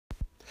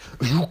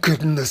You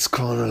getting this,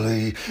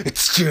 Connolly?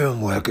 It's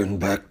Jim Wagon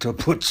back to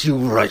put you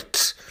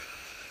right.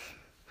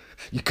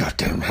 You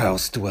goddamn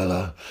house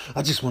dweller.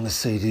 I just want to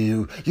say to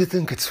you, you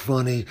think it's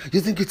funny? You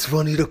think it's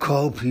funny to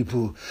call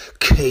people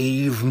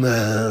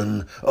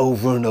caveman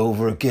over and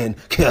over again,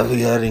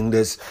 caveating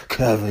this,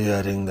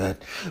 caveating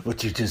that.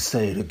 But you just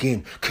say it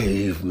again,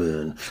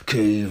 caveman,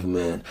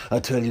 caveman. I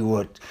tell you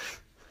what,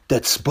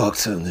 that sparked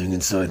something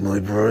inside my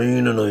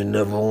brain, and I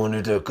never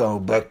wanted to go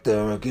back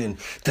there again.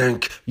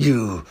 Thank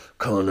you,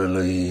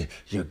 Connolly,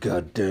 you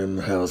goddamn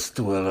house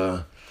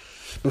dweller.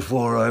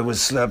 Before I was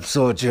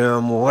Slapsaw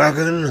Jam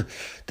Wagon,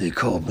 they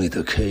called me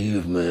the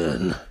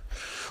Caveman.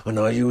 And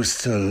I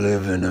used to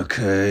live in a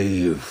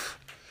cave.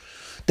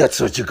 That's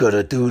what you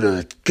gotta do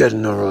to get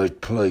in the right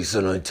place.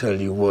 And I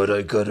tell you what,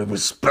 I got a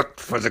respect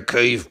for the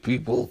cave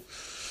people.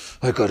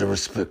 I got a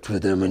respect for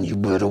them, and you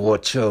better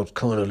watch out,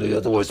 Connolly.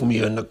 Otherwise, me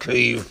and the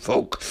cave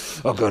folk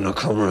are gonna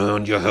come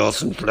around your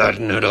house and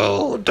flatten it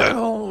all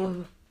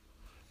down.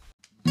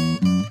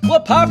 Well,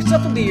 pop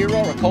yourself a beer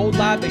or a cold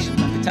libation.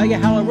 Let me tell you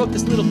how I wrote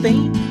this little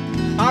theme.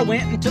 I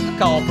went and took a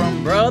call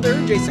from brother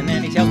Jason,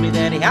 and he tells me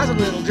that he has a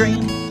little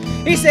dream.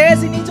 He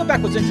says he needs a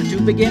backwards intro to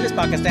begin his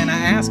podcast, and I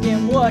ask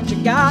him, what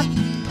you got?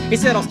 He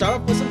said, I'll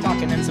start off with some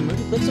talking and some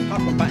movie clips, some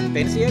popcorn fighting,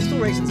 fantasy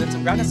explorations, and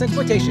some groundness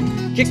exploitation.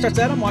 Kickstarts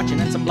that I'm watching,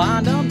 and some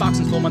blind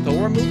unboxings, full-month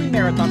horror movie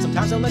marathon.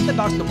 Sometimes I'll let the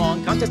dogs come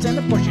on contest, and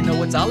of course you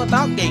know it's all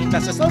about games.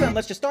 That's a slow down,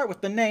 let's just start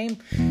with the name.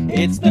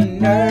 It's the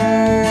Nerds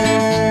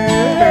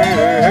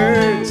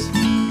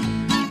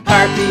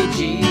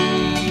RPG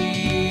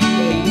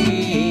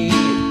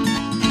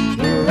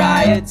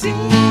Variety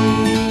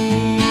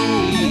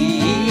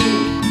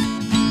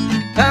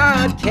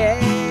Podcast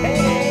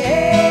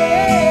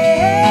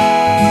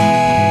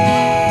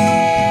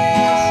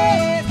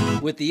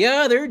with the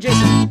other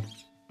Jason.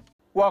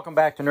 Welcome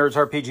back to Nerds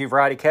RPG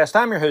Variety Cast.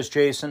 I'm your host,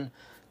 Jason.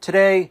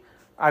 Today,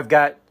 I've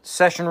got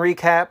session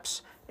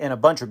recaps and a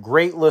bunch of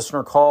great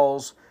listener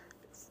calls,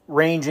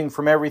 ranging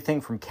from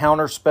everything from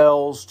counter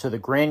spells to the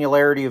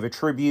granularity of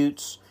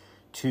attributes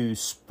to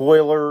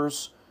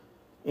spoilers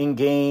in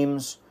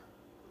games.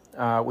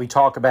 We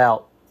talk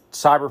about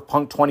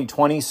Cyberpunk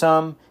 2020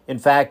 some. In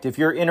fact, if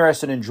you're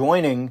interested in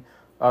joining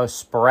a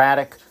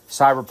sporadic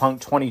Cyberpunk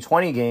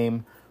 2020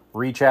 game,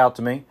 reach out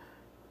to me.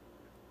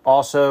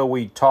 Also,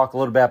 we talk a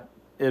little about...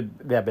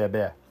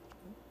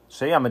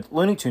 See, I'm a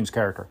Looney Tunes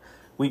character.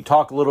 We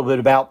talk a little bit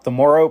about the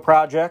Morrow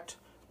Project,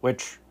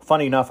 which,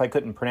 funny enough, I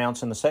couldn't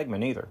pronounce in the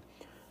segment either.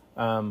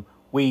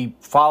 We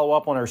follow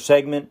up on our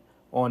segment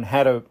on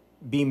how to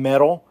be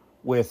metal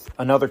with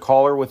another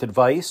caller with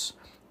advice.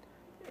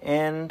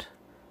 And,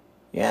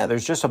 yeah,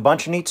 there's just a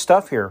bunch of neat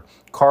stuff here.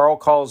 Carl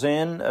calls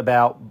in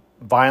about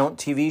violent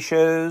TV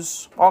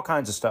shows, all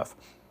kinds of stuff.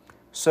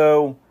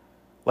 So,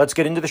 let's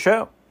get into the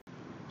show.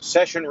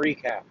 Session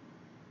recap.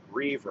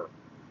 Reaver.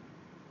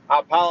 I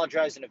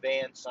apologize in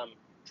advance. I'm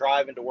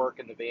driving to work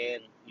in the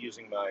van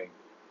using my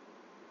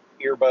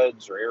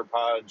earbuds or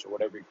AirPods or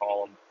whatever you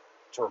call them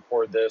to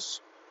record this.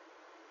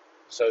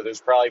 So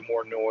there's probably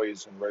more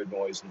noise and road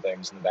noise and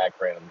things in the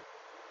background.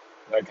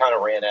 And I kind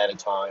of ran out of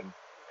time.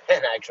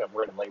 And actually, I'm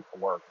running late for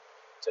work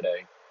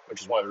today,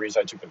 which is one of the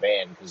reasons I took the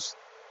van, because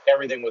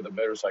everything with a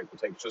motorcycle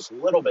takes just a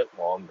little bit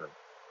longer.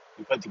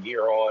 You put the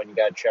gear on, you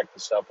got to check the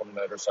stuff on the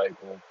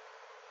motorcycle.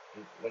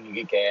 When you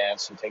get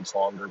gas, it takes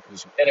longer.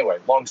 Anyway,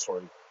 long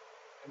story.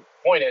 The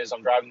point is,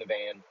 I'm driving the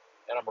van,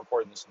 and I'm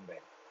recording this in the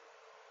van.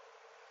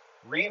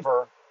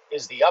 Reaver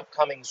is the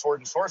upcoming Sword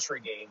and Sorcery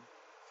game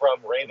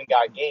from Raven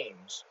God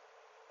Games.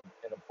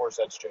 And, of course,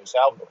 that's Joe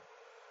Salvador.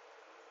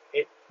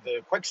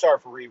 The quick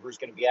start for Reaver is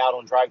going to be out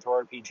on Drive Thru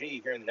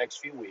RPG here in the next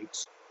few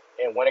weeks.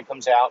 And when it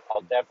comes out,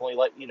 I'll definitely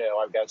let you know.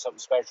 I've got something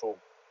special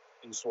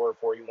in store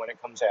for you when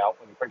it comes out,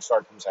 when the quick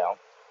start comes out,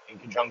 in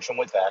conjunction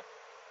with that.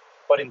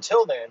 But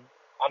until then,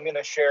 I'm going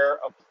to share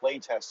a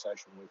playtest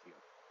session with you.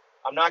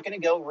 I'm not going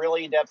to go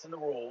really in depth in the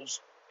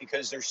rules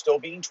because they're still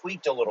being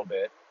tweaked a little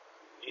bit.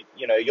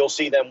 You'll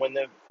see them when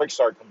the quick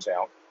start comes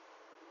out.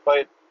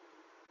 But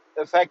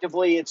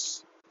effectively,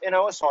 it's an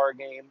OSR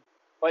game,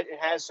 but it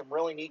has some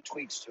really neat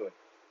tweaks to it.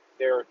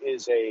 There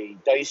is a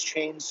dice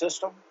chain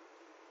system,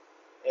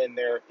 and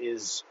there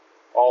is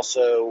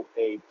also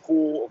a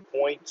pool of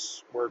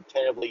points. We're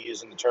tentatively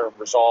using the term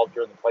resolve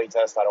during the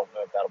playtest. I don't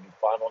know if that'll be the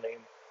final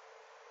name,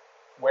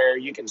 where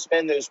you can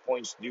spend those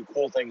points to do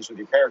cool things with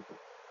your character.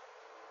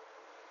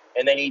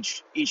 And then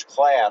each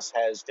class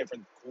has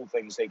different cool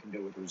things they can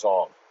do with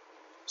resolve.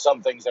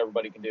 Some things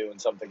everybody can do,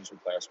 and some things are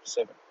class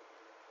specific.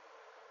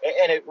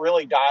 And it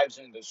really dives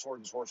into the Sword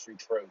and Sorcery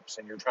tropes,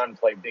 and you're trying to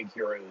play big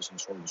heroes in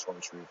Sword and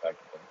Sorcery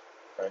effectively.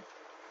 Right?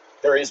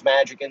 There is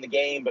magic in the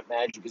game, but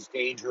magic is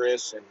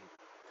dangerous and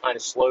kind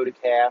of slow to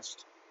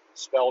cast.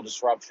 Spell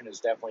disruption is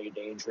definitely a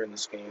danger in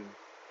this game.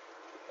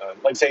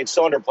 Like I say, it's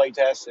still under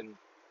playtest, and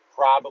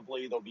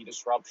probably there'll be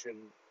disruption,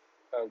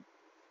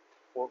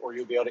 or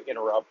you'll be able to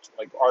interrupt,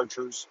 like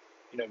archers,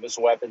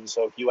 missile weapons.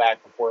 So if you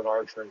act before an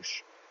archer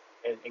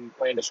and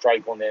land a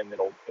strike on them,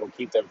 it'll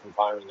keep them from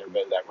firing their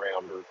bow that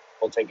round, or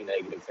they'll take a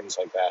negative, things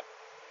like that.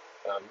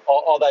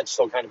 All that's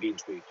still kind of being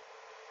tweaked.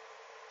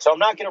 So I'm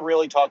not going to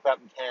really talk about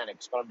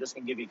mechanics, but I'm just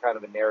going to give you kind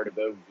of a narrative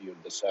overview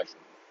of this session.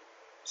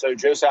 So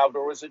Joe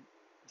Salvador was a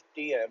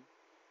DM.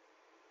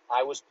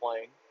 I was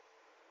playing.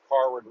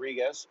 Carl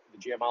Rodriguez,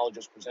 the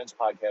GMologist Presents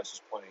podcast,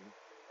 is playing.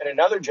 And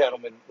another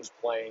gentleman was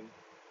playing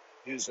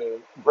who's a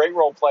great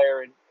role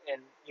player,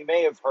 and you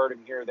may have heard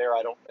him here or there,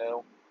 I don't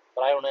know.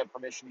 But I don't have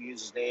permission to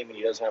use his name, and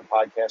he doesn't have a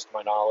podcast to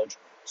my knowledge,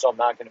 so I'm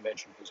not going to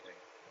mention his name.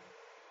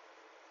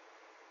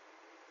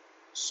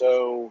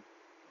 So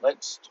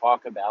let's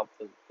talk about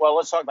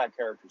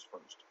characters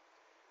first.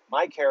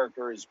 My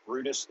character is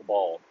Brutus the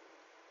Bald.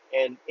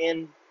 And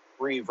in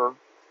Reaver,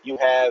 you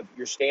have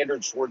your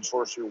standard sword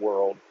sorcery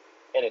world,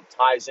 and it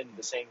ties into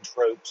the same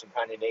tropes and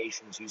kind of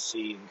nations you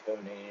see in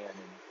Conan and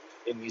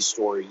in these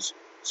stories.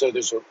 So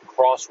there's a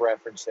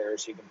cross-reference there,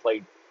 so you can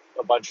play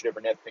a bunch of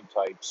different ethnic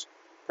types.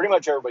 Pretty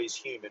much everybody's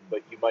human,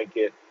 but you might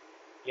get,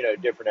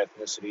 different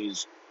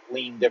ethnicities,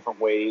 lean different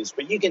ways,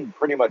 but you can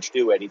pretty much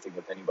do anything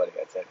with anybody,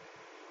 I think.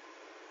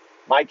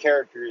 My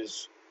character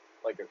is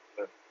like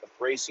a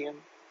Thracian,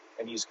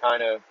 and he's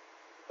kind of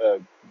a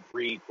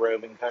Greek,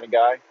 Roman kind of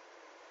guy.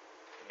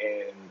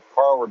 And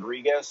Carl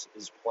Rodriguez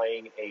is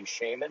playing a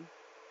shaman,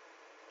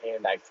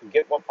 and I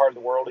forget what part of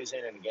the world he's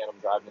in, and again, I'm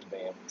driving the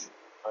van, which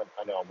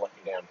I know I'm letting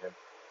you down here.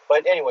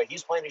 But anyway,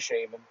 he's playing a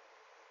shaman,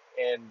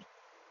 and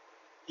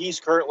he's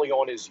currently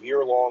on his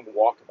year-long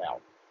walkabout,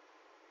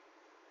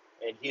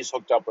 and he's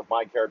hooked up with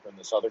my character and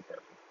this other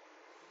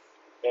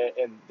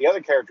character. And the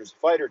other character is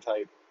a fighter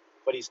type,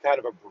 but he's kind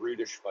of a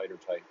brutish fighter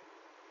type,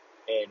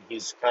 and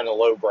he's kind of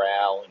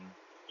lowbrow, and,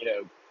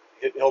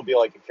 he'll be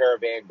like a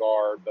caravan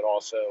guard, but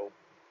also,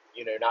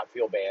 not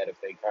feel bad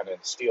if they kind of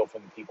steal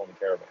from the people in the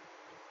caravan.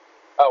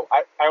 Oh,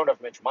 I don't know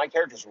if I mentioned, my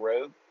character's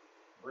rogue.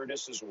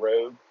 Brutus is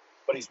rogue,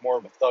 but he's more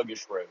of a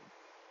thuggish rogue.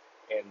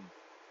 And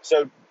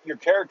so your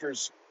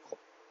characters,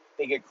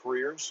 they get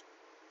careers,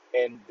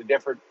 and the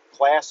different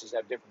classes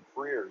have different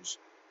careers,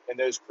 and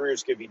those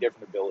careers give you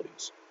different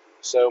abilities.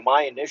 So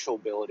my initial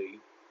ability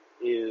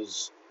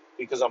is,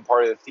 because I'm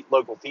part of the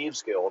local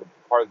thieves guild,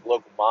 part of the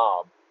local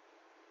mob,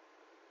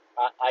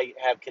 I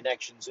have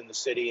connections in the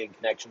city and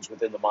connections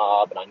within the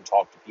mob, and I can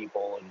talk to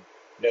people and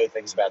know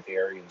things about the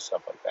area and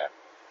stuff like that.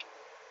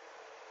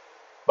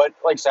 But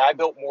like I said, I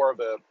built more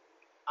of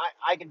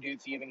I can do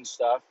thieving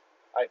stuff.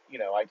 I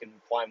can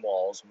climb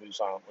walls and move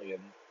silently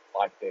and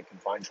lockpick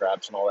and find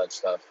traps and all that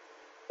stuff.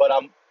 But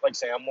I'm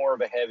more of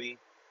a heavy.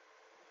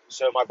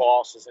 So my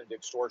boss is into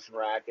extortion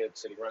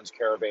rackets, and he runs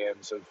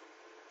caravans of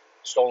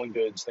stolen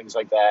goods, things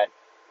like that.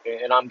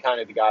 And I'm kind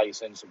of the guy who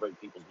sends to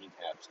break people's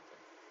kneecaps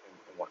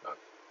and whatnot.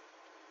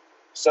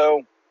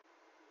 So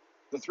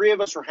the three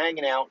of us are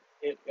hanging out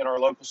in our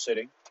local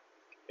city,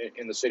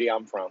 in the city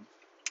I'm from.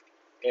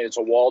 And it's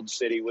a walled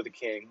city with a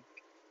king,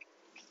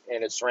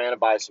 and it's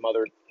surrounded by some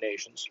other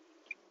nations.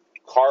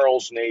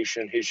 Carl's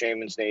nation, his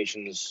shaman's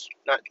nation, is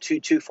not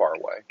too far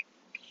away.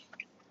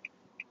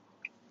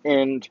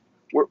 And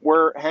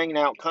we're hanging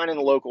out kind of in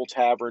the local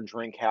tavern,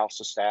 drink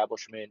house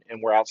establishment,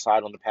 and we're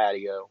outside on the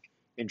patio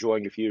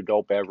enjoying a few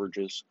adult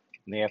beverages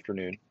in the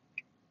afternoon.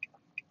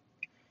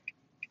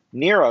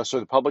 Near us are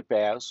the public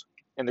baths,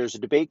 and there's a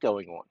debate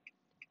going on.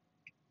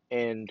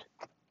 And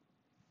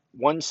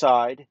one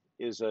side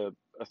is a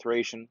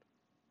Thracian,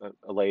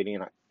 a lady,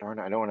 and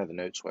I don't have the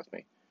notes with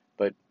me,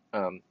 but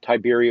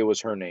Tiberia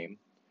was her name.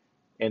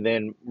 And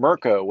then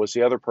Mirko was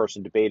the other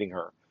person debating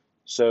her.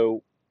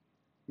 So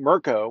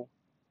Mirko,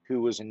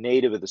 who was a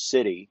native of the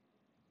city,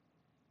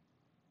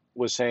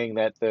 was saying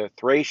that the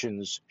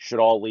Thracians should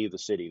all leave the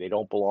city. They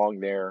don't belong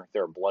there.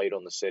 They're a blight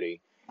on the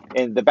city.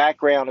 And the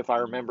background, if I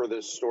remember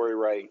this story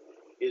right,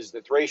 is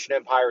the Thracian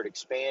Empire had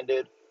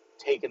expanded,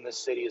 taken the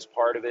city as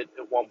part of it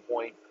at one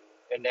point,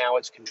 and now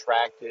it's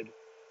contracted.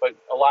 But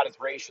a lot of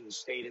Thracians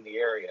stayed in the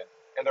area,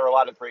 and there are a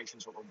lot of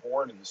Thracians that were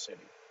born in the city.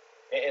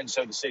 And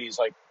so the city is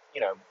like,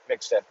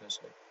 mixed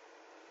ethnicity.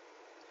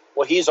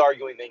 Well, he's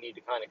arguing they need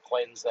to kind of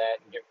cleanse that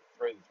and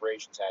throw the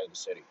Thracians out of the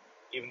city,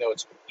 even though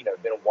it's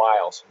been a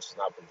while since it's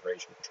not been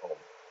Thracian controlled.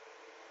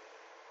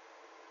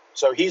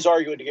 So he's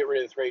arguing to get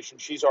rid of the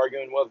Thracians. She's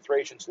arguing, well, the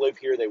Thracians live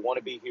here. They want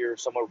to be here.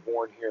 Some are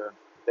born here.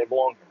 They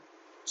belong here.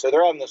 So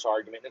they're having this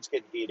argument, and it's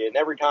getting heated. And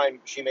every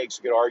time she makes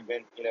a good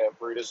argument,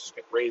 Brutus is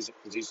raising,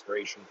 because he's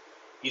Thracian.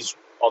 He's,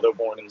 although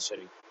born in the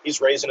city, he's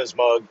raising his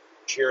mug,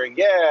 cheering,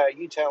 yeah,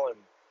 you tell him.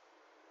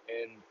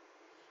 And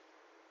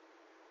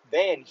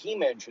then he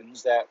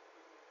mentions that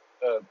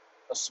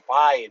a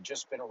spy had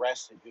just been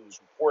arrested who was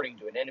reporting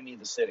to an enemy of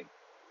the city.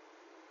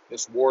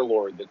 This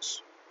warlord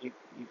that's, an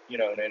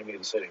enemy of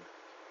the city.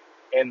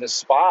 And the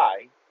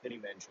spy that he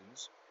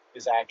mentions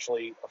is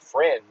actually a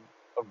friend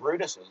of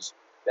Brutus's,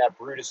 that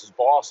Brutus's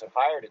boss had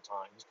hired at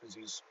times, because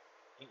he's,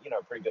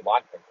 a pretty good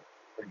lockpicker,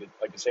 pretty good,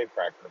 like a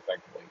safecracker,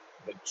 effectively,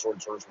 the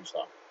sword sorcery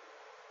stuff.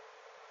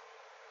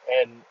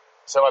 And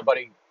so my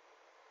buddy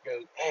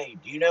goes, hey,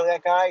 do you know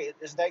that guy?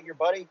 Isn't that your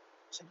buddy? I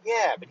said,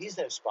 yeah, but he's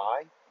no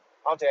spy.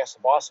 I'll have to ask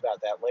the boss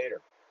about that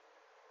later.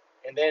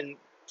 And then,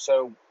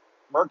 so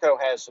Mirko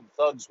has some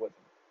thugs with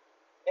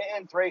him.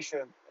 And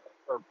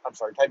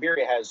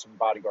Tiberia has some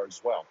bodyguards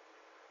as well.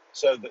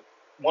 So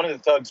one of the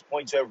thugs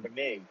points over to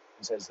me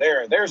and says,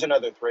 there's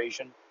another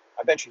Thracian.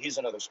 I bet you he's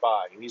another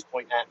spy. And he's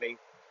pointing at me,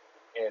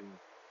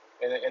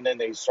 and then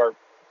they start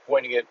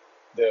pointing at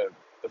the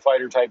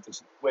fighter type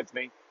that's with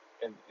me,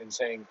 and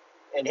saying,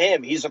 and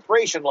him, he's a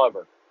Thracian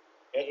lover,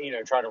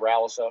 and, trying to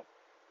rile us up.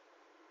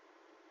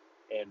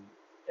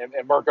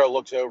 And Mirko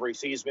looks over, he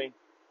sees me,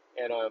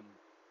 and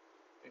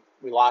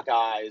we lock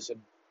eyes,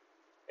 and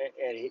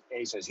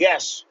he says,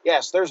 yes,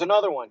 there's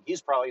another one.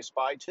 He's probably a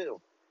spy too.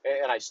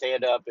 And I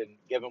stand up and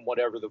give him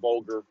whatever the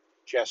vulgar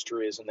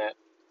gesture is in that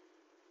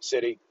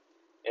city,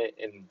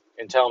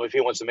 and tell him if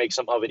he wants to make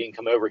something of it, he can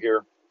come over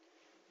here.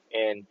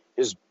 And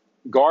his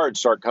guards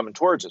start coming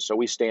towards us. So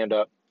we stand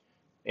up,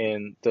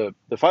 and the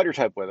fighter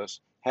type with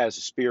us has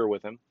a spear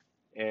with him.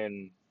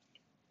 And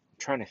I'm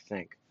trying to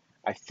think.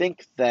 I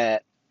think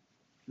that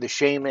the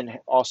shaman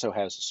also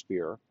has a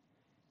spear,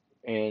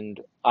 and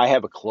I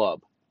have a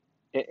club.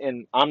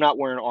 And I'm not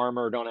wearing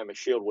armor or don't have a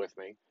shield with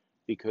me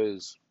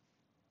because,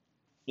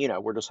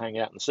 we're just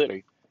hanging out in the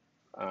city.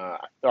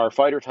 Our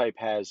fighter type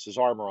has his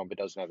armor on but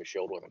doesn't have a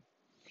shield with him.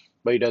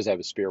 But he does have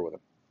a spear with him.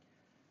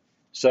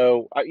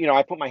 So,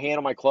 I put my hand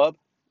on my club,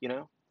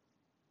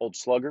 old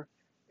slugger,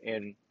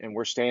 and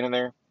we're standing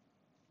there,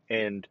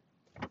 and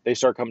they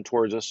start coming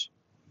towards us,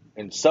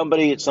 and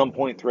somebody at some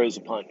point throws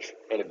a punch,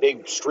 and a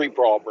big street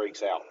brawl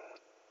breaks out.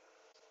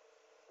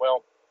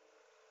 Well,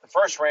 the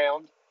first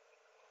round,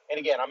 and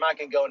again, I'm not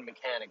going to go into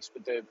mechanics,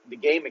 but the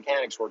game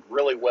mechanics worked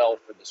really well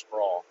for this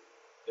brawl.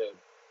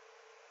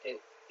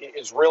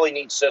 It's a really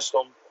neat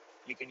system.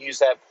 You can use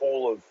that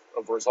pool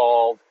of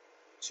resolve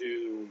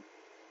to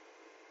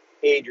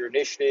aid your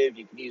initiative.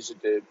 You can use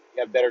it to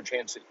have a better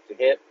chance to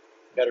hit,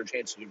 better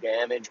chance to do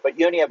damage, but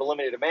you only have a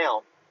limited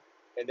amount,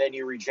 and then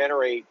you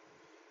regenerate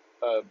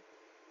a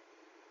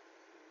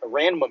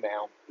random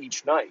amount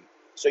each night.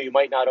 So you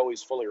might not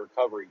always fully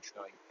recover each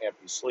night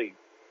after you sleep.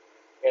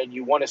 And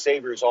you want to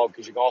save your resolve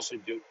because you can also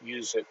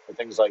use it for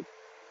things like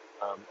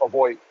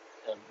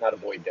not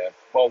avoid death.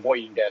 Well,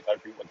 avoiding death, I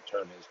forget what the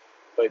term is.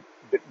 But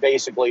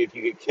basically, if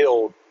you get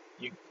killed,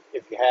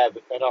 if you have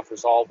enough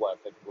resolve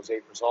left, I think it was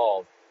 8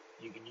 resolve,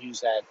 you can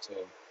use that to,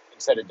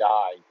 instead of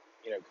die,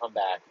 come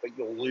back. But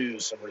you'll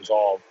lose some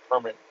resolve,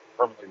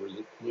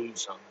 permanently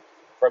lose some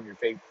from your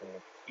fate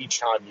pool each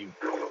time you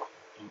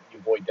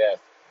avoid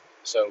death.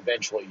 So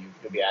eventually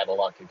you'll be out of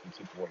luck if you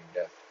keep avoiding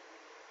death.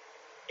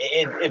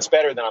 It's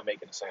better than I'm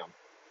making it sound.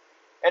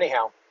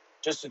 Anyhow,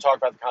 just to talk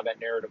about the combat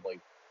narratively,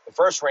 the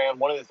first round,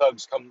 one of the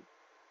thugs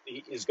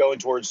is going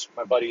towards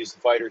my buddy, who's the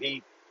fighter.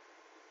 He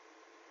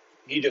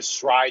just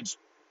strides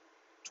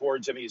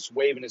towards him. He's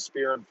waving his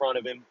spear in front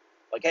of him,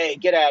 like, "Hey,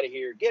 get out of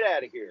here! Get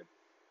out of here!"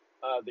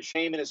 The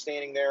shaman is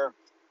standing there,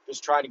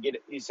 just trying to get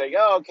it. He's saying,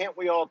 "Oh, can't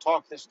we all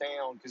talk this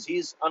down?" Because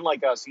he's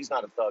unlike us. He's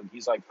not a thug.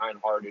 He's like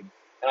kind-hearted,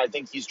 and I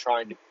think he's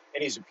trying to.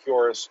 And he's a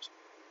purist,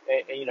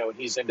 and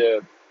he's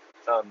into,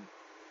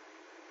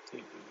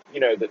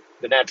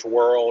 the natural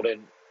world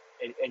and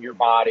your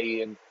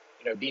body, and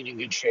being in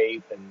good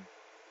shape and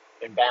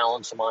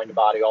balance the mind, the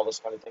body, all this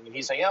kind of thing. And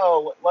he's saying,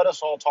 "Oh, let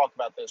us all talk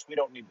about this. We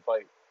don't need to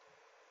fight."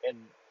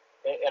 And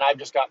I've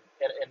just got,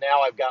 and now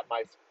I've got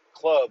my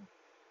club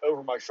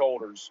over my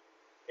shoulders,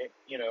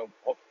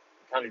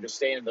 kind of just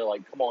standing there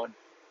like, "Come on!"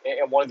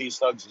 And one of these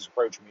thugs is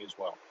approaching me as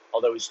well,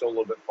 although he's still a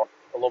little bit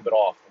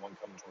off, the one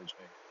coming towards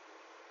me.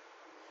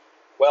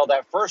 Well,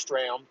 that first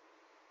round,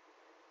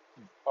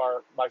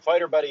 my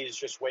fighter buddy is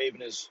just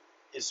waving his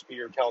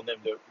spear, telling them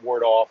to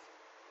ward off.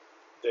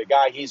 The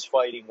guy he's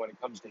fighting, when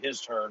it comes to his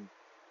turn,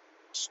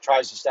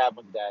 tries to stab him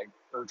with the dagger,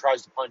 or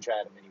tries to punch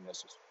at him, and he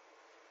misses.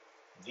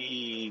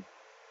 The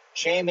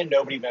shaman,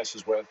 nobody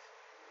messes with.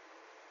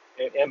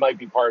 It might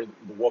be part of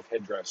the wolf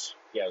headdress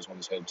he has on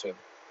his head, too.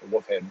 The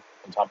wolf head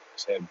on top of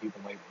his head. People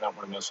might not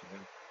want to mess with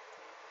him.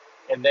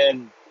 And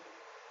then,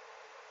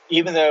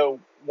 even though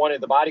one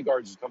of the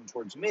bodyguards is coming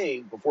towards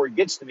me, before he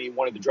gets to me,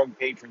 one of the drug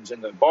patrons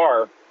in the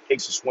bar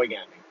takes a swing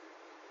at me.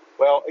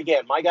 Well,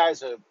 again, my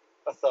guy's a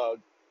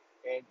thug,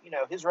 and,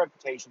 his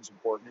reputation's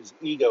important. His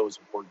ego is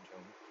important to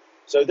him.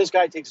 So this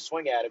guy takes a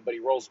swing at him, but he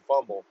rolls a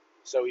fumble,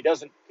 so he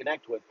doesn't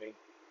connect with me,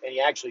 and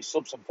he actually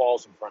slips and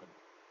falls in front of me.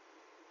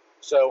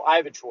 So I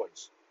have a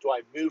choice. Do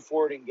I move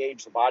forward and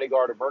engage the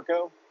bodyguard of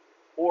Mirko,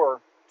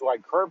 or do I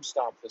curb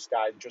stomp this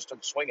guy that just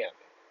took a swing at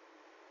me?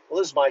 Well,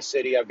 this is my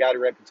city. I've got a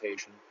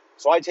reputation.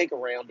 So I take a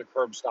round to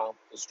curb stomp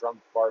this drunk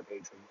bar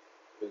patron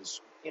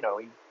because,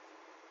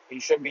 he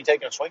shouldn't be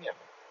taking a swing at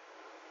me.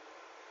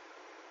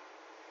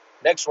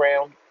 Next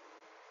round,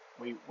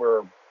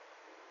 we're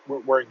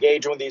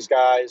engaging with these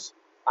guys.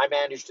 I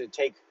manage to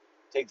take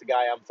the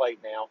guy I'm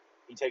fighting now.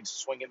 He takes a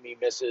swing at me,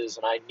 misses,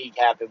 and I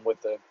kneecap him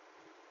with the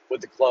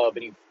club,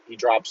 and he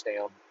drops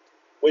down.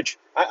 Which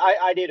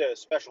I did a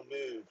special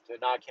move to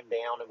knock him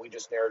down, and we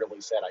just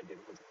narratively said I did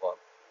it with the club.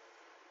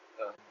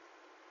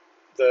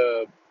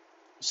 The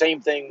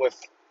same thing with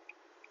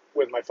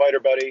my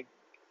fighter buddy.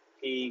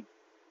 He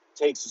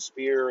takes a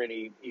spear and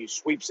he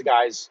sweeps the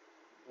guy's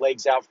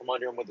legs out from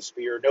under him with a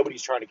spear.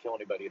 Nobody's trying to kill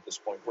anybody at this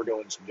point. We're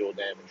doing some dual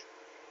damage,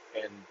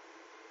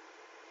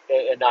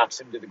 and knocks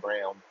him to the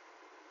ground.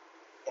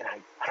 and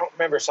I don't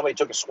remember if somebody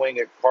took a swing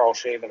at Carl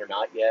Shaman or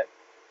not yet.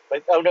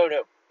 But, oh, no.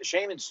 The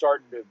Shaman's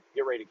starting to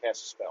get ready to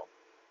cast a spell.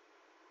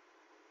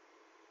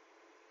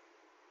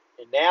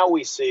 And now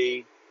we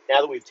see,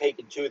 now that we've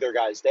taken two of their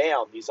guys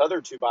down, these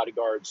other two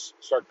bodyguards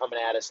start coming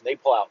at us, and they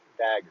pull out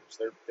daggers.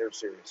 They're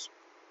serious.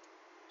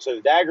 So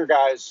the dagger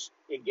guys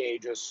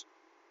engage us.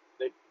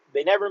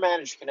 They never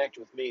managed to connect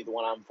with me, the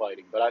one I'm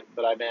fighting, but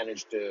I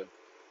managed to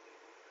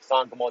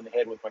thunk him on the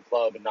head with my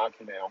club and knock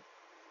him out.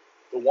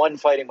 The one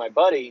fighting my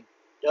buddy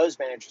does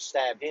manage to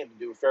stab him and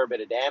do a fair bit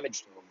of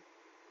damage to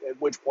him,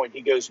 at which point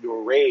he goes into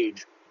a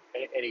rage,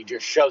 and he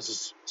just shoves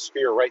his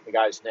spear right in the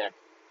guy's neck,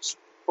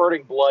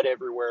 spurting blood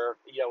everywhere.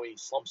 He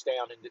slumps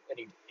down, and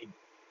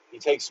he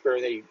takes the spear,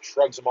 and then he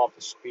shrugs him off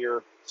the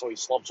spear, so he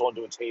slumps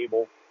onto a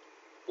table.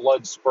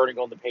 Blood spurting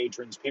on the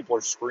patrons. People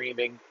are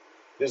screaming.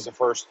 This is the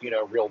first,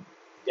 real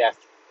death,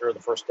 or the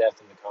first death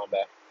in the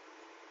combat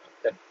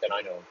that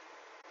I know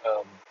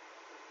of.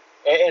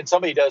 And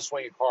somebody does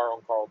swing at Carl,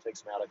 and Carl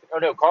takes him out, I think. Oh,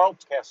 no, Carl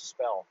casts a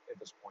spell at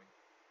this point.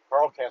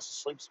 Carl casts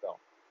a sleep spell.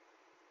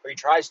 Or he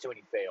tries to, and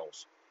he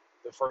fails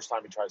the first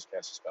time he tries to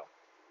cast a spell.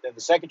 Then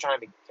the second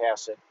time he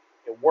casts it,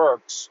 it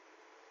works,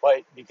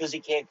 but because he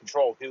can't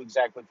control who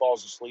exactly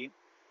falls asleep,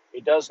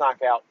 it does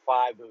knock out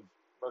 5 of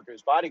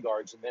Mirko's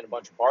bodyguards, and then a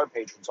bunch of bar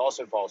patrons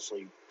also fall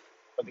asleep.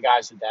 But the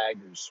guys with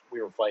daggers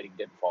we were fighting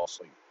didn't fall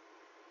asleep.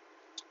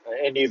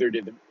 And neither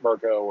did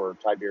Mirko or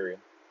Tiberia.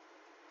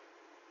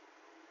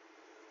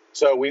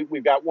 So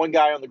we've got one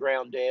guy on the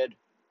ground dead,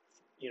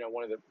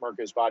 one of the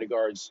Mirko's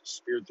bodyguards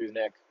speared through the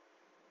neck.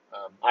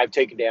 I've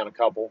taken down a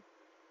couple.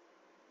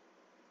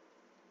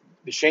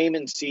 The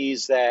Shaman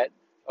sees that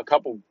a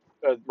couple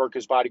of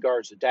Mirko's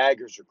bodyguards, the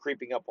daggers, are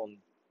creeping up on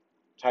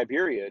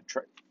Tiberia.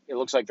 It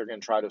looks like they're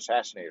going to try to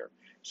assassinate her.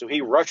 So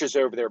he rushes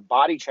over there,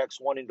 body checks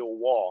one into a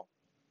wall,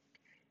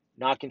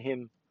 knocking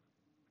him,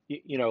 a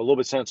little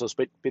bit senseless,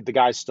 but the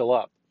guy's still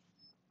up.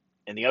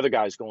 And the other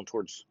guy's going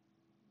towards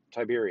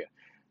Tiberia.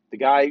 The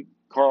guy,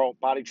 Carl,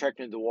 body checked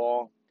into the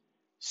wall,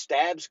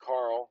 stabs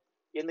Carl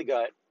in the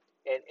gut,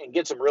 and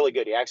gets him really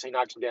good. He actually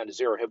knocks him down to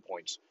 0 hit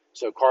points.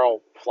 So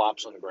Carl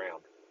flops on the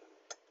ground.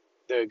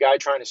 The guy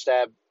trying to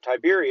stab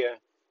Tiberia,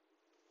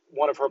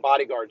 one of her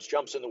bodyguards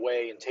jumps in the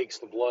way and takes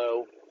the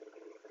blow.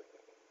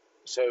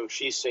 So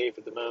she's safe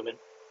at the moment.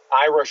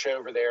 I rush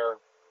over there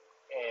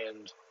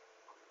and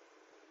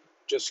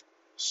just,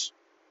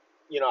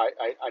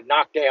 I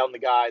knock down the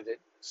guy that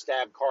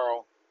stabbed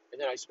Carl, and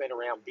then I spin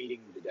around beating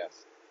him to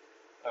death.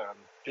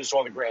 Just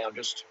on the ground,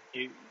 just,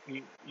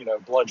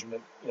 bludgeon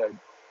him,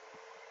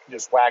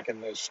 just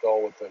whacking the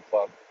skull with the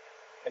club.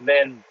 And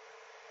then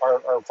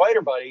our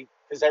fighter buddy,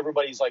 because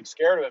everybody's like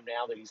scared of him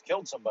now that he's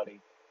killed somebody,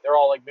 they're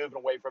all like moving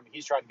away from him.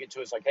 He's trying to get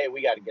to us like, hey,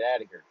 we got to get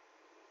out of here.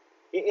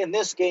 In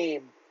this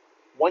game,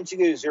 once you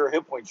go to 0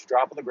 hit points, you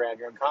drop on the ground,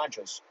 you're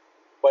unconscious.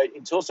 But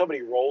until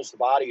somebody rolls the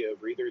body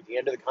over, either at the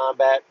end of the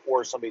combat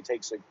or somebody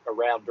takes a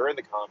round during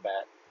the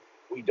combat,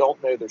 we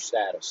don't know their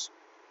status.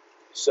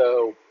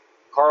 So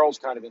Carl's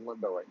kind of in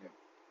limbo right now.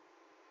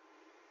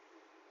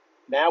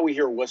 Now we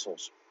hear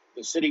whistles.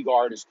 The city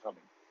guard is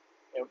coming.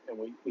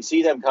 And we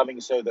see them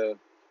coming, so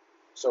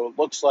it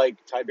looks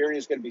like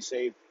Tiberia's going to be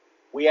safe.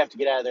 We have to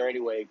get out of there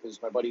anyway because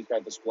my buddy's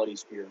got this bloody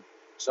spear.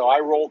 So I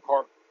roll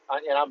Carl,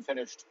 and I'm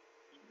finished,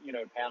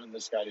 pounding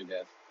this guy to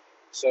death.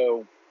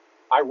 So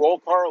I roll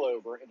Carl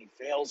over, and he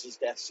fails his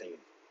death save.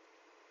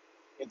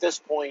 At this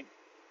point,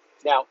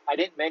 now, I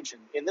didn't mention,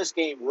 in this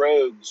game,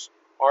 rogues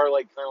are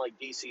kind of like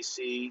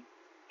DCC,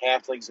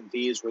 halflings, and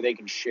thieves, where they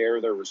can share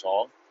their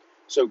resolve.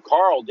 So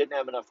Carl didn't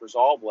have enough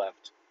resolve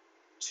left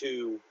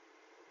to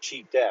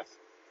cheat death,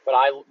 but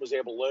I was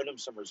able to loan him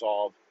some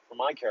resolve for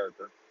my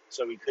character,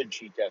 so he could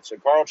cheat death. So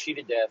Carl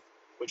cheated death,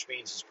 which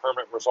means his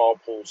permanent resolve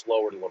pool's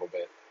lowered a little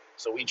bit.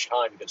 So each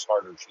time it gets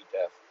harder to cheat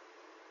death.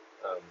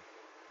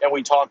 And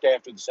we talked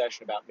after the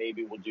session about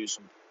maybe we'll do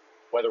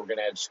whether we're going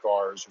to add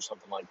scars or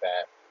something like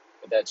that,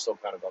 but that's still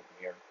kind of up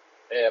in the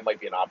air. It might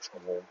be an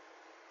optional roll.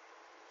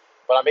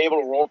 But I'm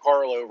able to roll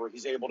Carl over.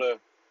 He's able to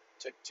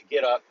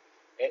get up,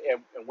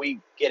 and we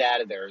get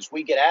out of there. As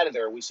we get out of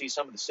there, we see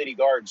some of the city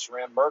guards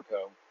surround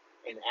Mirko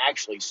and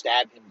actually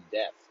stab him to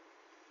death.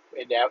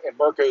 And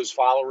Mirko's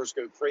followers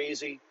go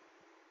crazy,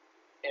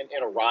 and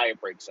a riot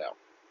breaks out.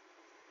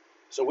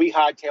 So we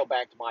hightail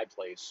back to my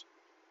place,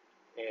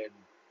 and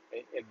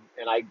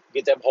I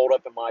get them holed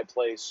up in my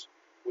place.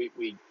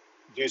 We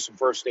do some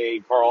first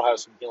aid. Carl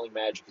has some healing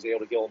magic. He's able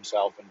to heal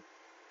himself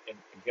and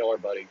heal our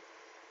buddy.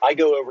 I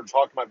go over and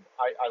talk to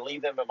I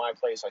leave them in my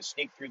place. I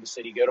sneak through the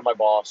city, go to my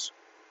boss,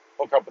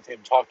 hook up with him,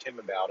 talk to him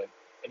about it.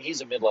 And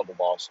he's a mid-level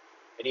boss.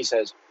 And he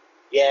says,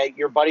 yeah,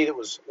 your buddy that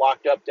was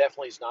locked up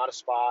definitely is not a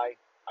spy.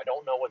 I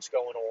don't know what's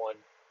going on.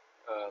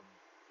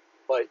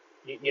 But,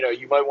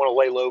 you might want to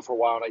lay low for a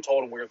while. And I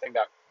told him we were thinking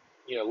about,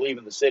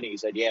 leaving the city. He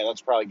said, yeah,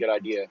 that's probably a good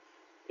idea.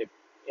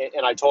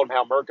 And I told him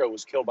how Mirko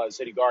was killed by the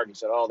city guard. And he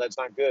said, oh, that's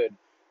not good.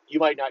 You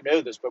might not know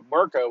this, but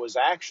Mirko was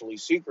actually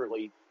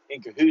secretly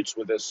in cahoots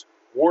with this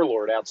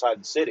warlord outside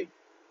the city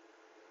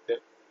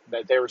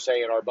that they were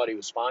saying our buddy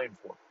was spying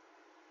for.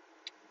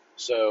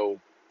 So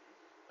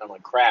I'm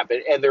like, crap.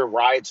 And there are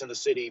riots in the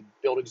city,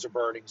 buildings are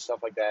burning,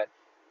 stuff like that.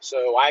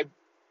 So I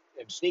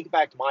am sneaking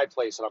back to my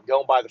place, and I'm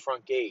going by the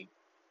front gate,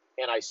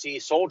 and I see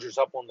soldiers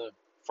up on the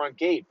front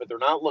gate, but they're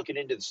not looking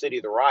into the city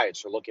of the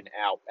riots. They're looking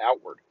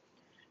outward.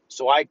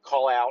 So I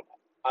call out.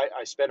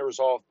 I spend a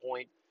resolve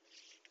point.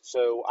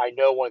 So I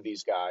know one of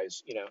these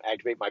guys,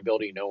 activate my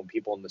ability, knowing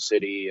people in the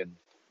city and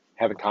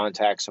having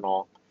contacts and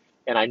all.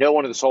 And I know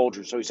one of the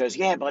soldiers. So he says,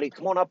 yeah, buddy,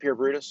 come on up here,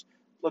 Brutus.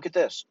 Look at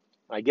this.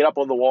 And I get up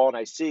on the wall and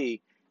I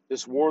see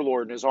this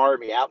warlord and his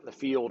army out in the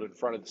field in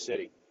front of the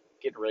city,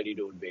 getting ready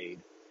to invade.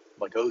 I'm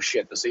like, oh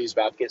shit, the city's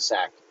about to get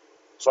sacked.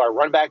 So I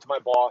run back to my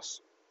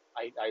boss.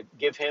 I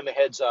give him a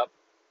heads up,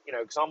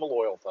 because I'm a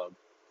loyal thug.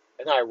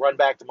 And then I run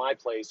back to my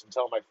place and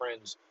tell my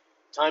friends,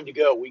 time to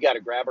go. We got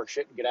to grab our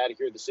shit and get out of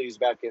here. The city's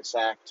about to get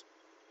sacked.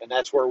 And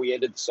that's where we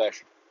ended the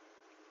session.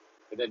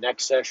 And the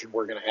next session,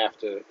 we're going to have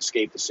to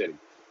escape the city.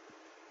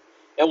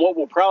 And what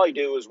we'll probably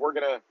do is we're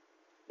going to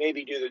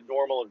maybe do the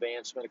normal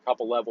advancement, a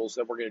couple levels,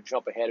 then we're going to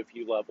jump ahead a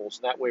few levels.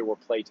 And that way we're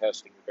play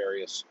testing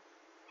various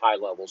high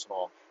levels and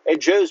all.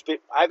 And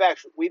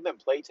we've been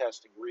play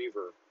testing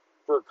Reaver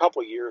for a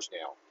couple years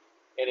now.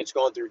 And it's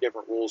gone through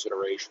different rules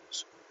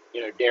iterations.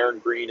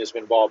 Darren Green has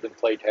been involved in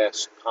play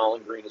tests.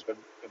 Colin Green has been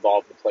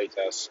involved in play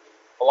tests.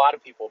 A lot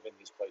of people have been in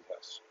these play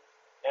tests.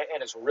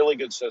 And it's a really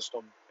good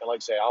system. And like I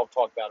say, I'll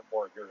talk about it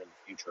more here in the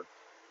future.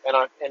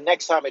 And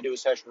next time I do a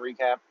session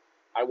recap,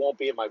 I won't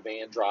be in my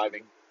van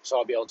driving, so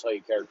I'll be able to tell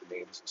you character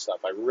names and stuff.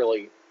 I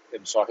really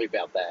am sorry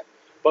about that.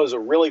 But it was a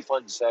really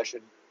fun session.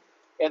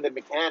 And the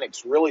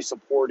mechanics really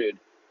supported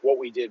what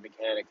we did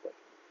mechanically.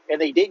 And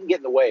they didn't get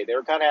in the way. They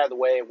were kind of out of the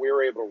way, and we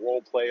were able to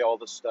role play all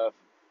this stuff.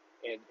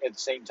 And at the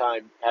same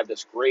time, have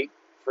this great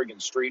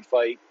friggin' street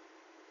fight.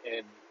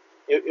 And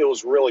it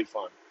was really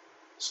fun.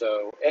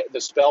 So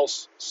the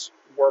spells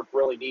work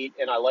really neat,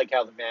 and I like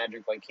how the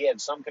magic, he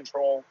had some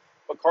control,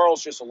 but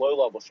Carl's just a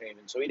low-level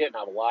shaman, so he didn't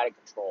have a lot of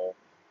control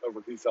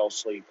over who fell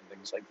asleep and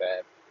things like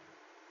that,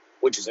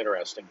 which is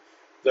interesting.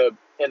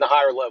 And the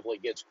higher level he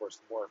gets, of course,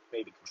 the more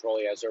maybe control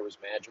he has over his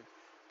magic,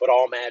 but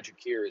all magic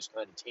here is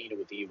kind of tainted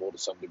with evil to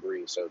some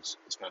degree, so it's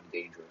kind of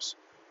dangerous.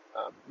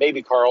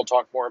 Maybe Carl will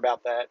talk more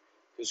about that,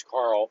 because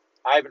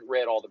I haven't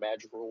read all the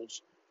magic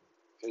rules,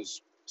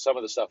 because some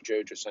of the stuff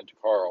Joe just sent to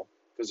Carl,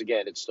 because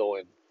again, it's still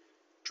in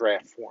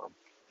draft form.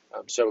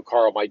 So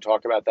Carl might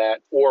talk about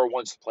that, or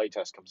once the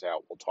playtest comes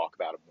out, we'll talk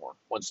about it more.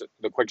 Once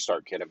the quick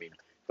start kit,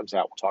 comes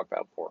out, we'll talk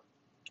about it more.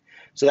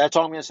 So that's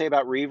all I'm going to say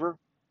about Reaver.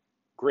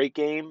 Great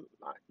game.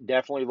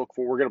 Definitely look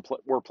forward.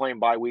 We're playing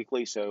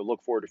bi-weekly, so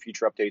look forward to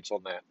future updates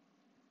on that.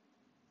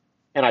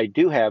 And I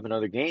do have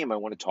another game I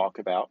want to talk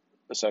about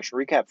a session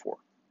recap for.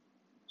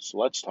 So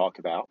let's talk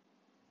about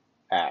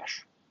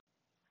Ash.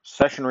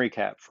 Session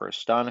recap for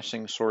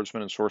Astonishing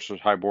Swordsman and Sorcerers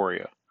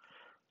Hyboria.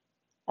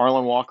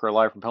 Arlen Walker,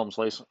 live from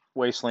Pelham's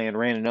Wasteland,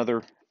 ran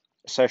another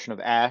session of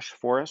Ash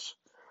for us.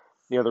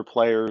 The other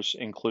players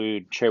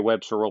include Che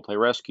Webster, Roleplay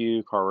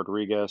Rescue, Carl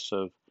Rodriguez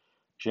of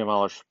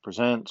GMLish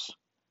Presents.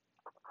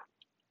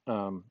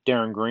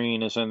 Darren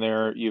Green is in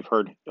there. You've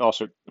heard,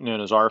 also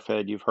known as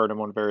RFED, you've heard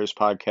him on various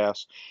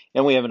podcasts.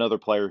 And we have another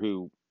player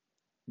who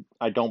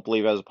I don't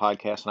believe has a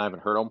podcast, and I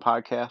haven't heard on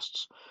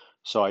podcasts,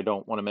 so I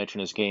don't want to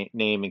mention his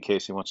name in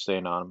case he wants to stay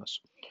anonymous.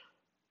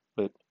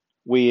 But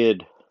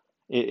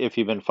if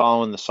you've been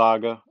following the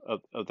saga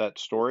of that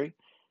story,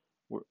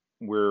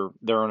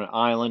 they're on an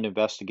island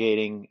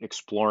investigating,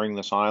 exploring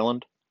this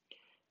island,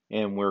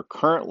 and we're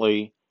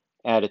currently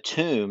at a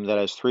tomb that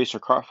has 3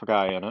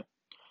 sarcophagi in it.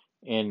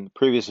 In the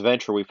previous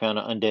adventure, we found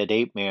an undead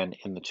ape man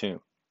in the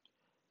tomb.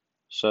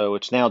 So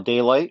it's now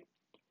daylight,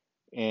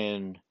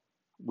 and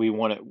we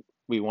want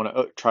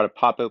to try to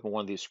pop open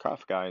one of these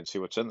sarcophagi and see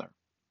what's in there.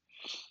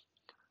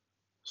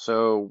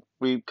 So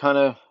we kind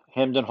of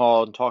hemmed and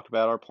hawed and talked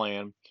about our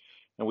plan,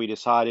 and we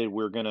decided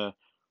we're going to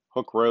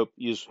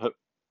use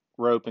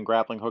rope and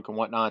grappling hook and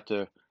whatnot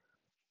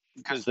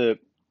because the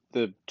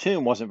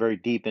tomb wasn't very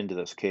deep into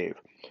this cave.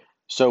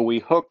 So we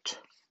hooked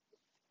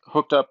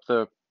up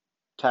the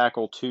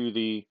tackle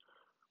to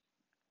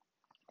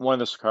one of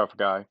the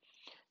sarcophagi,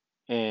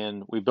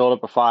 and we built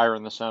up a fire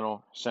in the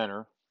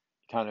center,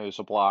 kind of as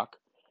a block,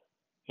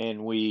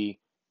 and we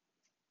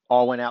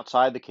all went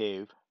outside the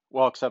cave,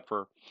 well, except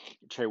for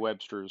Che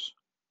Webster's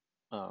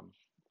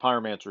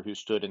pyromancer who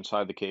stood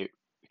inside the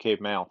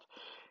cave mouth,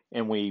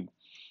 and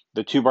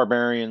the 2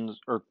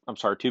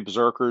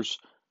 berserkers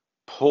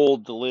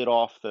pulled the lid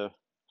off the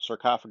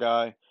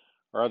sarcophagi.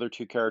 Our other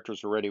 2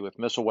 characters were ready with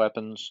missile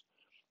weapons,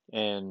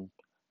 and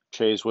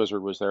Che's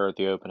wizard was there at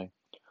the opening.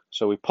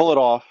 So we pull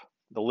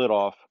the lid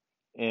off,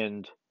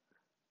 and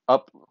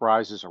up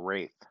rises a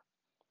wraith.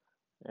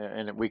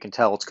 And we can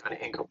tell it's kind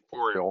of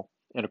incorporeal.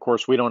 And of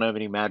course, we don't have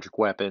any magic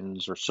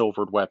weapons or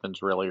silvered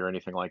weapons really or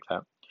anything like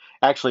that.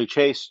 Actually,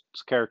 Che's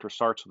character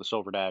starts with a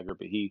silver dagger,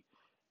 but he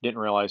didn't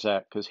realize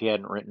that because he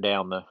hadn't written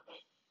down the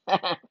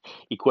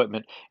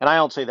equipment. And I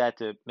don't say that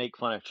to make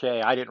fun of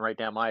Che. I didn't write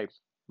down my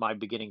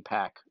beginning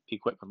pack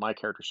equipment my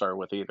character started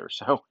with either.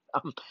 So,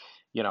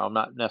 I'm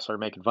not necessarily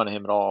making fun of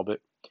him at all.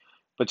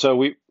 But so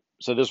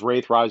so this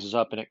wraith rises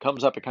up and it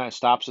comes up, it kind of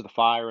stops at the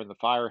fire, and the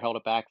fire held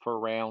it back for a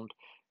round,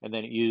 and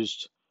then it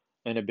used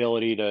an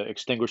ability to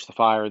extinguish the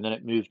fire, and then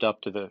it moved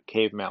up to the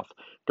cave mouth.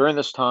 During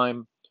this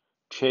time,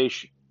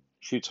 Chase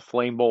shoots a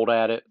flame bolt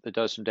at it that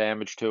does some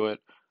damage to it.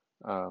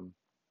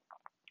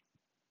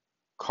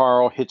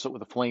 Carl hits it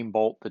with a flame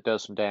bolt that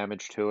does some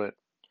damage to it.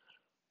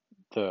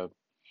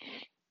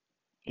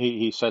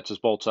 He sets his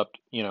bolts up,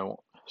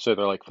 so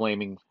they're like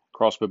flaming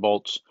crossbow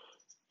bolts.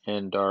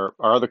 And our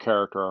other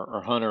character,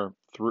 our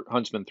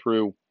huntsman,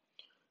 threw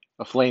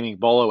a flaming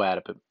bolo at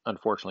it, but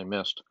unfortunately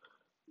missed.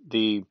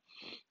 The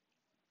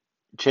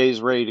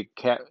Che's ready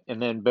to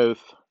and then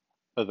both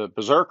of the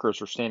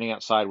berserkers are standing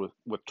outside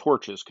with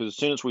torches, because as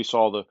soon as we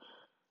saw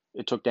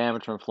it took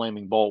damage from a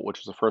flaming bolt, which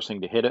was the first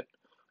thing to hit it,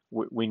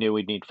 we knew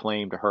we'd need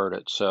flame to hurt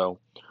it. So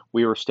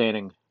we were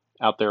standing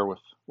out there with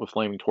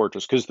flaming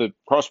torches, because the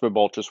crossbow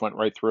bolt just went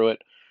right through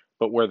it,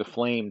 but where the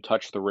flame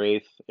touched the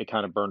wraith, it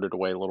kind of burned it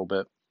away a little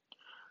bit.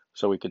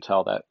 So we could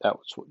tell that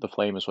was the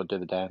flame is what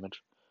did the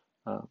damage.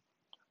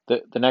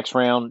 The next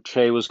round,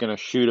 Che was going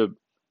to shoot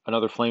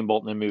another flame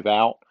bolt and then move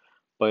out,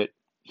 but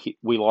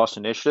we lost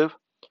initiative,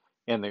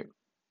 and the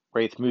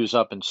wraith moves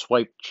up and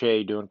swiped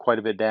Che, doing quite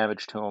a bit of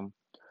damage to him.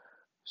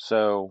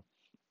 So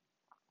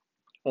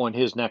on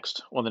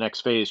the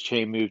next phase,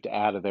 Che moved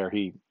out of there.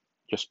 He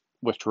just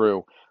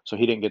withdrew, so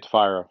he didn't get to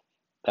fire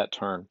that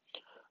turn.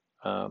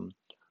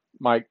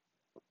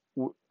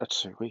 Let's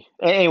see.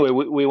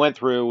 We went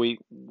through.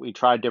 We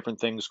tried different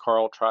things.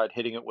 Carl tried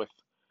hitting it with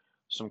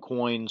some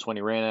coins when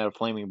he ran out of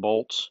flaming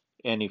bolts,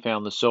 and he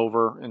found the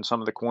silver, and some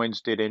of the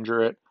coins did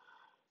injure it.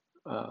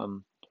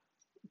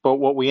 But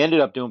what we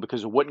ended up doing,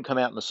 because it wouldn't come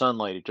out in the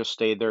sunlight, it just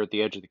stayed there at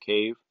the edge of the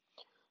cave,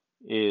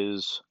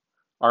 is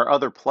our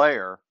other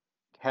player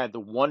had the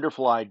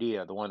wonderful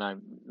idea, the one I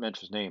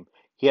mentioned his name,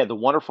 he had the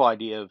wonderful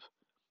idea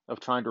of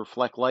trying to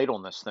reflect light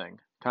on this thing,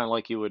 kind of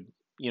like you would,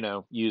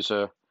 use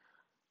a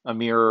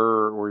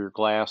mirror or your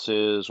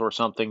glasses or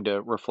something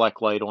to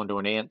reflect light onto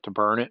an ant to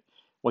burn it.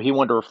 Well, he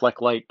wanted to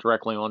reflect light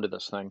directly onto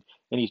this thing,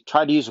 and he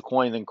tried to use a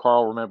coin. Then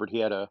Carl remembered he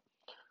had a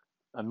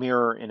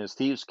mirror in his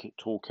thieves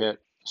toolkit, a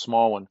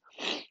small one,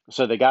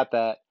 so they got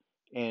that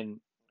and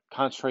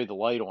concentrated the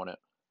light on it,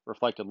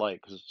 reflected light,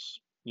 because it's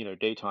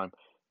daytime,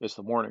 it's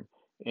the morning,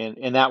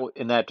 and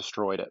that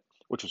destroyed it,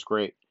 which was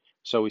great.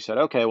 So we said,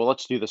 okay, well,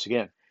 let's do this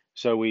again.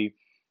 So we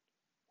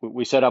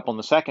set up on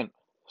the second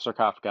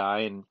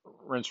sarcophagi and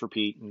rinse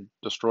repeat and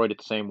destroyed it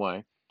the same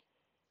way.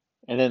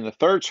 And then the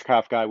third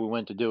sarcophagi, we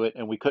went to do it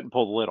and we couldn't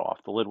pull the lid off.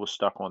 The lid was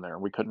stuck on there.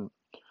 We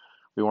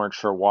weren't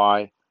sure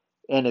why.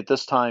 And at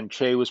this time,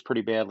 Che was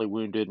pretty badly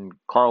wounded, and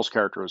Carl's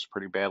character was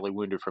pretty badly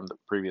wounded from the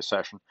previous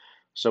session.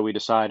 So we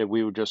decided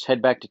we would just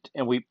head back to,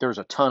 and there's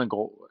a ton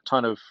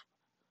of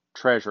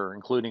treasure,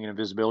 including an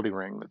invisibility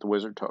ring that the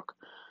wizard took.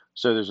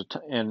 So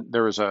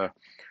there was a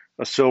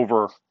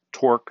silver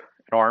torque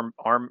arm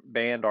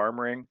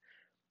ring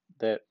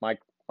that my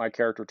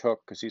character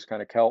took, because he's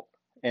kind of Celt,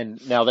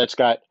 and now that's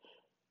got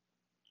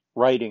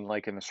writing,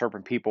 like in the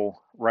Serpent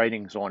People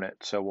writings on it.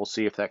 So we'll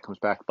see if that comes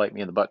back to bite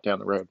me in the butt down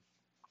the road.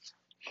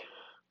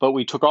 But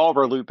we took all of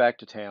our loot back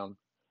to town,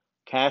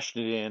 cashed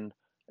it in.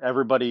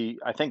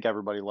 I think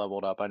everybody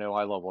leveled up. I know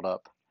I leveled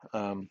up.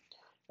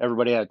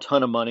 Everybody had a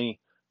ton of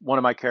money. One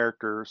of my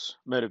characters'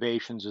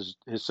 motivations is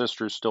his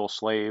sister's still a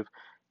slave,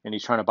 and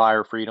he's trying to buy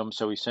her freedom.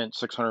 So he sent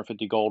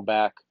 650 gold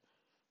back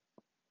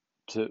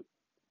to,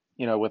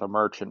 with a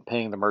merchant,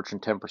 paying the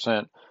merchant 10%.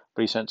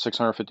 But he sent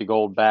 650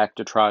 gold back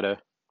to try to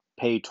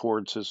pay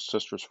towards his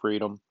sister's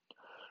freedom.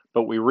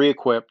 But we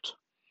re-equipped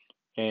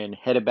and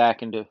headed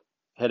back the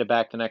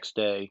next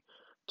day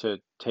to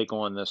take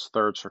on this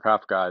third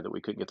sarcophagi that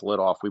we couldn't get the lid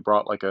off. We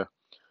brought like a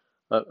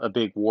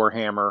big war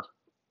hammer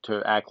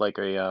to act like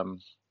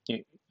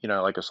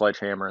like a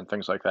sledgehammer and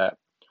things like that.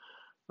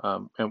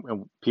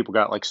 And people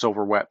got like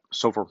silver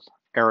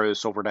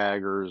arrows, silver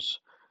daggers,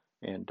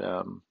 and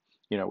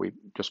we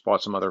just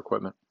bought some other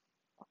equipment.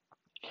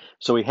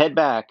 So we head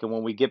back, and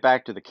when we get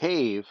back to the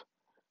cave,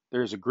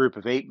 there's a group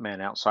of 8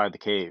 men outside the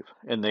cave,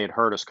 and they had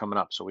heard us coming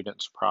up, so we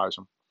didn't surprise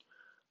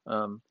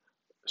them.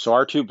 So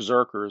our 2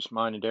 berserkers,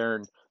 mine and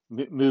Darren,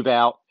 move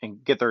out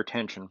and get their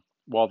attention,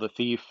 while the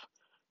thief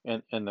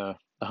and the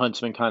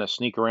huntsman kind of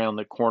sneak around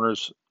the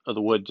corners of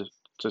the wood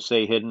to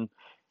stay hidden,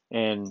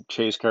 and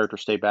Che's character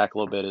stay back a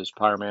little bit as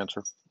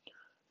pyromancer.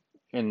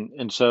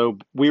 And so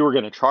we were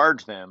going to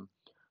charge them,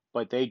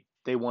 but they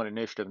won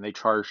initiative, and they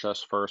charged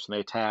us first, and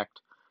they attacked,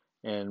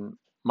 and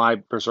my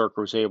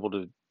berserker was able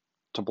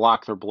to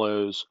block their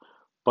blows,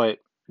 but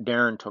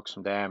Darren took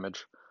some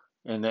damage.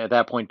 And at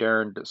that point,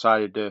 Darren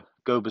decided to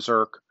go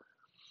berserk,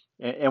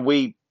 and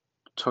we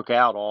took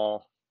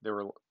out there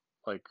were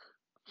like,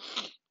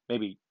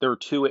 maybe there were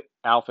 2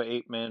 alpha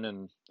 8 men,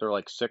 and there were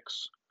like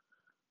 6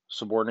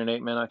 subordinate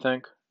 8 men, I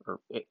think, or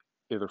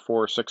either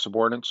 4 or 6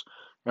 subordinates,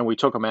 and we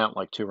took them out in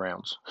like 2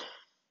 rounds.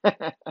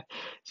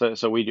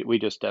 So we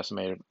just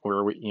decimated,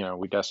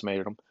 we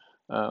decimated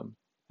them.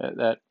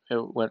 That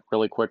it went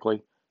really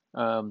quickly.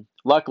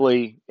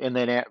 Luckily, and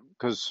then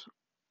because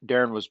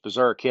Darren was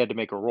berserk. He had to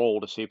make a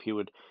roll to see if he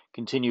would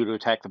continue to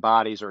attack the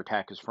bodies or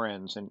attack his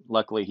friends. And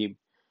luckily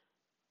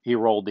he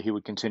rolled that he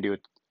would continue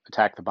to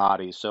attack the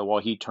bodies. So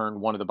while he turned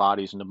one of the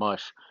bodies into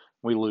mush,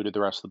 we looted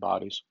the rest of the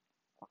bodies.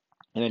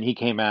 And then he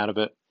came out of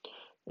it,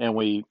 and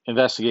we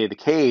investigated the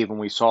cave, and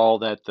we saw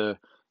that the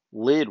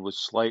lid was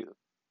slight.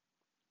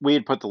 We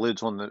had put the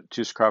lids on the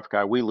two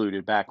sarcophagi we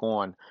looted back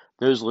on.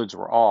 Those lids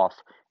were off,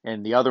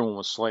 and the other one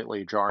was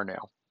slightly ajar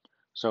now.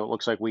 So it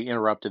looks like we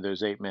interrupted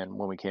those 8 men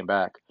when we came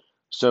back.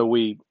 So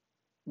we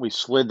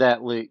slid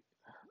that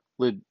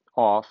lid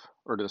off,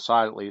 or to the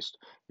side at least,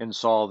 and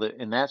saw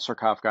that in that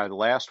sarcophagi, the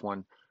last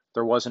one,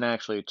 there wasn't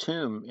actually a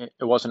tomb.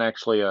 It wasn't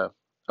actually a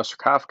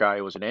sarcophagi.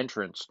 It was an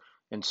entrance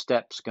and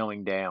steps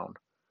going down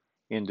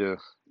into,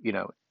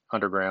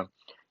 underground.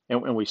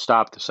 And we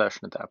stopped the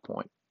session at that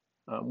point.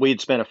 We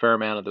had spent a fair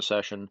amount of the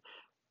session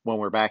when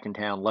we were back in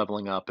town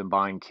leveling up and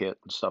buying kit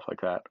and stuff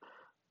like that.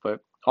 But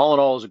all in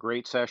all, it was a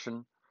great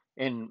session.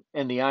 And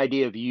the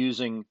idea of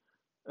using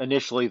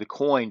initially the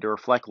coin to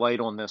reflect light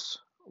on this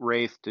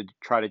wraith to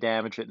try to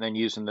damage it and then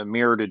using the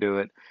mirror to do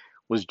it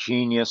was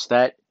genius.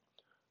 That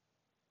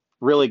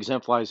really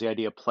exemplifies the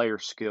idea of player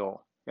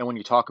skill. And when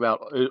you talk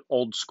about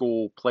old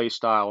school play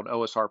style and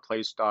OSR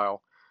play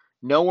style,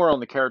 nowhere on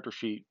the character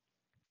sheet,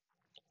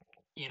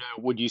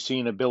 would you see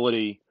an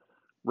ability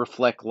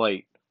reflect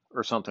light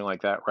or something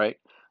like that, right?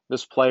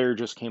 This player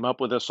just came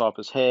up with this off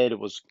his head. It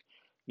was,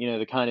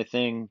 the kind of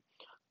thing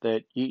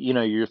that,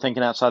 you're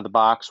thinking outside the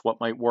box, what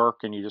might work,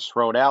 and you just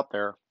throw it out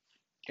there.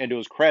 And to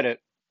his credit,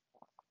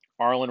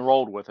 Arlen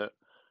rolled with it.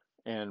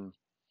 And,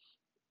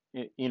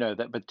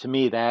 but to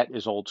me, that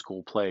is old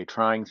school play,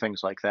 trying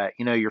things like that.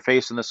 You're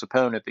facing this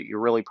opponent that you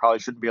really probably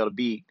shouldn't be able to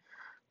beat,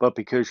 but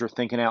because you're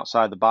thinking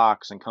outside the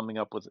box and coming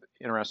up with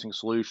interesting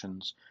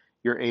solutions,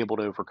 you're able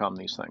to overcome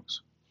these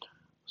things.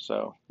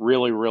 So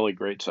really, really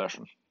great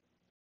session.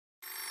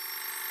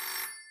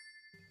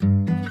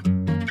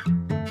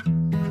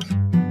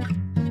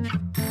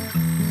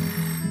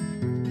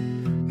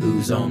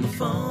 Who's on the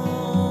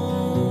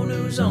phone?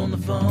 Who's on the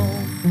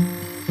phone?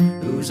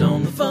 Who's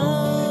on the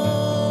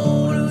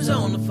phone? Who's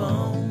on the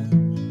phone?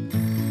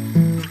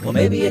 Well,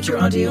 maybe it's your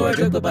auntie or a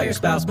joke by your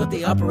spouse, but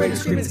the operator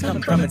screaming is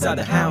coming from inside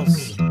the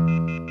house.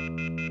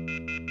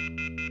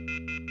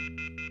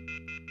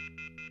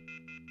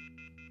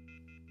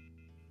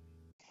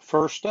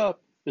 First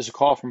up is a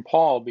call from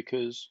Paul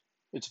because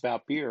it's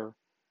about beer,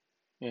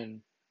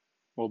 and,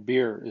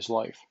 beer is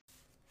life.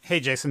 Hey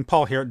Jason,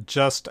 Paul here.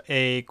 Just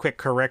a quick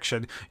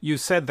correction. You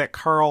said that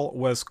Carl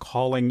was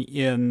calling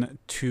in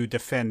to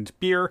defend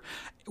beer,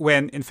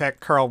 when in fact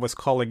Carl was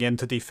calling in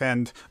to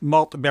defend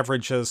malt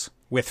beverages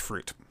with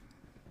fruit.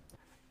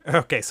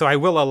 Okay, so I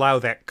will allow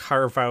that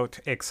carve-out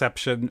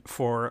exception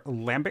for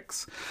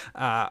lambics,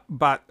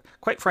 but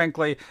quite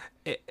frankly,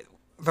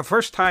 the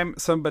first time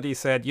somebody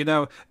said,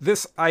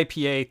 this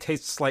IPA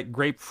tastes like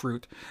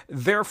grapefruit,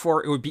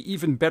 therefore it would be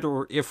even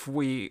better if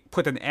we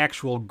put an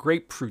actual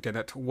grapefruit in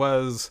it,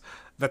 was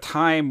the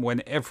time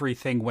when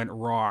everything went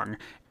wrong.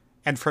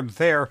 And from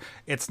there,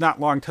 it's not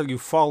long till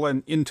you've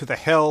fallen into the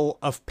hell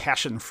of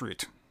passion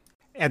fruit.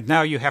 And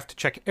now you have to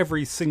check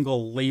every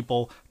single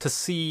label to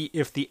see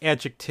if the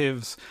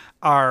adjectives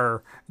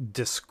are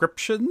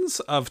descriptions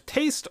of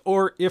taste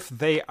or if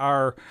they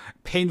are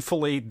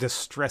painfully,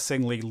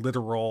 distressingly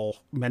literal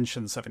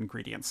mentions of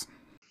ingredients.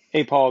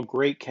 Hey, Paul,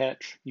 great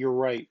catch. You're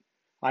right.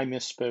 I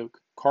misspoke.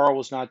 Carl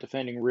was not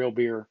defending real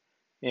beer,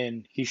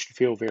 and he should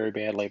feel very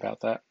badly about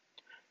that.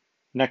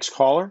 Next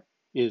caller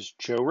is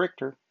Joe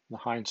Richter, the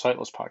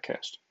Hindsightless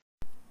podcast.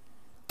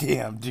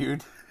 Damn,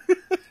 dude.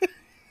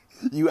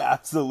 You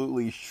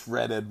absolutely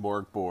shredded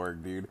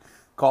Morkborg, dude.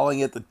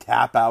 Calling it the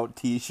tap-out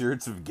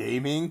t-shirts of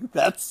gaming?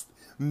 That's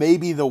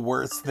maybe the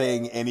worst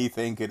thing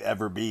anything could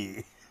ever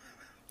be.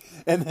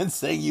 And then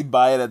saying you'd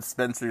buy it at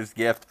Spencer's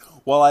Gift.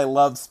 While I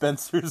love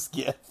Spencer's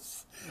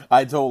Gifts,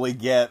 I totally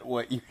get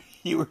what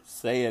you were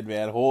saying,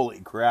 man. Holy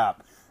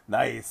crap.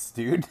 Nice,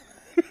 dude.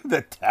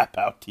 The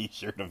tap-out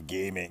t-shirt of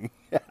gaming.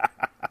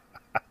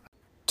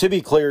 To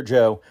be clear,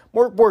 Joe,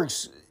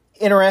 Morkborg's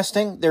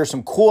interesting. There's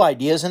some cool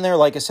ideas in there.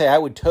 Like I say, I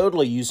would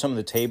totally use some of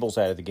the tables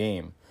out of the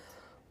game.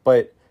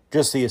 But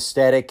just the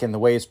aesthetic and the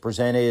way it's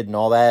presented and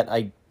all that,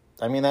 I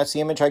mean, that's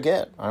the image I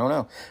get. I don't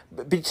know.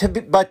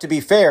 But to be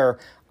fair,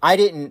 I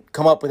didn't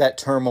come up with that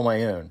term on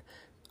my own.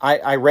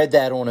 I read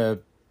that on a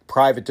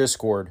private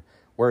Discord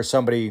where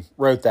somebody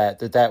wrote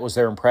that was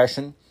their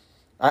impression.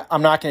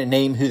 I'm not going to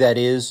name who that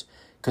is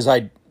because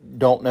I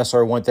don't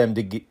necessarily want them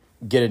to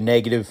get a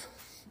negative...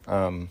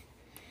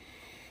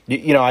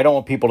 I don't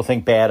want people to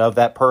think bad of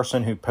that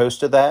person who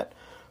posted that,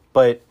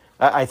 but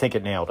I think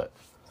it nailed it.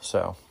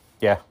 So,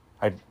 yeah.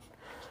 Like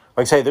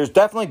I say, there's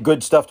definitely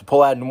good stuff to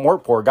pull out in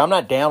Morkborg. I'm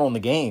not down on the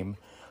game.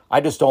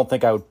 I just don't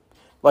think I would...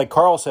 Like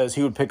Carl says,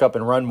 he would pick up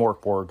and run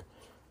Morkborg,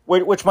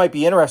 which might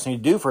be interesting to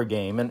do for a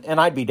game,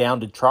 and I'd be down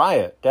to try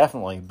it,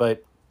 definitely.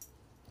 But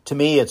to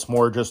me, it's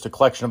more just a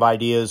collection of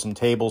ideas and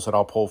tables that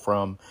I'll pull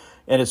from,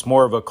 and it's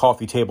more of a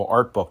coffee table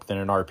art book than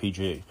an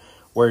RPG.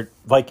 Where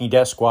Viking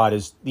Death Squad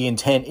the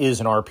intent is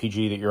an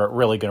RPG that you're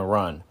really going to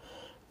run.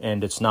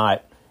 and it's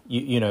not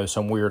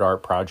some weird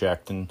art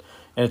project, and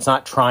it's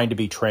not trying to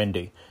be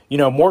trendy.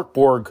 Mörk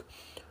Borg,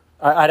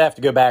 I'd have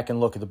to go back and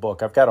look at the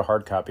book. I've got a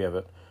hard copy of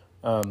it.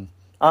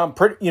 I'm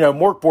pretty,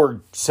 Mörk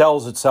Borg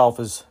sells itself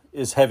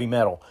as heavy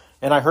metal,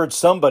 and I heard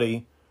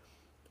somebody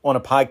on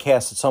a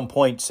podcast at some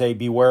point say,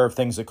 beware of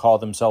things that call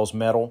themselves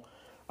metal.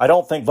 I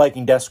don't think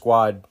Viking Death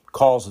Squad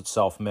calls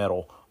itself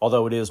metal,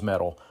 although it is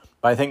metal.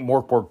 But I think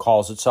Mörk Borg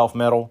calls itself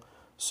metal,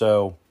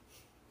 so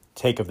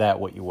take of that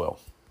what you will.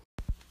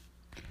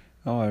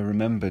 Oh, I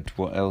remembered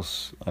what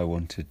else I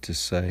wanted to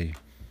say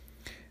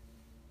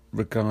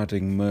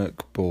regarding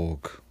Mörk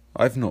Borg.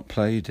 I've not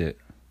played it.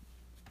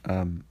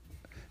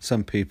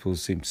 Some people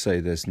seem to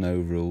say there's no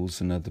rules,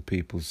 and other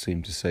people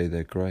seem to say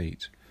they're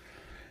great.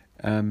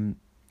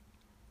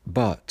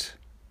 But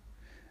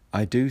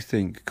I do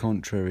think,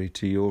 contrary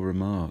to your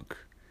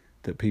remark,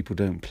 that people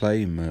don't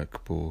play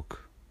Mörk Borg.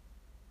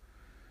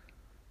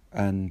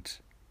 And,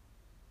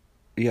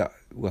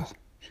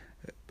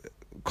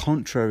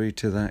 contrary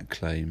to that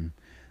claim,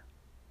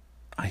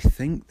 I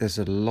think there's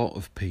a lot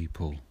of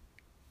people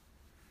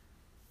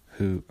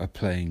who are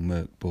playing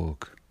Mörk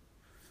Borg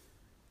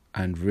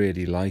and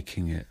really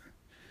liking it.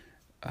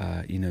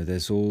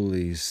 There's all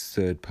these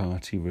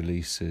third-party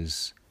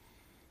releases,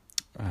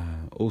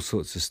 all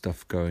sorts of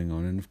stuff going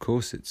on, and of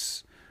course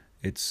it's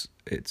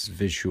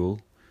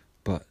visual,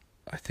 but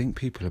I think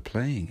people are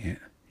playing it.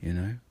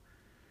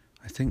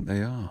 I think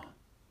they are.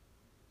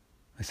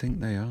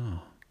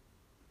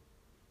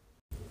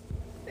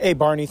 Hey,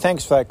 Barney,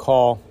 thanks for that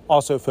call.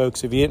 Also,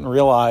 folks, if you didn't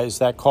realize,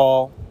 that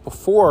call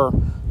before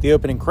the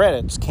opening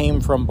credits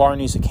came from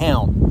Barney's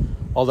account,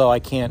 although I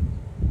can't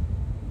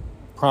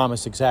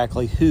promise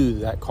exactly who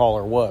that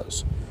caller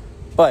was.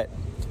 But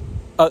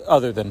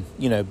other than,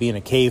 being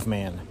a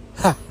caveman,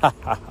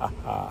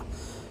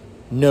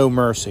 no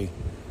mercy.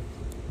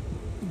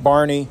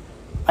 Barney,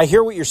 I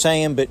hear what you're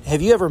saying, but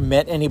have you ever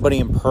met anybody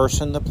in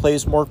person that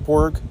plays Mörk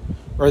Borg?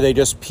 Or are they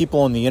just people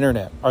on the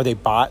internet? Are they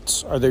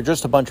bots? Are there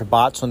just a bunch of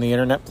bots on the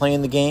internet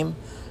playing the game?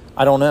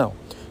 I don't know.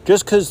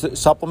 Just because the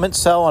supplements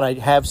sell, and I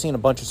have seen a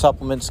bunch of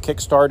supplements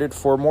kickstarted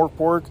for Mörk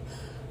Borg,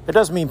 it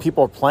doesn't mean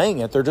people are playing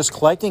it. They're just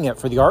collecting it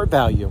for the art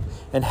value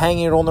and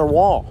hanging it on their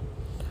wall,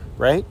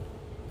 right?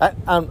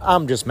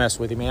 I'm just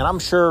messing with you, man. I'm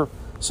sure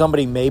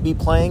somebody may be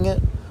playing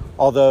it,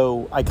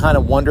 although I kind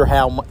of wonder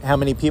how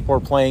many people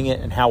are playing it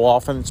and how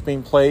often it's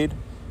being played.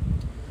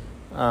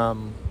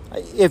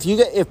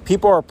 If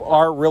people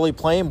are really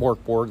playing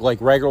Mörk Borg, like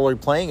regularly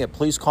playing it,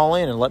 please call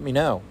in and let me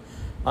know.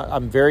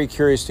 I'm very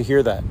curious to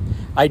hear that.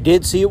 I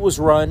did see it was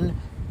run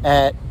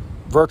at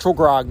Virtual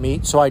Grog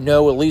Meet, so I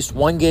know at least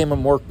one game of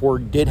Mörk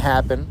Borg did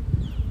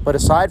happen. But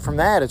aside from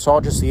that, it's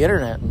all just the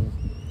internet, and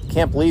you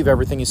can't believe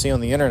everything you see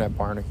on the internet,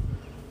 Barney.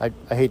 I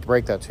hate to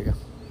break that to you.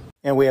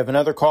 And we have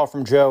another call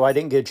from Joe. I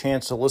didn't get a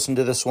chance to listen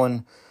to this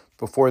one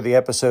before the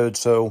episode,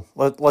 so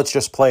let's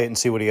just play it and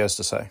see what he has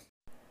to say.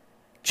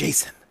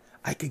 Jason,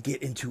 I could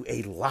get into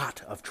a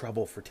lot of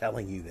trouble for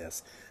telling you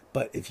this,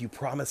 but if you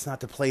promise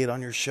not to play it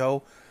on your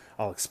show,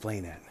 I'll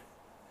explain it.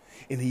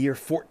 In the year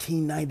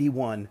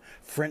 1491,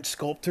 French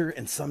sculptor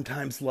and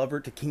sometimes lover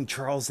to King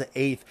Charles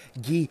VIII,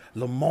 Guy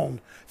Lemond,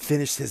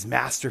 finished his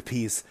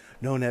masterpiece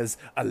known as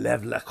A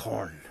Lève la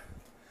Corne.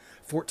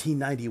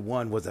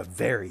 1491 was a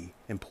very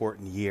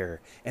important year,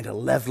 and A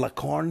Lève la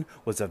Corne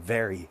was a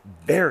very,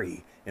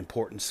 very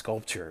important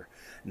sculpture.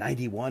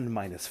 91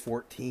 minus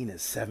 14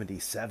 is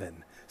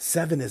 77.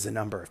 7 is a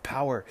number of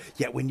power,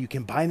 yet when you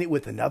combine it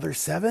with another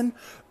 7,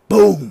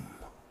 boom!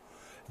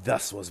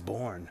 Thus was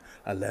born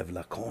A Lève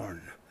la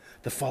Corne.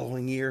 The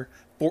following year,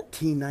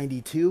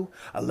 1492,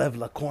 A Lève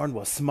la Corne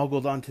was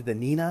smuggled onto the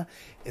Nina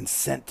and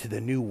sent to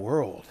the New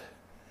World.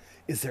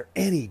 Is there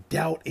any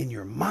doubt in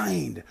your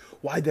mind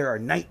why there are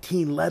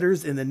 19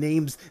 letters in the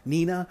names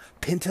Nina,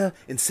 Pinta,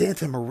 and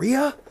Santa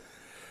Maria?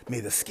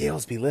 May the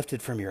scales be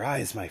lifted from your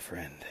eyes, my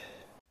friend.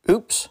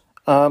 Oops.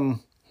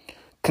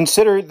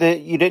 Consider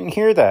that you didn't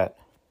hear that.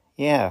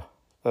 Yeah.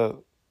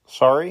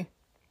 Sorry.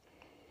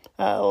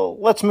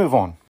 Let's move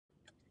on.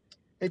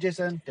 Hey,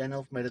 Jason.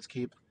 Daniel from Edits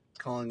Keep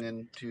calling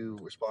in to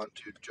respond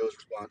to Joe's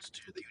response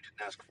to that you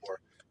didn't ask for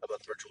about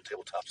the virtual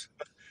tabletops.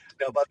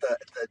 No, about the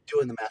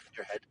doing the math in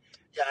your head.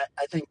 Yeah,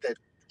 I think that,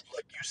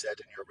 like you said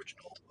in your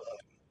original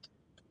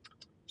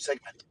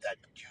segment, that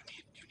you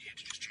need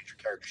to just change your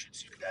character sheet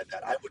so you can add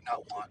that. I would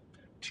not want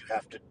to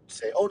have to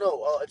say, oh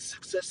no, it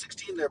says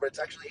 16 there, but it's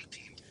actually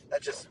 18.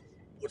 That just,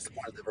 what's the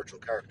point of the virtual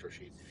character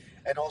sheet?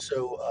 And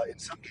also, in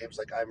some games,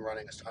 like I'm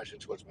running Astonishing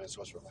Swordsman and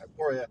Sorcerer of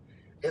Hyporia,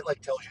 it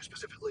like tells you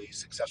specifically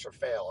success or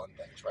fail on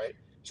things, right?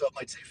 So it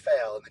might say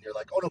fail, and then you're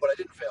like, oh no, but I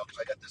didn't fail because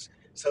I got this.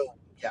 So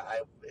yeah,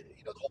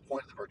 the whole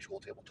point of the virtual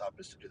tabletop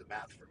is to do the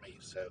math for me.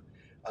 So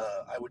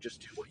I would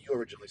just do what you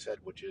originally said,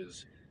 which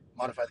is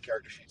modify the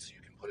character sheet so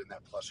you can put in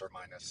that plus or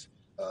minus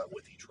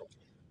with each roll.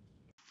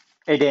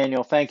 Hey,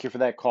 Daniel, thank you for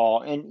that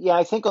call. And yeah,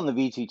 I think on the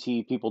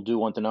VTT, people do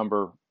want the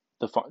number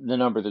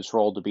that's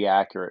rolled to be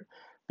accurate,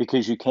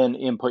 because you can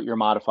input your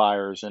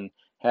modifiers and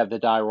have the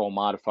die roll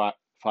modified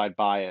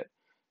by it.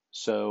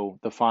 So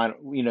the final,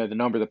 the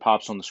number that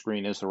pops on the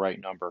screen is the right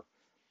number.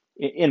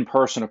 In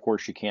person, of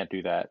course, you can't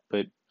do that,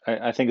 but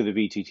I think of the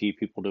VTT,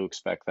 people do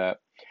expect that.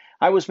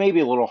 I was maybe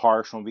a little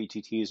harsh on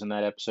VTTs in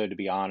that episode, to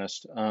be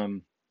honest.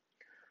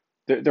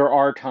 There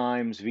are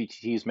times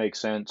VTTs make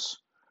sense.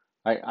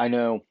 I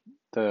know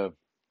the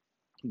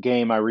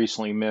game I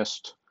recently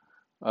missed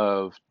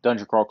of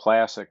Dungeon Crawl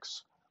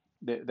Classics,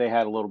 they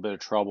had a little bit of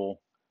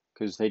trouble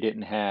because they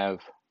didn't have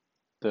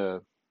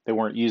they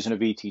weren't using a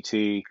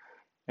VTT,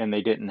 and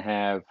they didn't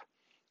have,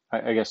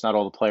 I guess not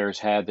all the players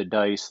had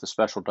the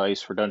special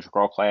dice for Dungeon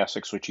Crawl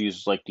Classics, which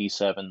uses like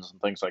D7s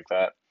and things like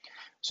that.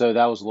 So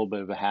that was a little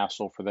bit of a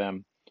hassle for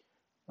them.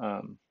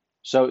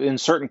 So in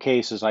certain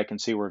cases, I can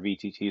see where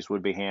VTTs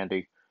would be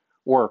handy.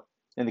 Or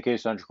in the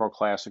case of Dungeon Crawl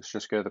Classics,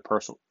 just go to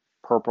the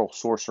Purple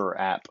Sorcerer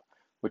app,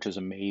 which is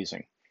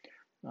amazing.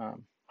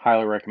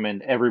 Highly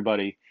recommend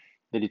everybody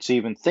that it's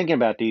even thinking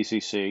about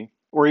DCC,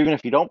 or even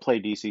if you don't play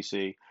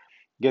DCC,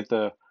 get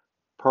the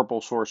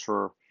Purple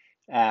Sorcerer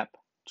app.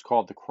 It's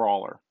called the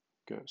Crawler.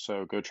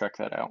 So go check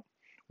that out.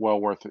 Well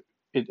worth it.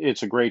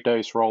 It's a great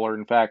dice roller.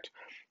 In fact,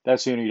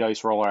 that's the only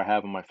dice roller I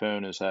have on my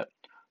phone is that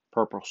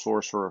Purple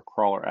Sorcerer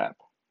Crawler app.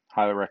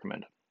 Highly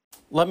recommend it.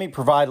 Let me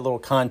provide a little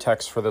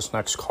context for this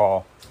next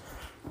call.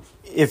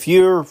 If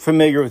you're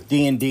familiar with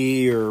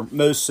D&D or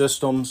most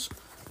systems,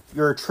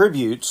 your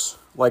attributes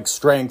like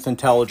strength,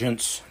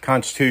 intelligence,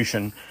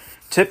 constitution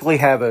typically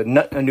have a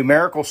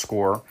numerical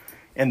score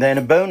and then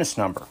a bonus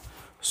number.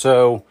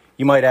 So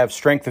you might have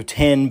strength of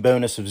 10,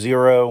 bonus of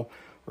 0,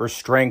 or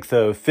strength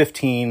of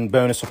 15,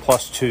 bonus of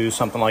 +2,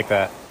 something like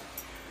that.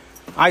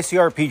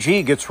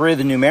 ICRPG gets rid of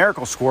the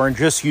numerical score and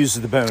just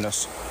uses the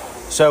bonus.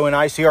 So in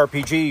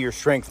ICRPG, your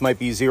strength might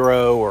be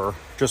 0 or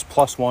just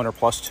 +1 or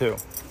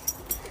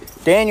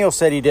 +2. Daniel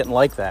said he didn't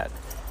like that.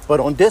 But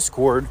on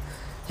Discord,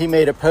 he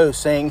made a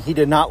post saying he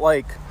did not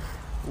like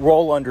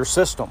roll under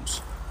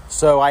systems.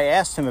 So I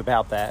asked him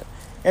about that.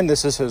 And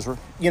this is his,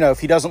 if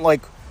he doesn't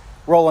like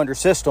roll under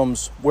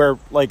systems, where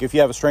like if you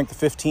have a strength of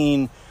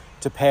 15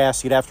 to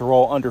pass, you'd have to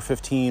roll under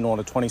 15 on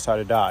a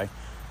 20-sided die.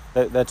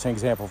 That's an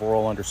example of a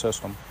roll under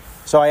system.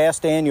 So I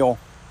asked Daniel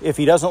if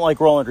he doesn't like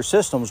roll under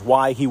systems,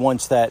 why he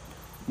wants that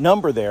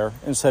number there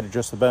instead of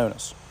just the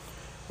bonus.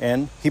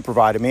 And he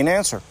provided me an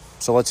answer.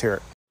 So let's hear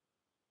it.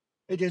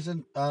 Hey,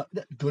 Jason,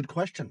 good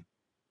question.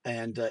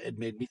 And it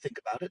made me think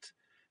about it.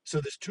 So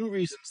there's two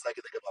reasons I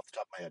can think of off the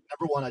top of my head.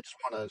 Number one, I just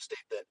want to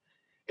state that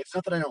it's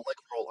not that I don't like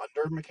roll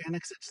under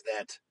mechanics, it's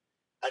that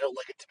I don't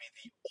like it to be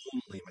the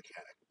only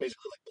mechanic,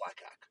 basically like Black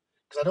Hack,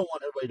 because I don't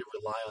want everybody to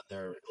rely on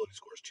their ability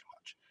scores too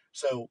much.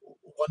 So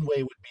one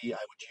way would be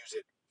I would use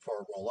it for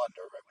a roll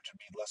under, right, which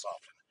would be less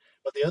often.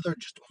 But the other,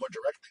 just more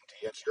direct thing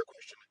to answer your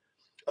question,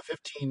 a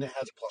 15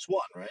 has a +1,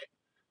 right?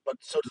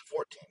 But so does a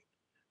 14.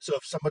 So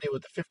if somebody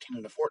with a 15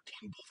 and a 14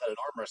 both had an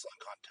arm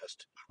wrestling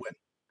contest, would win,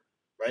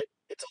 right?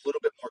 It's a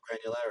little bit more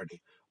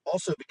granularity.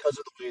 Also,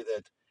 because of the way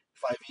that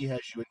 5e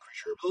has you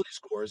increase your ability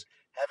scores,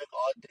 having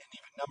odd and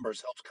even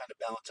numbers helps kind of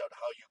balance out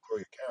how you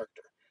grow your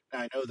character.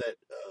 Now, I know that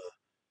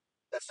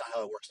that's not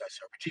how it works in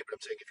ICRPG, but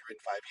I'm saying if you're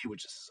in 5e,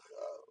 which is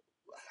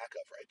a hack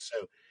of, right?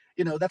 So,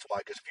 that's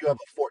why, because if you have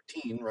a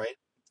 14, right,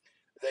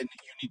 then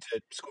you need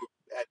to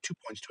add 2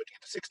 points to it to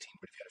get to 16.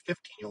 But if you had a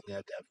 15, you only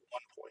had to have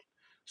 1 point.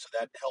 So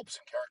that helps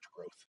in character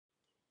growth.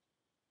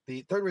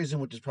 The third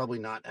reason, which is probably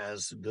not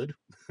as good,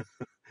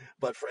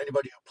 but for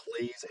anybody who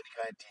plays any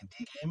kind of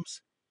D&D games,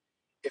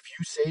 if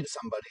you say to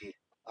somebody,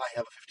 I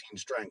have a 15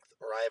 strength,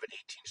 or I have an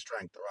 18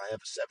 strength, or I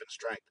have a 7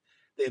 strength,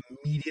 they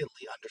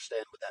immediately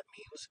understand what that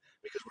means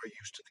because we're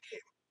used to the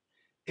game.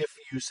 If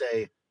you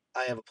say,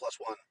 I have a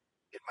 +1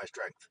 in my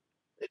strength,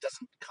 it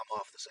doesn't come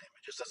off the same.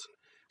 It just doesn't.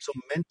 So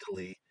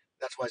mentally,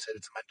 that's why I said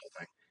it's a mental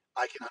thing.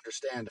 I can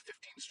understand a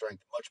 15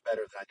 strength much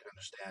better than I can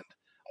understand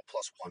a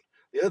 +1.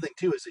 The other thing,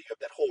 too, is that you have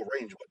that whole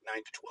range,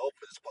 9 to 12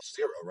 for this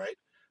 +0, right?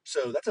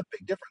 So that's a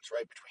big difference,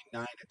 right, between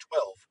 9 and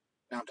 12.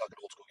 Now I'm talking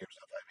old school games,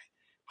 not 5e.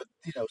 But,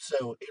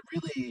 so it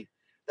really,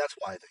 that's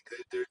why I think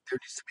there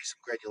needs to be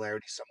some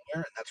granularity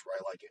somewhere, and that's where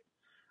I like it.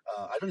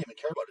 I don't even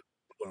care about it.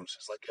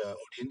 Bonuses like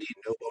OD&D,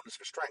 no bonus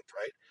for strength,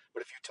 right?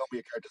 But if you tell me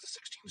a character has a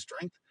 16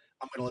 strength,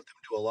 I'm going to let them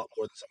do a lot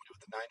more than somebody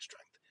with a 9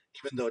 strength,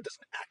 even though it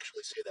doesn't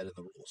actually say that in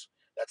the rules.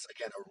 That's,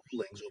 again, a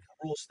rulings over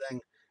rules thing,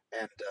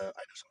 and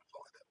I know some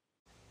people like that.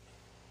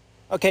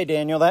 Okay,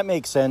 Daniel, that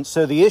makes sense.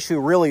 So the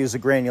issue really is the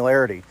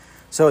granularity.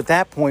 So at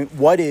that point,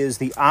 what is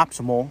the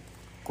optimal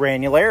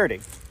granularity?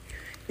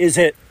 Is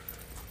it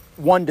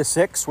 1 to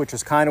 6, which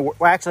is kind of,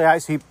 well, actually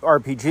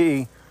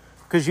ICRPG,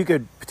 because you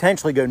could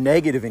potentially go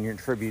negative in your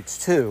attributes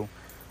too.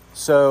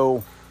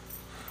 So,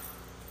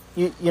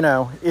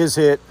 is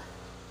it,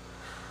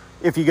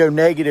 if you go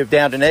negative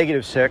down to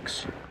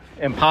 -6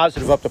 and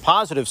positive up to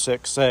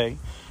 +6, say,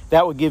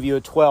 that would give you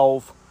a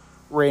 12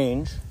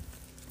 range,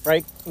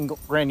 right, in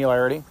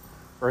granularity,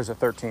 or is it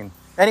 13?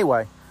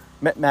 Anyway,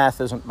 math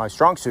isn't my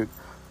strong suit,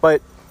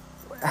 but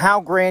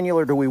how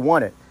granular do we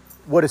want it?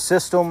 Would a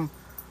system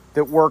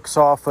that works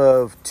off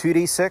of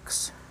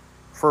 2d6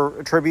 for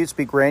attributes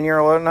be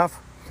granular enough?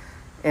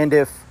 And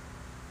if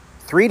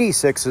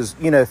 3d6 is,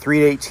 3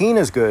 to 18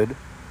 is good,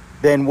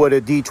 then would a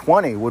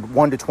d20, would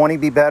 1 to 20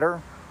 be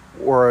better?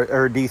 or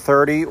a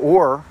D30,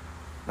 or,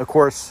 of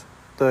course,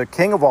 the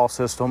king of all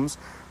systems,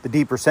 the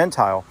D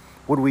percentile?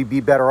 Would we be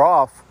better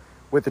off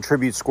with the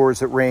tribute scores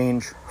that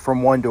range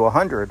from 1 to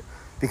 100,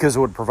 because it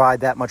would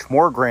provide that much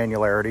more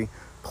granularity?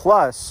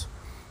 Plus,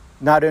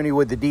 not only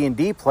would the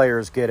D&D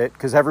players get it,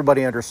 because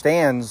everybody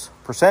understands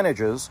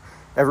percentages,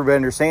 everybody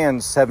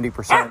understands 70%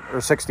 or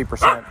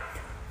 60%,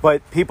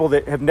 but people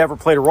that have never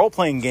played a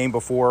role-playing game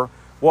before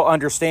will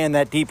understand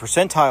that D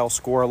percentile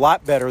score a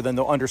lot better than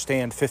they'll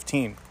understand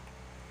 15.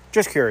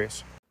 Just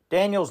curious.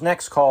 Daniel's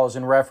next call is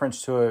in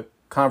reference to a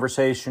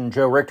conversation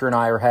Joe Richter and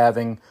I are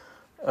having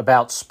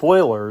about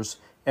spoilers,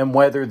 and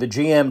whether the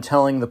GM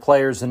telling the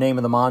players the name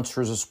of the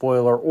monster is a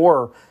spoiler,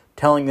 or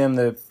telling them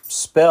the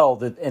spell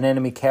that an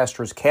enemy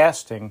caster is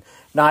casting,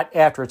 not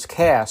after it's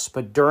cast,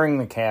 but during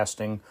the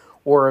casting,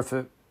 or if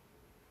it,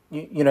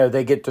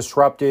 they get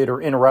disrupted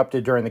or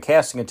interrupted during the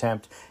casting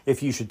attempt,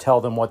 if you should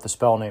tell them what the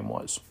spell name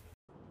was.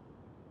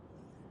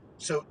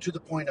 So to the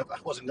point of, I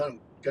wasn't going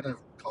to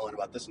call in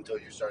about this until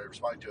you started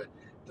responding to it,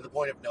 to the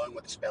point of knowing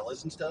what the spell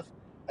is and stuff,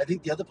 I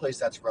think the other place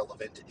that's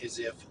relevant is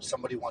if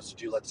somebody wants to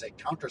do, let's say,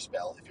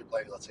 counterspell, if you're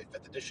playing, let's say,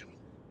 5th edition.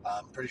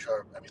 I'm pretty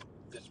sure,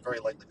 there's very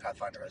likely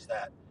Pathfinder has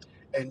that.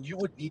 And you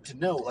would need to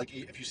know, like,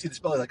 if you see the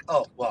spell, you're like,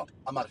 oh, well,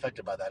 I'm not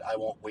affected by that. I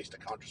won't waste a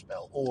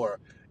counterspell. Or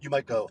you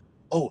might go,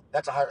 oh,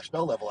 that's a higher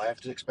spell level. I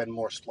have to expend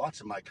more slots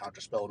in my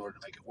counterspell in order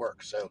to make it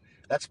work. So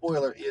that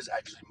spoiler is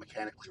actually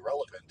mechanically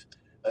relevant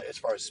as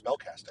far as spell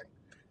casting.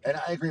 And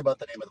I agree about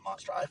the name of the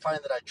monster. I find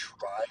that I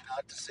try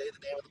not to say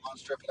the name of the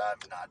monster, but I'm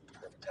not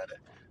perfect at it.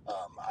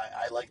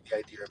 I like the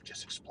idea of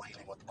just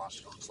explaining what the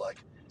monster looks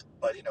like,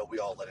 but we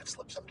all let it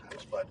slip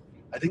sometimes. But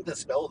I think the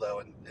spell, though,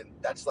 and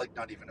that's like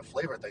not even a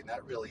flavor thing,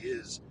 that really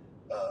is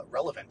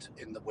relevant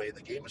in the way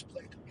the game is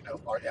played.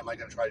 Am I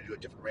going to try to do a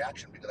different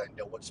reaction because I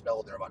know what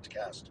spell they're about to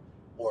cast,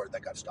 or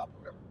that got stopped, or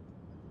whatever.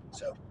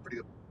 So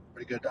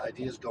pretty good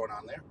ideas going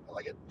on there. I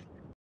like it.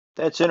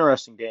 That's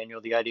interesting, Daniel,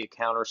 the idea of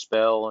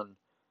counterspell. And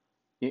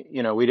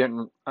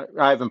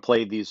I haven't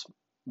played these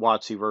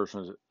WotC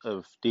versions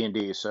of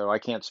D&D, so I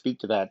can't speak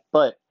to that.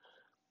 But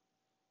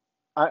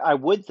I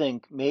would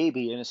think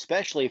maybe, and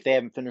especially if they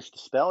haven't finished the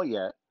spell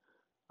yet,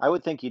 I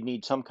would think you'd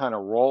need some kind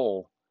of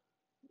role.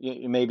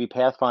 Maybe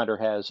Pathfinder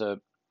has a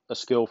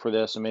skill for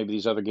this, and maybe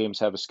these other games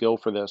have a skill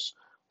for this,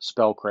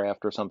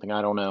 spellcraft or something,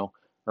 I don't know,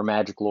 or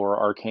magic lore,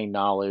 arcane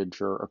knowledge,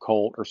 or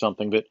occult or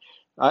something. But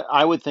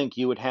I would think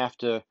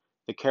the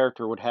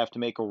character would have to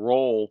make a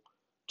roll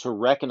to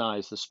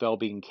recognize the spell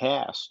being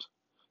cast.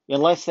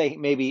 Unless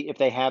if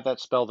they have that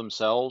spell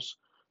themselves,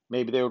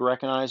 maybe they would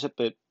recognize it.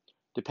 But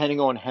depending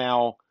on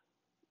how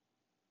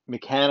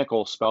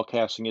mechanical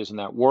spellcasting is in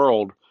that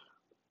world,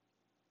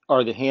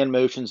 are the hand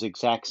motions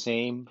exact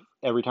same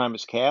every time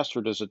it's cast,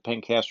 or does it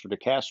ping caster to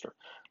caster?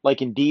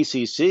 Like in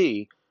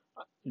DCC,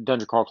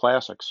 Dungeon Crawl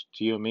Classics,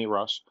 to you and me,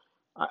 Russ,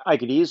 I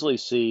could easily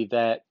see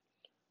that,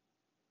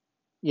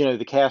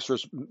 the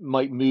casters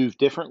might move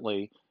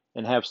differently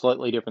and have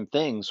slightly different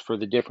things for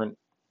the different,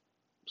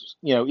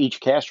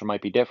 each caster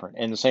might be different.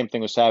 And the same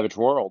thing with Savage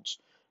Worlds,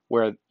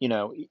 where,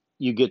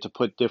 you get to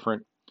put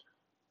different,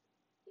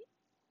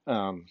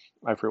 I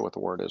forget what the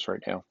word is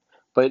right now,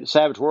 but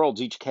Savage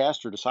Worlds, each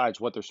caster decides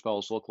what their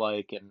spells look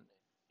like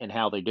and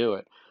how they do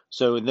it.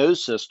 So in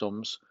those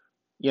systems,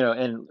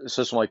 and a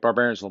system like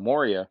Barbarians of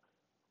Lemuria,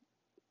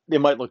 they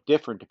might look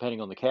different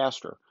depending on the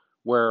caster,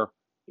 where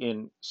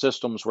in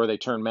systems where they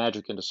turn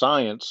magic into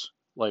science,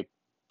 like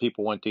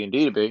people want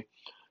D&D to be,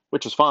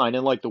 which is fine,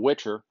 and like The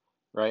Witcher,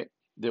 right?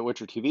 The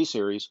Witcher TV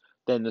series,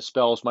 then the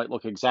spells might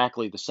look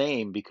exactly the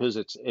same because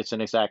it's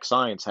an exact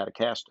science how to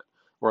cast it,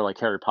 or like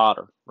Harry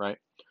Potter, right?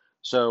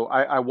 So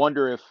I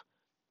wonder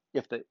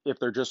if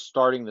they're just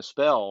starting the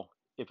spell,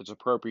 if it's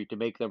appropriate to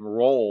make them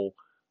roll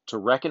to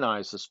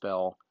recognize the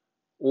spell,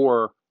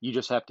 or you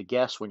just have to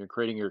guess when you're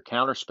creating your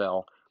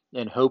counterspell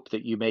and hope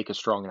that you make a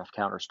strong enough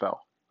counterspell.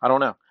 I don't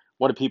know.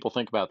 What do people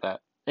think about that?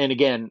 And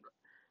again,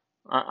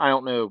 I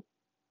don't know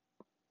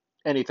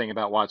anything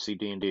about WotC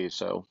D&D,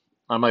 so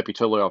I might be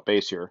totally off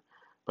base here,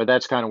 but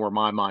that's kind of where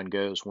my mind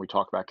goes when we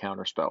talk about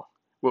counterspell.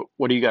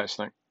 What do you guys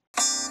think?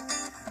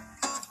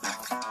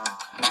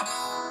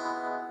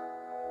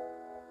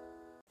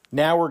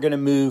 Now we're going to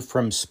move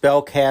from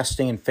spell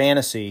casting and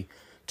fantasy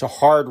to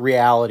hard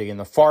reality in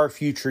the far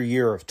future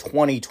year of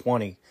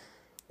 2020.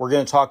 We're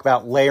going to talk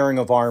about layering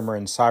of armor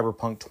in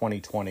Cyberpunk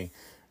 2020.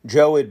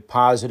 Joe Richter had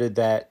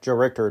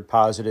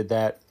posited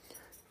that,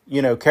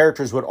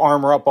 characters would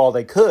armor up all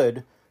they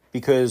could,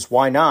 because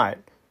why not?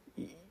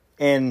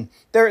 And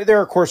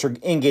there of course are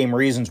in-game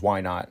reasons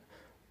why not.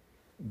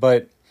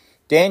 But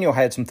Daniel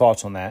had some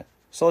thoughts on that.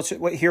 So let's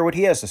hear what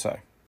he has to say.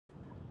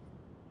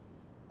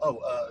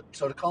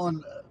 So to call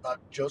in about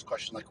Joe's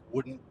question, like,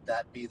 wouldn't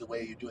that be the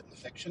way you do it in the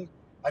fiction?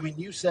 I mean,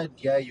 you said,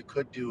 yeah, you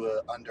could do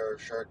a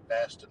undershirt,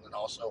 vest, and then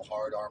also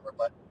hard armor,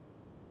 but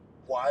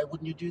why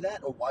wouldn't you do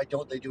that? Or why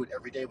don't they do it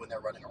every day when they're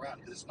running around?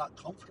 Because it's not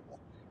comfortable.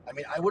 I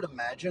mean, I would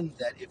imagine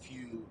that if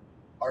you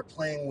are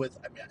playing with,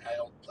 I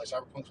don't play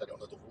Cyberpunk, so I don't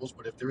know the rules,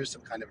 but if there is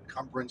some kind of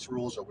encumbrance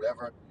rules or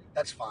whatever,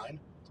 that's fine.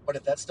 But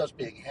if that stuff's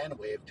being hand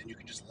waved and you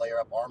can just layer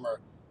up armor,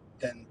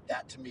 then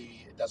that to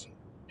me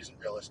isn't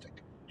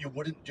realistic. You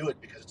wouldn't do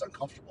it because it's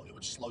uncomfortable. It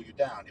would slow you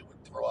down. It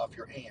would throw off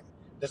your aim.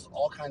 There's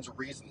all kinds of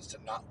reasons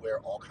to not wear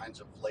all kinds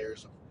of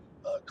layers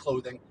of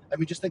clothing. I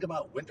mean, just think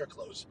about winter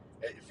clothes.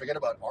 Forget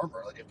about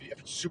armor. Like if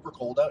it's super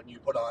cold out and you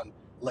put on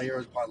layer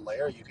upon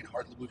layer, you can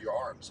hardly move your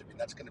arms. I mean,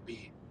 that's going to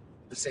be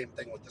the same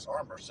thing with this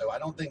armor. So I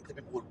don't think that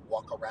people would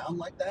walk around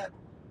like that.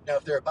 Now,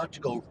 if they're about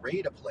to go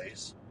raid a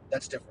place,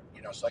 that's different,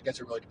 you know. So I guess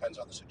it really depends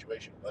on the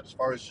situation. But as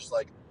far as just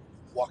like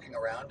walking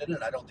around in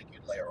it, I don't think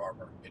you'd layer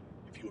armor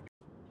if you would.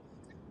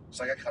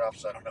 So I got cut off,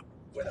 so I don't know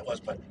where that was.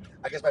 But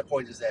I guess my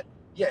point is that,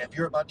 yeah, if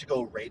you're about to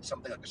go raid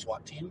something like a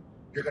SWAT team,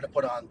 you're going to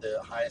put on the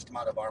highest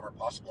amount of armor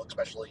possible,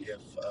 especially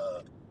if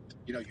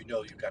you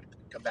know you've got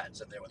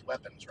combatants in there with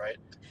weapons, right?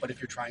 But if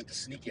you're trying to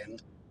sneak in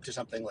to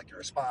something like you're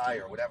a spy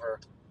or whatever,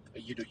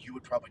 you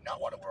would probably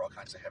not want to wear all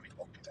kinds of heavy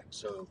bulky things.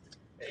 So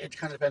it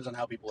kind of depends on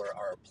how people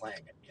are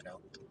playing it, you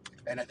know.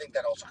 And I think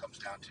that also comes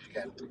down to,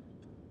 again,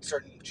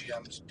 certain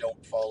GMs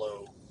don't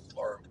follow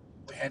or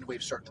hand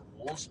wave certain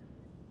rules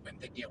and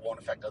thinking it won't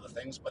affect other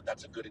things. But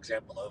that's a good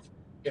example of,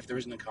 if there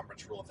is an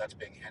encumbrance rule, if that's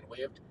being hand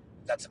waved,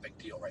 that's a big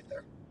deal right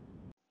there.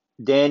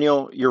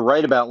 Daniel, you're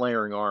right about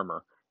layering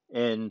armor,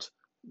 and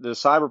the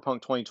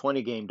Cyberpunk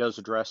 2020 game does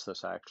address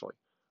this actually.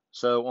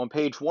 So on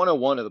page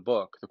 101 of the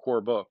book, the core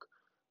book,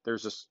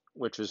 there's this,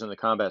 which is in the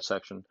combat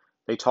section,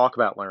 they talk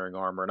about layering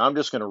armor, and I'm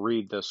just going to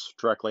read this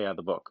directly out of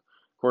the book.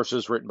 Of course, this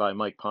is written by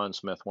Mike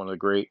Pondsmith, one of the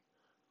great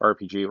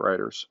RPG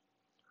writers.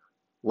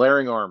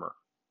 Layering armor.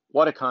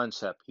 What a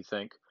concept, you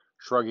think,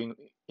 shrugging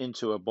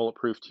into a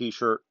bulletproof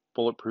t-shirt,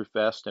 bulletproof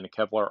vest, and a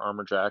Kevlar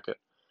armor jacket.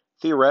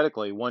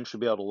 Theoretically, one should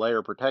be able to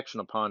layer protection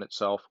upon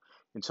itself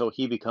until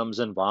he becomes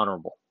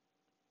invulnerable.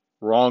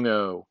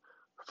 Wrong-o.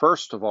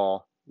 First of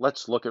all,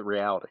 let's look at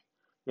reality.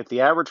 If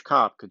the average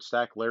cop could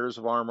stack layers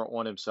of armor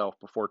on himself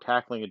before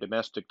tackling a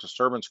domestic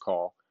disturbance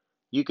call,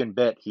 you can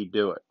bet he'd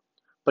do it.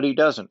 But he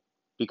doesn't,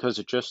 because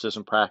it just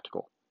isn't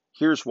practical.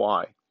 Here's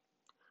why.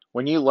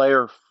 When you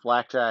layer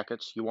flak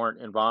jackets, you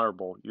aren't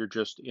invulnerable, you're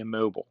just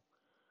immobile.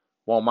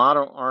 While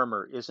modern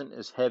armor isn't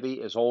as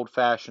heavy as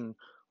old-fashioned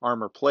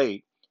armor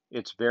plate,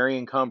 it's very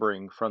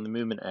encumbering from the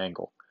movement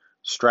angle.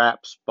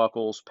 Straps,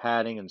 buckles,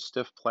 padding, and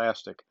stiff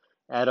plastic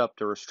add up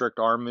to restrict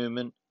arm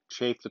movement,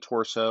 chafe the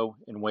torso,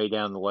 and weigh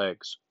down the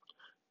legs.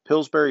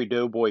 Pillsbury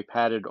Doughboy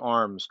padded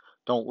arms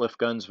don't lift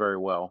guns very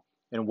well,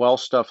 and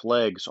well-stuffed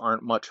legs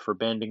aren't much for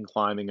bending,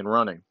 climbing, and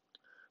running.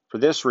 For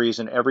this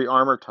reason, every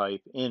armor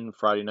type in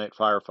Friday Night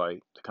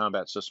Firefight, the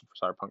combat system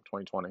for Cyberpunk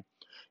 2020,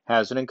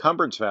 has an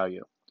encumbrance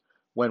value.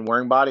 When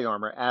wearing body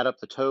armor, add up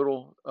the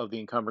total of the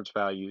encumbrance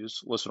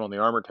values listed on the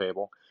armor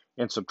table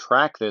and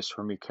subtract this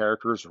from your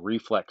character's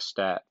reflex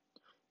stat.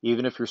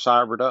 Even if you're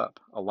cybered up,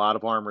 a lot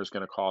of armor is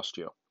going to cost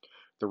you.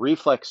 The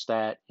reflex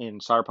stat in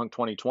Cyberpunk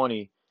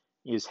 2020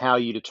 is how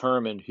you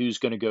determine who's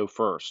going to go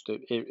first.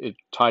 It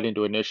tied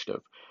into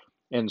initiative.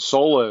 And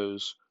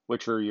solos,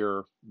 which are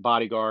your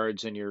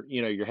bodyguards and your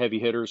heavy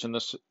hitters in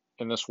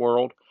this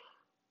world,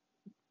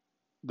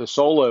 the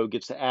solo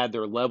gets to add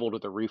their level to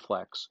the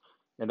reflex,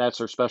 and that's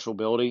their special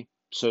ability.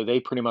 So they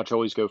pretty much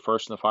always go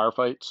first in the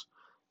firefights.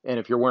 And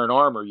if you're wearing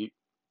armor,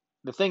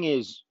 the thing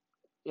is,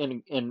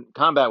 in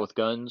combat with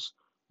guns,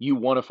 you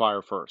want to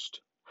fire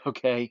first,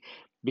 okay?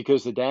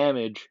 Because the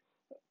damage,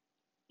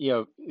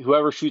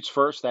 whoever shoots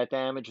first, that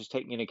damage is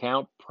taken into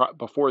account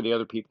before the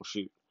other people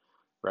shoot,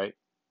 right?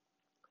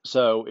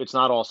 So it's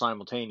not all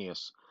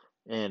simultaneous,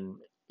 and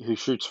who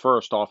shoots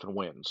first often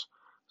wins.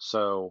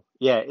 So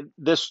yeah,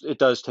 it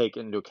does take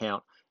into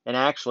account. And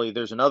actually,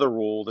 there's another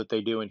rule that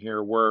they do in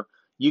here where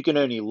you can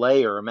only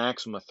layer a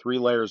maximum of 3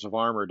 layers of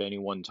armor at any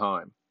one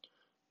time,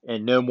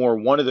 and no more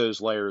one of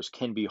those layers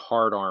can be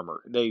hard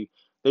armor. They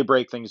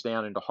break things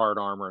down into hard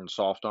armor and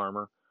soft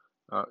armor.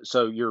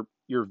 So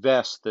your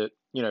vest that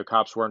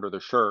cops wear under their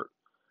shirt,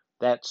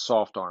 that's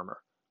soft armor.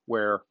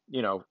 Where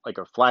like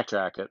a flak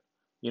jacket,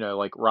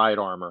 like riot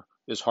armor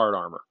is hard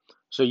armor.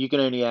 So you can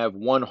only have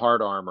one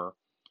hard armor,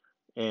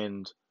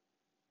 and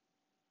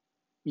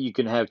you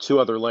can have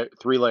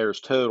 3 layers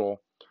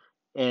total.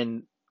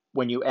 And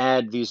when you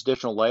add these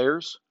additional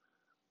layers,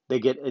 they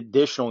get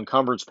additional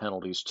encumbrance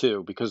penalties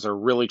too, because they're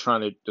really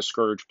trying to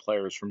discourage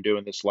players from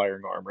doing this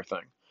layering armor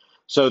thing.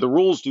 So the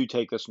rules do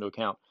take this into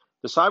account.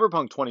 The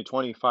Cyberpunk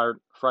 2020 Friday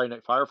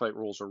Night Firefight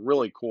rules are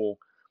really cool.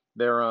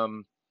 They're,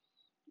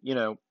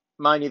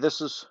 mind you,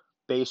 this is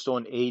based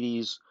on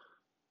 80s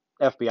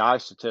FBI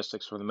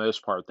statistics for the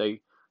most part. They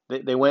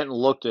went and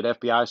looked at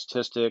FBI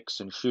statistics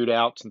and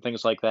shootouts and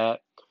things like that,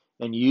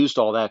 and used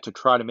all that to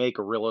try to make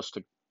a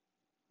realistic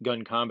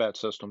gun combat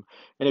system.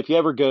 And if you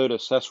ever go to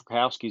Seth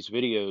Rukowski's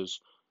videos,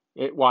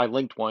 I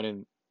linked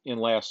one in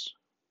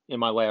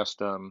my last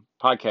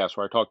podcast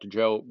where I talked to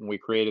Joe when we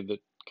created the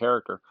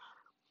character.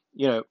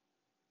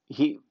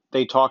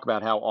 They talk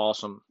about how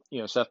awesome.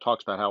 Seth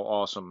talks about how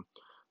awesome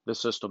the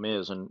system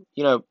is, and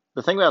the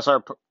thing about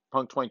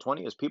Cyberpunk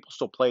 2020 is people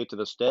still play it to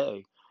this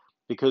day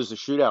because the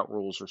shootout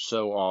rules are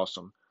so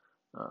awesome.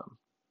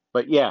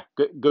 But yeah,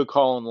 good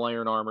call on the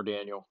layering armor,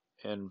 Daniel,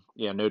 and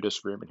yeah, no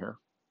disagreement here.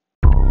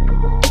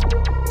 Speaking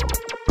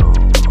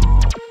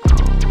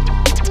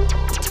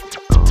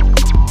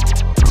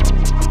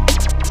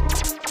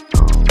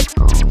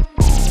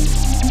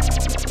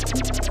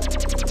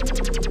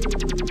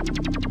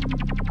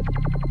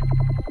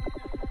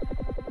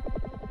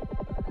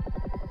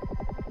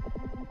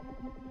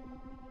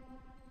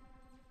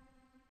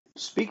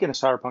of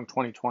Cyberpunk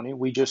 2020,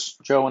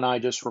 Joe and I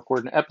just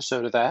recorded an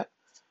episode of that,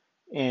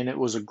 and it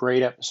was a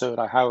great episode.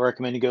 I highly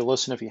recommend you go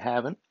listen if you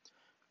haven't.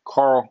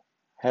 Carl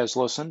has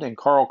listened, and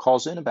Carl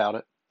calls in about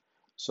it.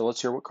 So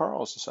let's hear what Carl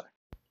has to say.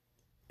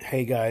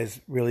 Hey guys,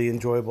 really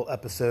enjoyable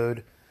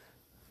episode.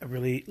 I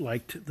really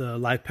liked the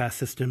life path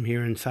system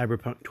here in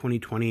Cyberpunk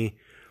 2020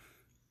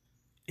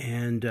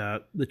 and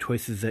the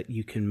choices that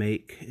you can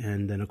make,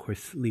 and then of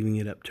course leaving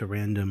it up to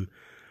random.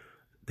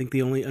 I think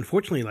the only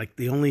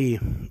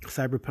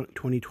Cyberpunk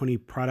 2020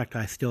 product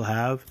I still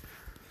have,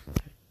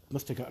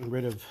 must have gotten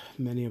rid of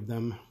many of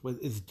them,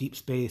 is Deep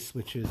Space,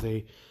 which is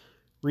a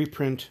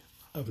reprint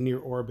of Near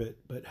Orbit,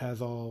 but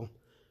has all,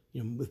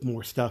 with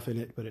more stuff in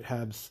it, but it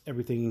has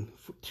everything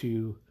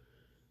to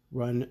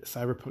run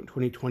Cyberpunk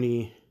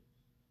 2020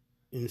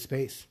 in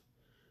space,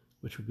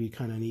 which would be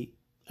kind of neat.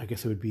 I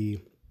guess it would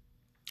be,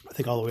 I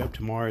think, all the way up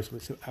to Mars.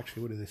 So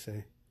actually, what do they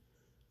say?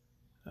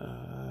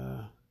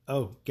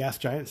 Gas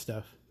giant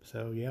stuff.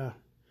 So yeah,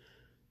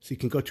 so you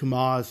can go to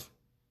Mars.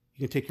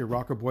 You can take your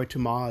rocker boy to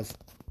Mars.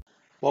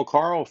 Well,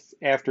 Carl,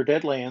 after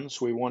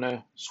Deadlands, we want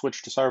to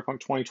switch to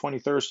Cyberpunk 2020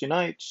 Thursday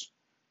nights.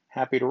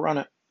 Happy to run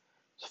it.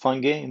 It's a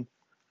fun game.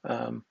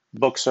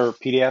 Books or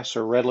PDFs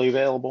are readily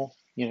available.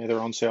 They're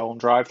on sale on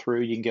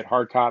drive-through. You can get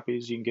hard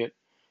copies. You can get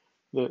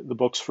the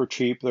books for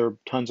cheap. There are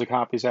tons of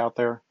copies out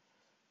there.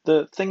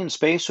 The thing in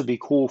space would be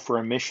cool for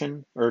a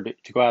mission or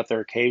to go out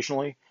there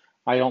occasionally.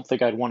 I don't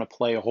think I'd want to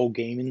play a whole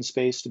game in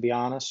space, to be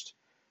honest,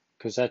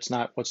 because that's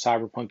not what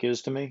Cyberpunk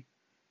is to me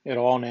at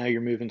all. Now you're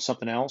moving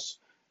something else.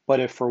 But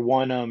if for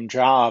one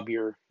job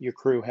your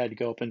crew had to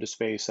go up into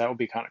space, that would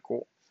be kind of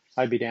cool.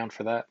 I'd be down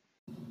for that.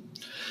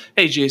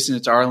 Hey Jason,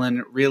 it's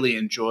Arlen. Really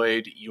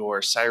enjoyed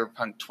your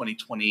Cyberpunk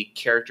 2020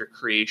 character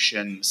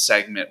creation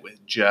segment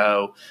with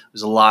Joe. It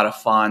was a lot of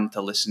fun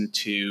to listen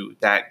to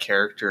that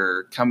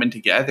character coming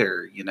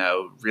together,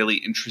 really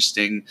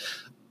interesting.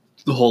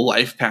 The whole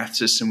life path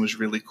system was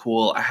really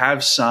cool. I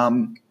have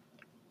some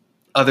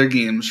other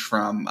games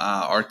from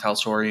R.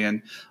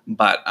 Talsorian,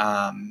 but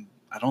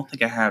I don't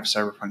think I have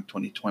Cyberpunk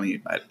 2020,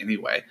 but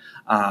anyway,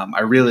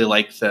 I really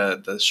like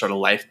the sort of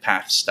life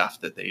path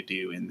stuff that they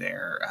do in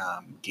their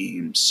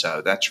games,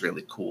 so that's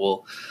really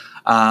cool.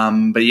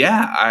 But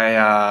yeah,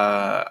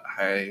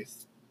 I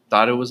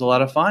thought it was a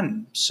lot of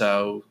fun,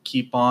 so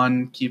keep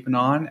on keeping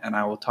on, and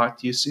I will talk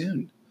to you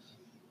soon.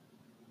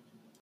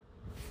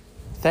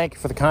 Thank you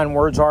for the kind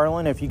words,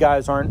 Arlen. If you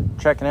guys aren't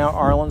checking out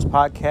Arlen's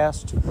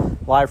podcast,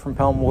 Live from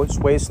Pelham's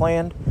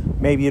Wasteland,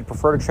 maybe you'd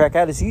prefer to check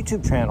out his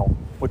YouTube channel,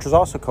 which is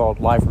also called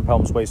Live from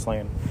Pelham's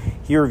Wasteland.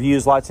 He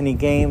reviews lots of neat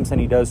games,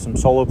 and he does some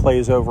solo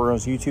plays over on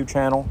his YouTube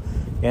channel,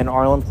 and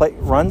Arlen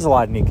runs a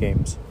lot of neat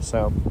games.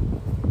 So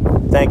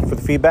thank you for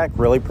the feedback.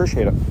 Really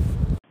appreciate it.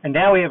 And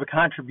now we have a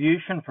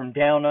contribution from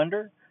Down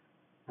Under,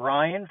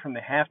 Brian from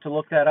the Have to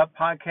Look That Up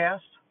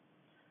podcast.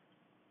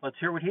 Let's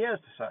hear what he has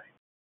to say.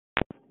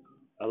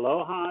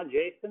 Aloha,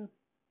 Jason.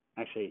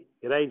 Actually,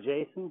 g'day,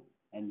 Jason.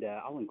 And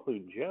I'll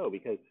include Joe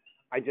because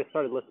I just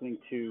started listening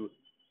to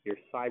your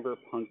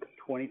Cyberpunk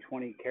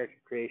 2020 character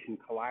creation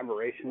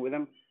collaboration with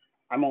him.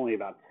 I'm only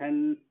about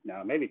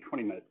maybe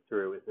 20 minutes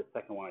through. Is the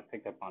second one I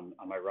picked up on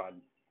my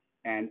run,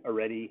 and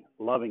already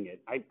loving it.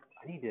 I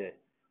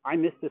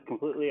missed this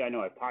completely. I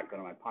know I've talked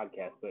about it on my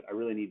podcast, but I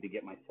really need to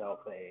get myself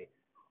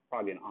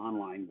probably an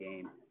online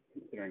game,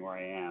 considering where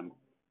I am.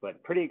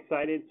 But pretty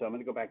excited, so I'm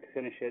going to go back to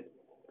finish it.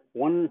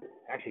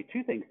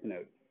 Two things to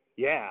note.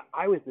 Yeah,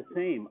 I was the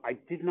same. I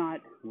did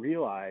not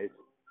realize,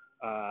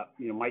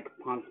 Mike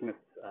Pondsmith's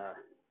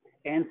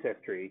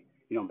ancestry,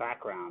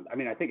 background. I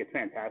mean, I think it's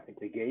fantastic.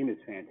 The game is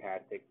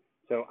fantastic.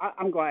 So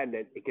I'm glad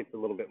that it gets a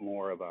little bit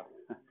more of a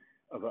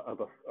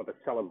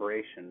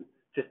celebration,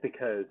 just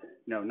because,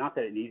 not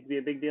that it needs to be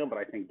a big deal, but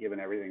I think given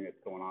everything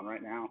that's going on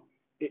right now,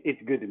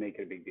 it's good to make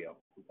it a big deal.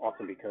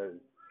 Also because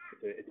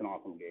it's an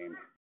awesome game.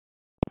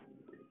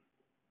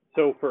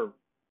 So for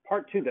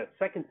part two, the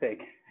second thing,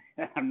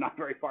 I'm not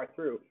very far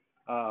through.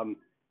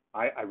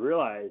 I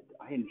realized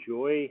I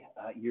enjoy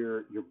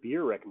your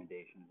beer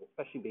recommendations,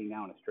 especially being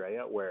now in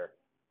Australia, where,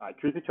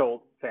 truth be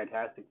told,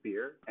 fantastic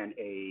beer and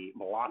a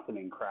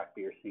blossoming craft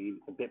beer scene.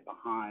 It's a bit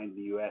behind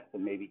the U.S.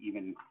 and maybe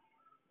even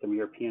some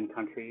European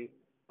countries,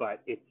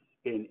 but it's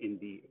been in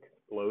the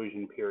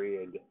explosion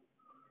period,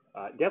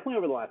 definitely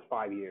over the last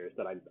 5 years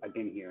that I've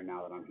been here.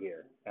 Now that I'm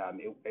here,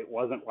 it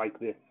wasn't like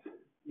this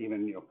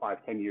even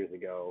 5-10 years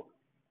ago.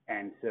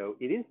 And so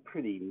it is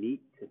pretty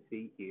neat to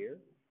see here.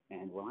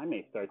 And what I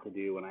may start to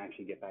do when I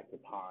actually get back to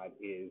pod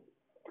is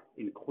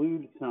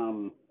include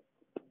some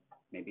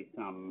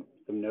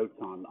notes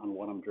on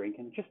what I'm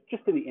drinking,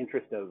 just in the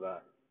interest of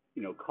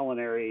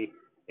culinary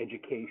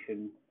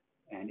education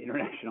and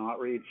international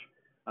outreach.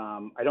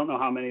 I don't know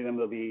how many of them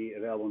will be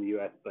available in the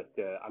U.S., but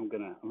I'm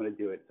gonna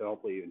do it. So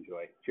hopefully you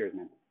enjoy. Cheers,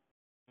 man.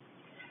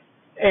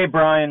 Hey,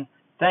 Brian,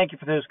 thank you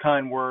for those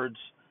kind words.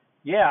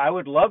 Yeah, I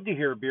would love to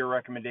hear beer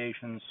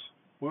recommendations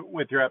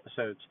with your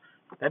episodes.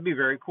 That'd be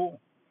very cool.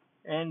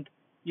 And,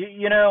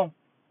 you know,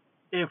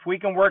 if we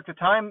can work the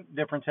time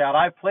difference out,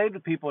 I've played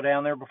with people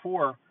down there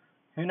before.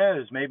 Who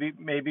knows? Maybe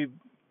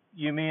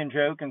you, me, and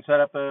Joe can set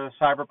up a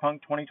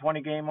Cyberpunk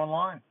 2020 game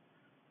online.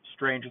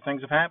 Stranger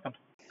things have happened.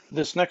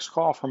 This next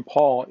call from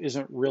Paul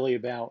isn't really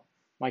about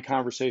my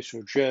conversation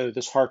with Joe.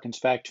 This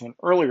harkens back to an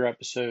earlier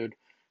episode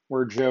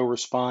where Joe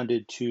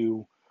responded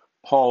to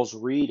Paul's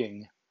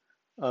reading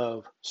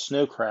of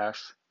Snow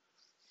Crash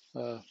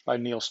by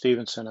Neil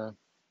Stephenson, a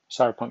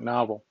cyberpunk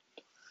novel.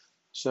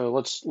 So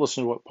let's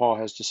listen to what Paul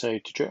has to say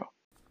to Joe.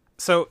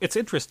 So it's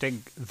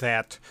interesting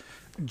that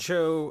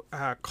Joe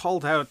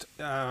called out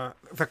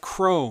the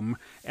chrome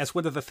as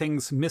one of the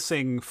things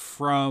missing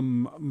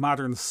from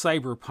modern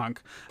cyberpunk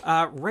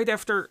right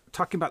after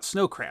talking about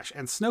Snow Crash.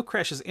 And Snow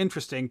Crash is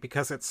interesting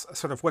because it's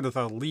sort of one of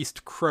the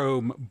least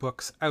chrome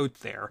books out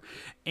there.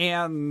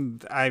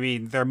 And, I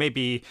mean, there may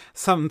be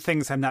some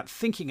things I'm not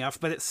thinking of,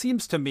 but it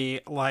seems to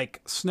me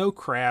like Snow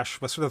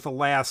Crash was sort of the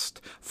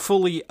last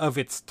fully of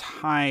its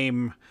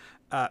time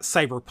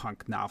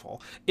cyberpunk novel.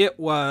 It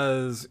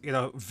was,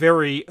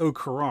 very au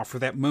courant for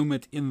that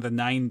moment in the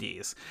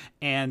 90s.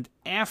 And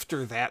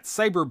after that,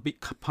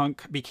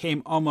 cyberpunk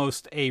became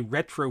almost a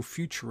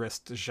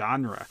retro-futurist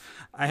genre.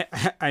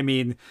 I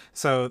mean,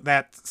 so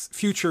that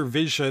future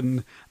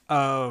vision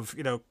of,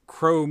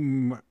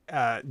 chrome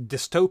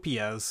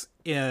dystopias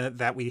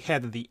that we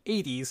had in the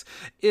 80s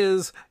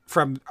is,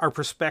 from our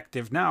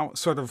perspective now,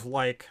 sort of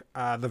like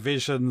the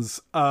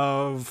visions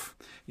of,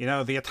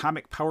 the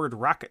atomic-powered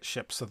rocket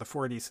ships of the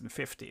 40s and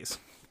 50s.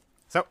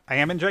 So I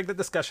am enjoying the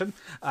discussion.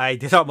 I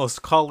did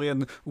almost call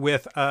in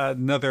with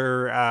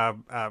another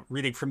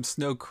reading from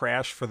Snow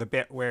Crash for the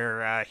bit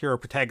where hero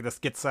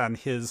protagonist gets on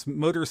his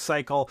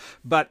motorcycle,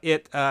 but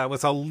it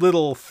was a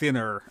little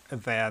thinner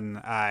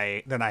than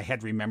I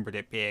had remembered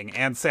it being,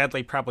 and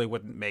sadly probably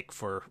wouldn't make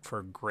for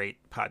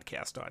great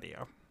podcast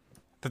audio.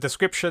 The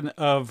description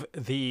of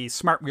the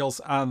smart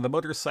wheels on the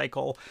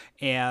motorcycle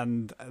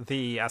and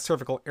the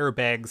cervical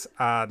airbags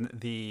on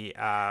the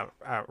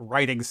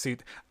riding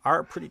suit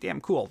are pretty damn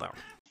cool, though.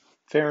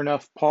 Fair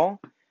enough, Paul.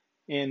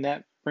 And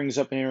that brings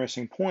up an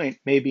interesting point.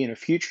 Maybe in a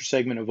future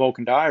segment of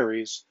Vulcan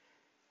Diaries,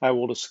 I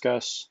will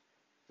discuss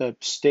the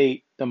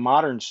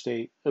modern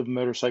state of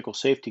motorcycle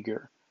safety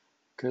gear,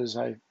 because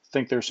I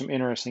think there's some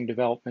interesting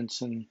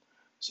developments and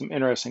some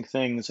interesting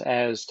things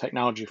as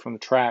technology from the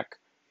track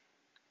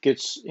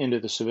gets into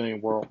the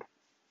civilian world.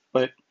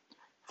 But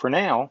for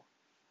now,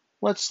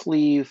 let's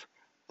leave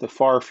the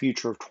far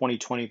future of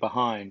 2020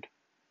 behind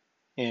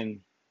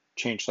and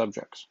change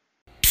subjects.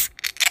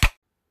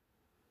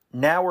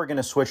 Now we're going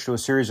to switch to a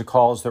series of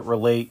calls that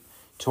relate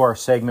to our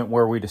segment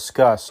where we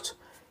discussed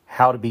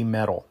how to be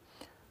metal.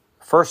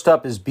 First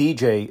up is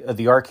BJ of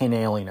the Arcane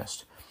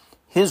Alienist.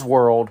 His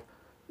world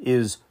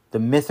is the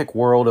mythic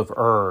world of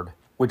Erd,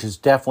 which is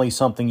definitely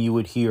something you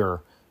would hear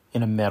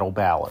in a metal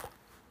ballad.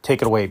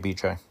 Take it away,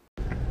 BJ.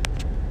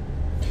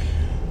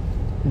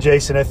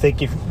 Jason, I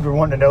think if you're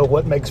wanting to know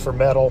what makes for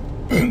metal,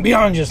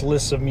 beyond just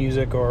lists of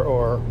music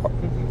or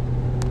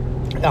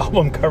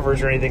album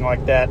covers or anything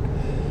like that,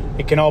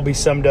 it can all be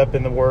summed up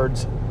in the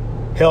words,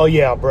 hell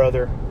yeah,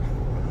 brother.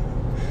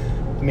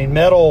 I mean,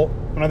 metal,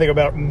 when I think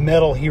about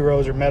metal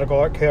heroes or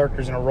metal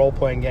characters in a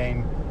role-playing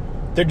game,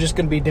 they're just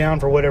going to be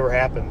down for whatever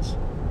happens.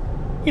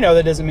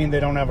 That doesn't mean they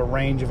don't have a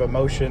range of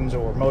emotions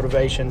or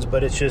motivations,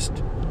 but it's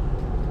just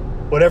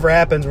whatever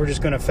happens, we're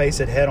just going to face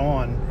it head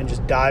on and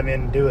just dive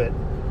in and do it.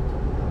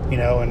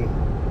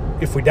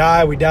 And if we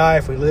die, we die.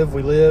 If we live,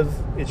 we live.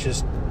 It's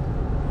just,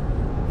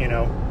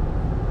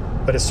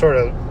 but it's sort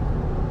of,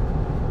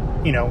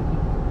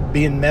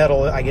 being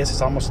metal, I guess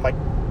it's almost like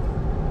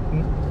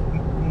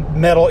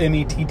metal,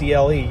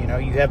 METTLE.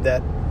 You have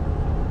that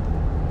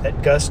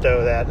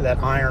gusto, that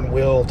iron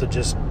will to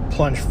just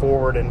plunge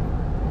forward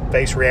and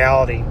face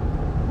reality,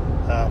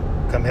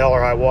 come hell or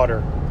high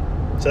water.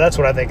 So that's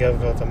what I think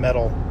of a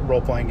metal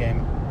role-playing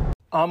game.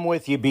 I'm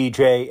with you,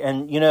 BJ.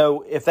 And,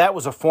 if that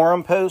was a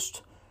forum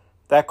post,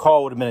 that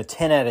call would have been a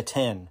 10 out of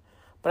 10.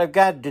 But I've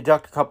got to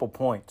deduct a couple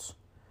points.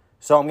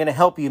 So I'm going to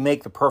help you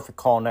make the perfect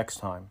call next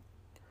time.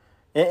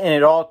 And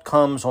it all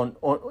comes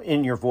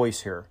in your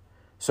voice here.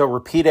 So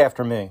repeat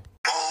after me.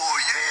 Oh,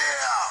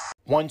 yeah!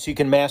 Once you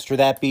can master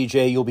that,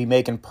 BJ, you'll be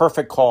making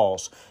perfect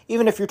calls,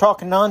 even if you're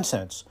talking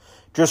nonsense.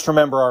 Just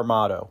remember our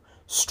motto.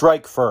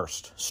 Strike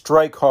first.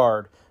 Strike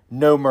hard.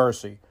 No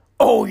mercy.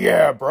 Oh,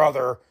 yeah,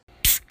 brother.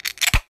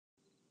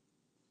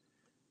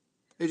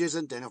 Hey,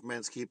 Jason, Daniel from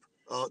Manskeep.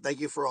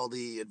 Thank you for all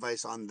the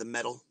advice on the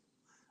metal,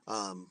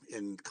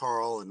 and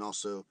Carl and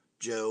also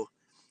Joe.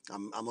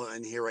 I'm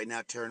in here right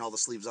now tearing all the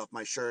sleeves off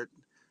my shirt.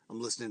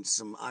 I'm listening to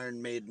some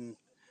Iron Maiden.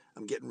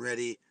 I'm getting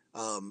ready.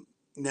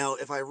 Now,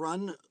 if I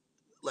run,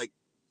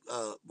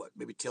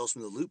 maybe Tales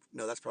from the Loop?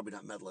 No, that's probably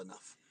not metal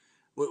enough.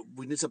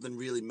 We need something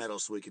really metal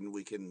so we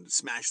can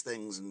smash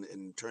things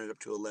and turn it up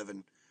to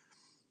 11.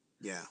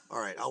 Yeah, all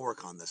right, I'll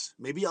work on this.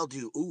 Maybe I'll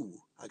do,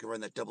 I can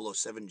run that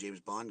 007 James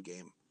Bond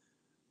game.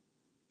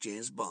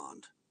 James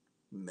Bond,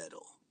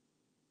 metal.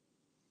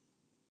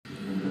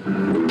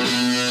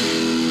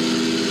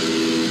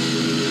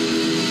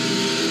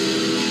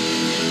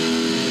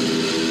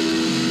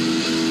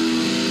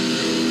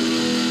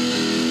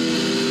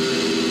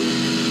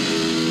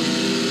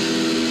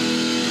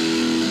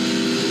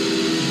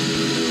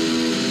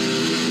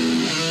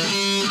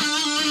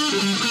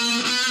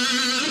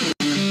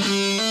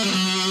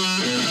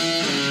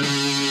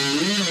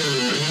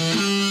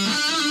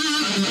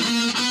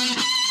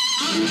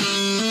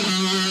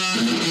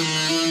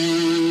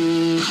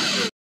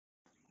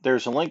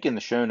 There's a link in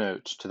the show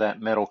notes to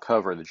that metal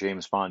cover, the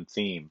James Bond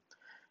theme.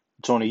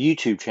 It's on a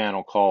YouTube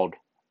channel called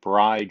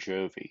Bry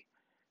Jovi,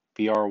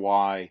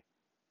 BRYJOVI.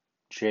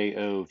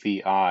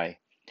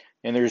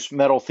 And there's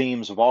metal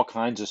themes of all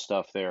kinds of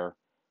stuff there,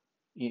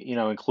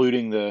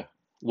 including the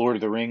Lord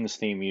of the Rings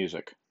theme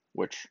music,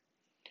 which,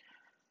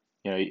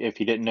 if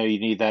you didn't know you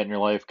need that in your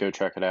life, go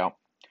check it out.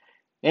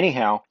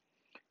 Anyhow,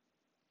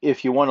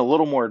 if you want a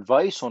little more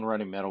advice on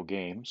running metal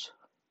games,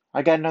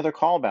 I got another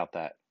call about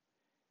that.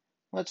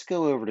 Let's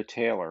go over to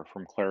Taylor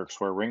from Cleric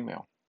Square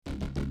Ringmail.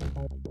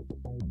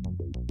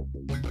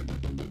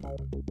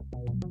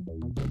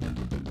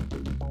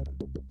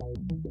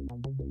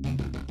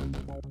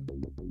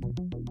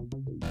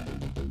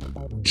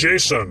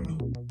 Jason.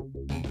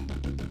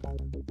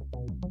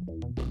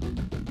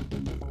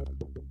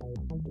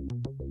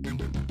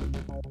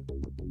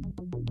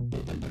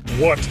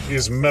 What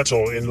is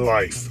metal in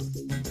life?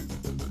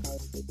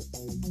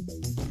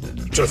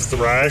 To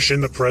thrash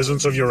in the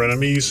presence of your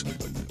enemies?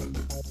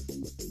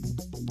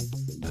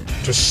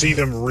 To see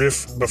them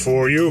riff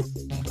before you?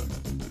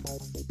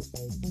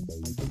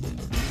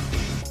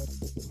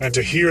 And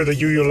to hear the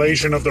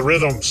ululation of the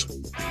rhythms?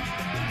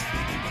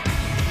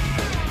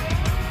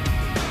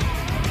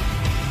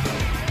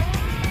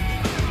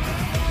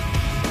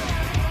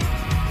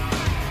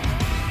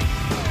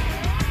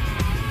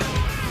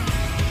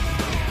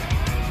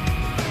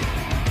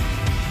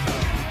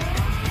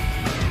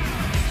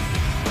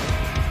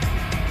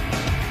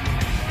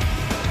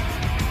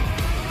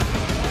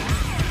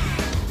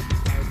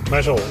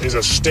 Metal is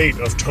a state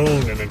of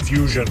tone and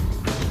infusion.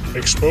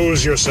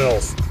 Expose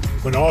yourself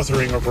when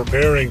authoring or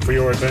preparing for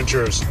your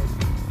adventures.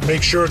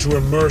 Make sure to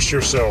immerse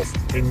yourself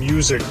in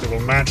music that will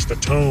match the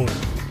tone,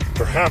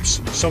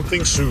 perhaps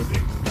something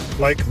soothing,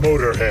 like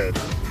Motorhead.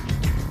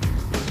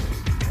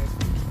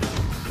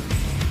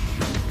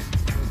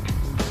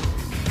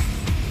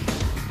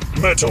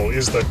 Metal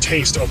is the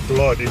taste of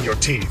blood in your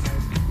teeth.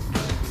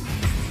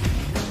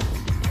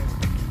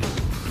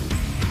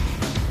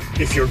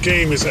 If your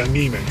game is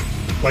anemic,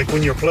 like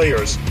when your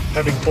players,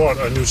 having bought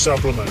a new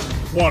supplement,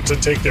 want to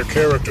take their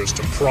characters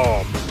to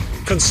prom,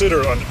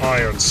 consider an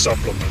iron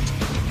supplement.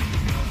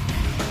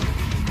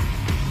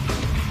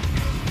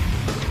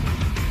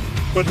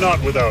 But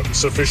not without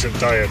sufficient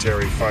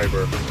dietary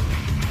fiber.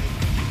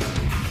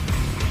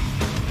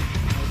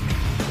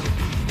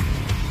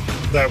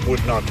 That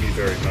would not be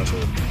very metal.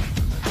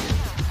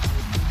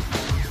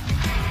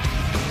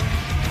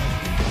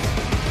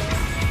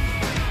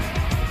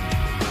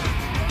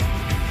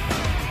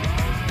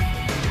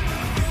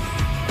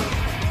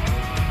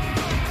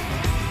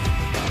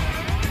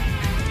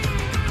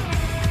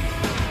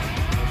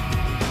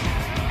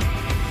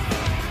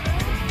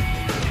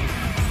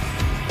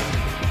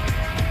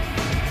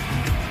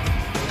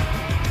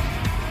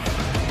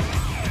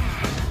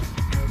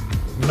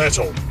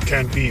 Metal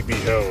can be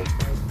beheld.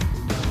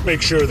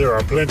 Make sure there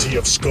are plenty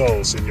of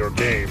skulls in your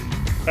game,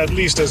 at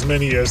least as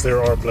many as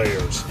there are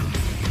players.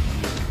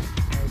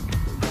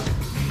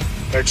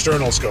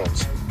 External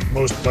skulls.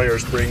 Most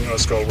players bring a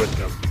skull with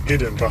them,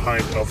 hidden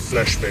behind a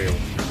flesh veil.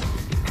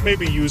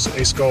 Maybe use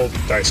a skull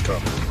dice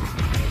cup.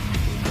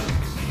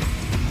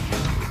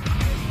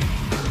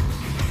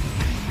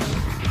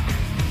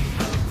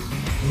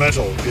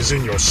 Metal is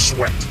in your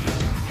sweat.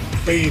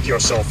 Bathe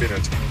yourself in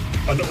it.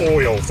 An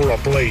oil for a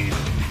blade.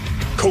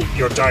 Coat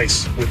your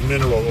dice with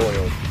mineral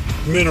oil.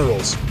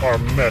 Minerals are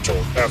metal,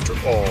 after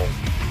all.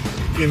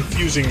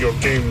 Infusing your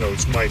game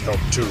notes might help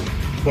too,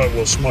 but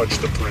will smudge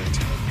the print.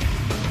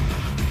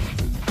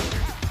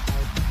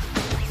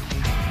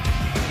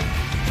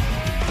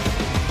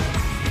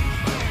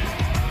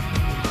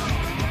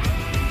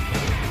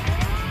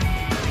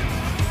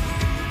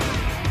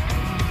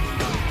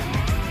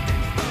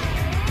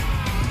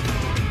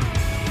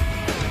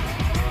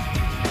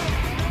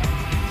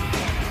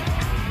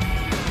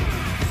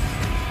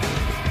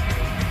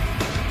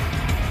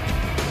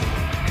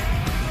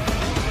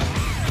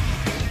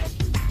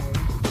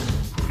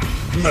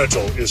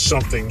 Metal is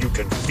something you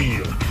can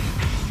feel.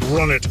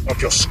 Run it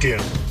up your skin.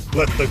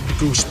 Let the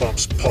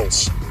goosebumps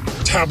pulse.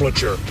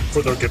 Tablature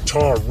for the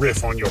guitar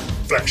riff on your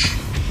flesh.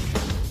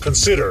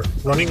 Consider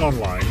running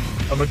online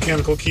a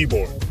mechanical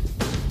keyboard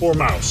or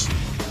mouse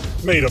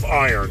made of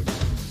iron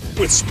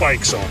with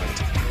spikes on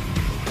it.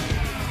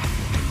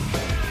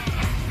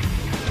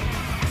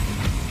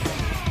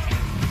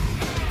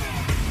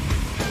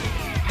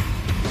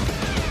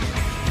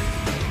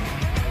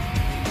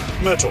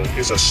 Metal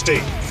is a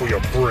state for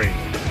your brain.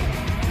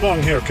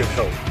 Long hair can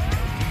help,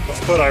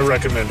 but I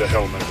recommend a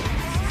helmet.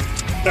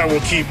 That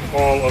will keep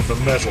all of the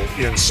metal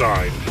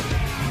inside.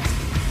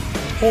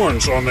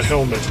 Horns on the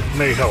helmet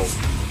may help.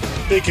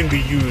 They can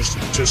be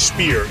used to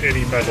spear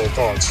any metal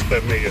thoughts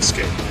that may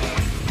escape.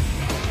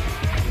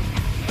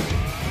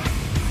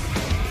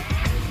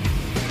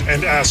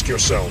 And ask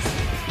yourself,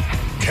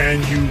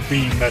 can you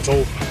be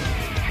metal?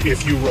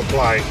 If you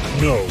reply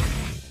no,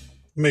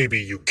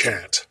 maybe you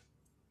can't.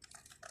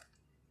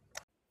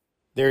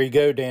 There you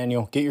go,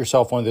 Daniel. Get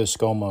yourself one of those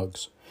skull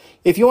mugs.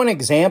 If you want an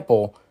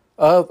example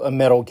of a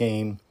metal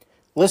game,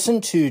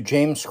 listen to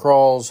James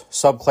Crawl's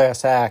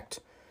Subclass Act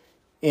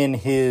in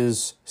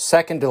his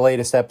second to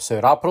latest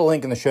episode. I'll put a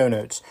link in the show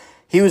notes.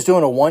 He was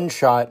doing a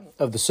one-shot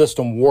of the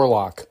system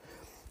Warlock.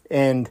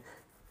 And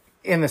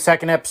in the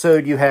second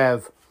episode, you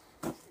have,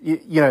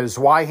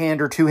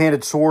 Zweihander,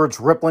 two-handed swords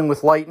rippling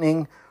with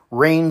lightning,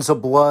 rains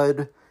of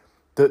blood,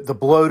 the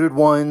bloated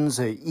ones,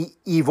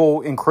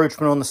 evil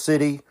encroachment on the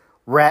city,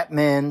 rat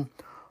men,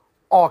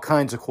 all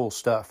kinds of cool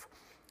stuff.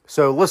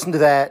 So listen to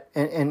that,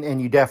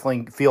 and you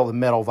definitely feel the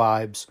metal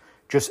vibes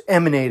just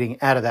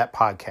emanating out of that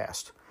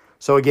podcast.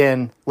 So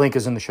again, link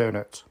is in the show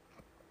notes.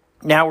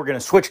 Now we're going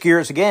to switch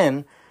gears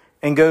again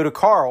and go to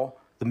Carl,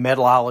 the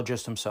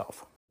metallologist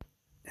himself.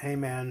 Hey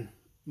man,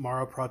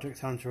 Morrow Project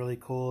sounds really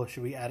cool.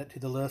 Should we add it to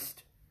the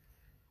list?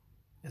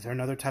 Is there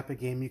another type of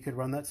game you could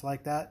run that's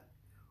like that?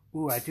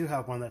 Ooh, I do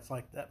have one that's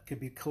like that. Could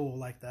be cool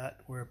like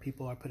that, where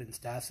people are put in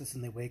stasis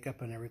and they wake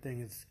up and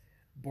everything is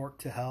borked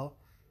to hell.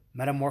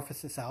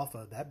 Metamorphosis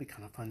Alpha, that'd be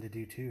kind of fun to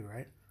do too,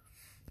 right?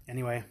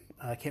 Anyway,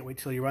 I can't wait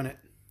till you run it.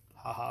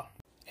 Haha.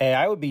 Hey,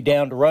 I would be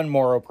down to run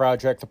Morrow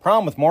Project. The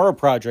problem with Morrow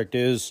Project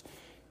is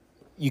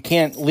you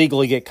can't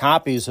legally get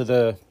copies of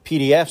the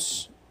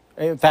PDFs.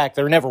 In fact,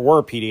 there never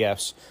were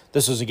PDFs.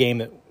 This is a game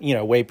that,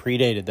 way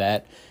predated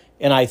that.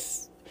 And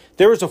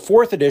there was a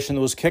 4th edition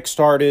that was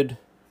kickstarted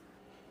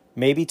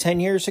maybe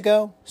 10 years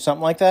ago,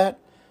 something like that.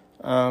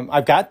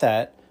 I've got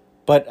that,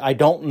 but I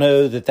don't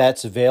know that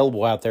that's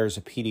available out there as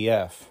a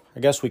PDF. I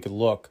guess we could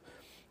look.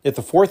 If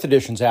the 4th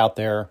edition's out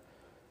there,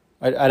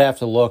 I'd have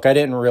to look. I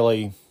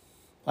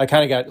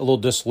kind of got a little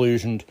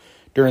disillusioned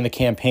during the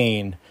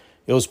campaign.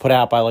 It was put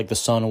out by the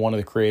son of one of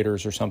the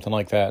creators or something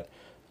like that.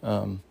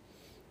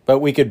 But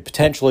we could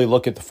potentially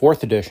look at the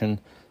 4th edition.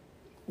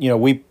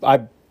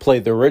 I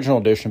played the original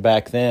edition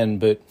back then,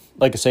 but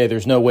like I say,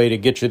 there's no way to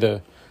get you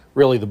the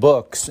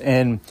books.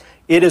 And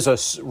it is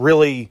a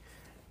really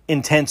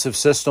intensive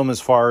system as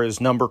far as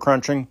number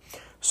crunching.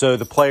 So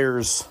the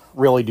players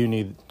really do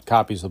need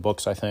copies of the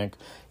books, I think.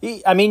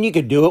 I mean, you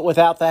could do it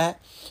without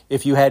that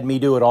if you had me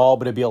do it all,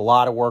 but it'd be a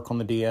lot of work on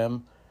the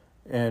DM.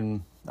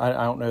 And I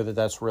don't know that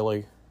that's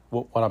really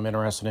what I'm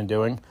interested in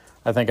doing.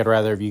 I think I'd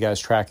rather have you guys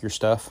track your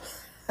stuff.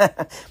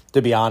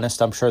 To be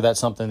honest, I'm sure that's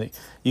something that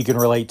you can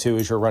relate to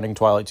as you're running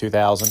Twilight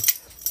 2000,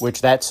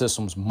 which that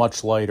system's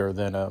much lighter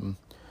than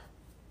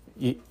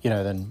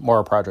than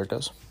Morrow Project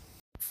is.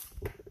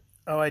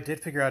 Oh, I did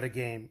figure out a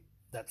game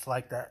that's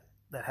like that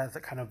has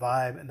that kind of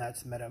vibe, and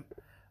that's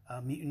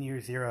Mutant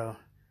Year Zero,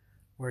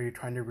 where you're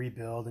trying to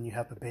rebuild and you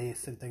have a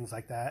base and things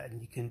like that,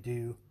 and you can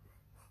do.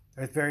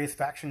 There's various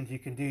factions you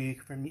can do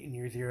for Mutant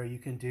Year Zero. You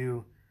can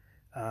do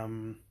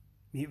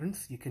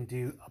mutants. You can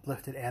do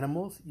uplifted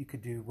animals. You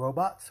could do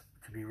robots,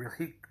 which would be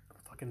really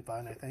fucking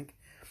fun, I think.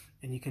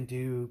 And you can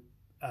do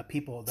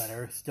people that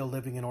are still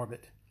living in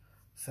orbit.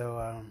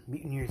 So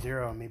Mutant Year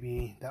Zero,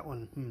 maybe that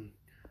one.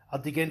 I'll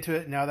dig into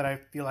it now that I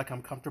feel like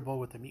I'm comfortable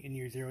with the Mutant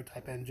Year Zero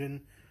type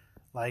engine,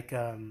 like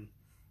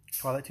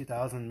Twilight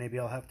 2000. Maybe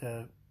I'll have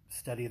to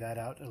study that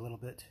out a little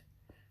bit.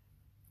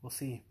 We'll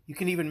see. You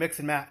can even mix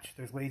and match.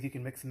 There's ways you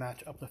can mix and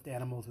match uplift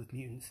animals with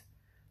mutants,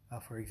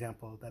 for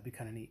example. That'd be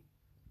kind of neat.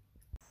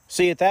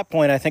 See, at that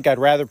point, I think I'd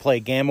rather play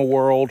Gamma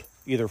World,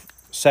 either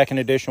 2nd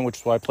edition, which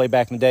is what I played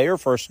back in the day, or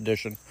 1st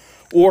edition,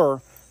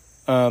 or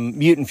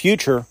Mutant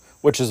Future,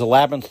 which is a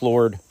Labyrinth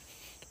Lord,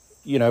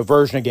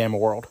 version of Gamma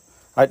World.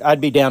 I'd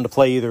be down to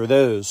play either of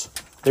those.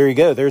 There you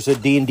go. There's a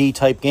D&D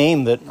type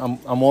game that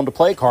I'm willing to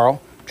play,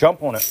 Carl.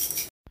 Jump on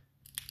it.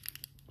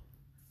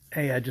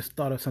 Hey, I just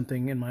thought of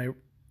something in my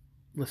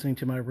listening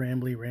to my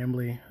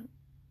rambly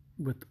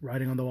with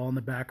writing on the wall in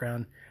the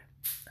background.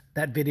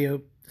 That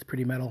video is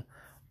pretty metal.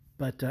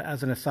 But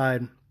as an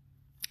aside,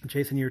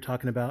 Jason, you were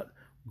talking about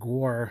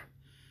gore,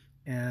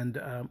 and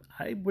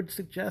I would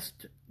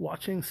suggest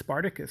watching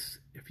Spartacus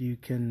if you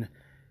can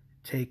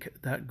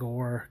take that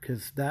gore,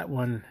 because that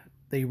one,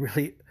 they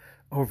really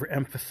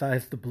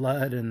overemphasize the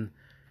blood, and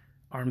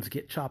arms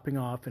get chopping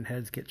off and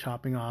heads get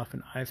chopping off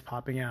and eyes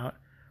popping out.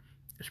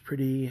 It's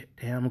pretty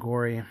damn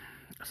gory.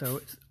 So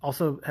it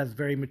also has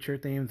very mature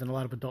themes and a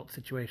lot of adult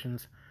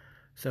situations.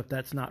 So if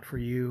that's not for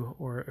you,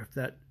 or if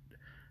that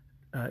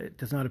it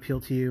does not appeal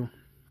to you,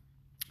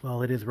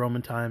 well, it is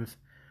Roman times.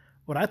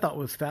 What I thought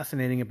was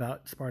fascinating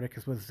about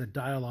Spartacus was the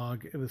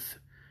dialogue. It was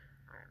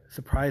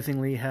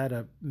surprisingly had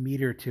a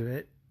meter to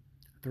it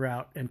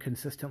throughout and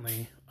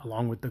consistently,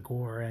 along with the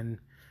gore and,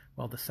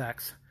 well, the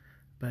sex.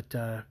 But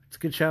it's a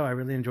good show. I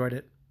really enjoyed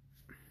it.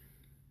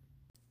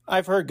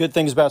 I've heard good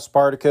things about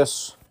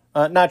Spartacus,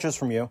 not just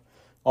from you,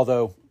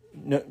 although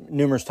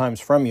numerous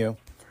times from you.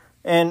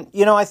 And,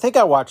 I think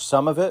I watched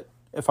some of it,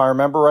 if I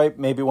remember right,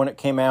 maybe when it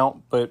came out,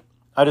 but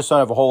I just don't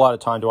have a whole lot of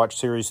time to watch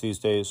series these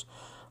days.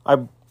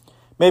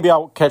 Maybe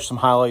I'll catch some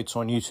highlights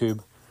on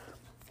YouTube.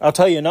 I'll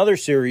tell you another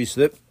series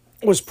that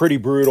was pretty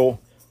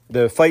brutal.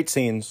 The fight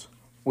scenes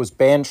was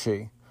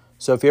Banshee.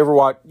 So if you ever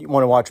want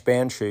to watch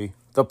Banshee,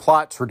 the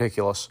plot's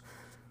ridiculous,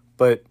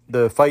 but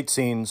the fight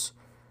scenes,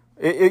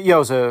 it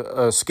was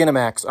a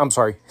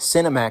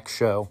Cinemax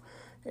show,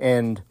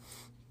 and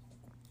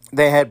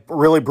they had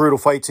really brutal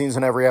fight scenes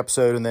in every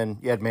episode, and then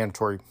you had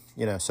mandatory,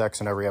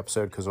 sex in every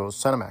episode because it was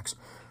Cinemax.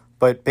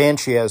 But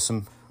Banshee has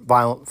some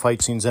violent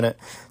fight scenes in it.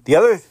 The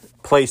other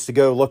place to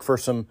go look for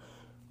some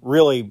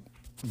really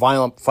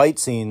violent fight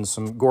scenes,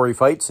 some gory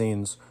fight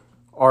scenes,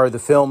 are the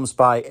films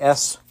by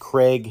S.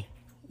 Craig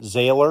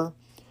Zahler,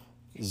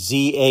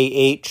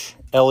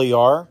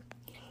 Zahler.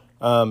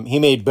 He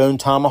made Bone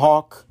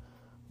Tomahawk,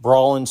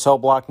 Brawl in Cell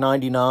Block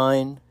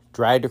 99,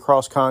 Dragged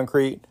Across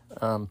Concrete.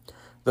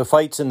 The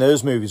fights in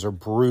those movies are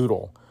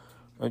brutal.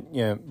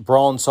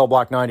 Brawl in Cell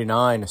Block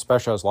 99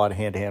 especially has a lot of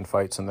hand-to-hand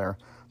fights in there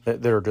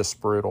that are just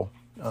brutal.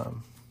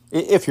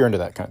 If you're into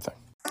that kind of thing.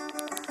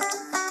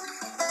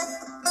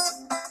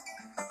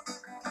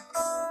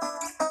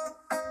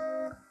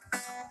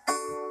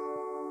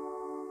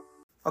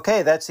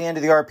 Okay, that's the end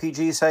of the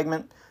RPG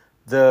segment.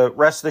 The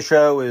rest of the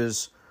show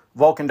is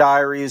Vulcan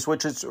Diaries,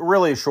 which is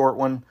really a short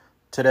one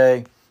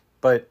today.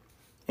 But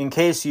in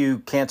case you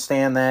can't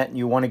stand that and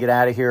you want to get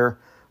out of here,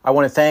 I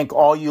want to thank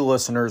all you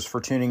listeners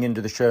for tuning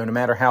into the show, no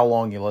matter how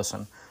long you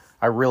listen.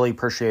 I really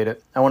appreciate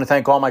it. I want to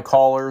thank all my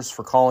callers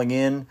for calling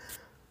in.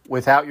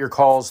 Without your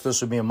calls,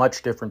 this would be a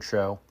much different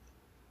show.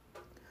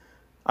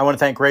 I want to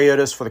thank Ray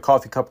Otis for the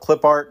coffee cup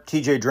clip art,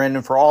 TJ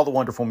Drendon for all the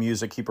wonderful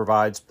music he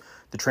provides,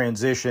 the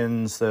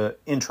transitions, the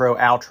intro,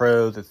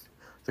 outro,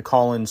 the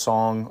call-in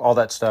song, all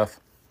that stuff.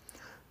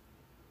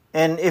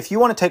 And if you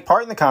want to take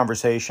part in the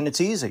conversation, it's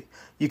easy.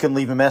 You can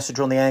leave a message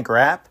on the Anchor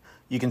app.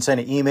 You can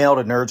send an email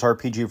to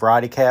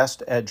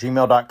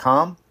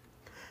nerdsrpgvarietycast@gmail.com.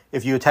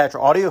 If you attach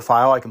an audio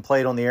file, I can play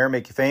it on the air and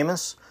make you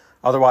famous.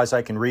 Otherwise,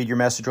 I can read your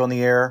message on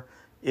the air.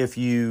 If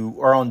you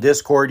are on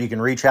Discord, you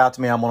can reach out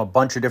to me. I'm on a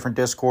bunch of different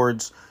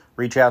Discords.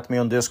 Reach out to me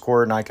on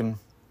Discord, and I can,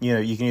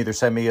 you can either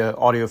send me an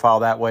audio file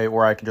that way,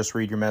 or I can just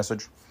read your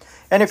message.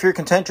 And if you're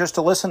content just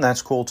to listen,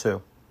 that's cool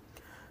too.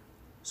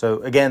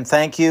 So again,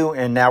 thank you,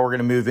 and now we're going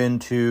to move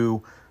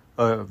into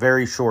a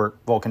very short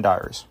Vulcan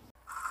Diaries.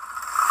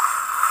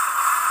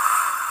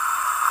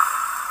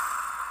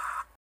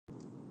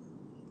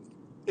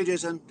 Hey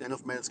Jason, Daniel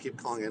from Manscaped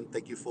calling in.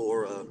 Thank you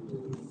for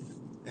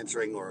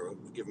answering or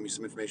giving me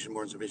some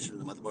more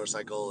information about the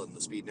motorcycle and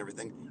the speed and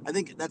everything. I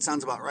think that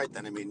sounds about right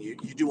then. I mean, you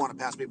do want to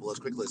pass people as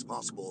quickly as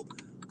possible,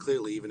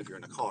 clearly, even if you're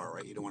in a car,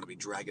 right? You don't want to be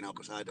dragging out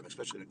beside them,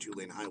 especially in a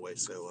two-lane highway.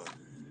 So,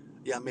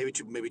 yeah, maybe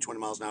 20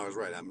 miles an hour is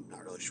right. I'm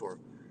not really sure.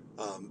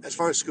 As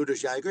far as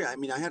scooters, yeah, I agree. I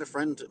mean, I had a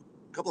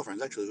couple of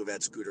friends actually, who've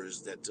had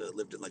scooters that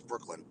lived in, like,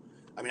 Brooklyn.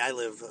 I mean, I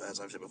live, as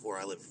I've said before,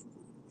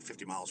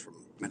 50 miles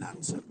from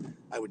Manhattan, so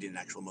I would need an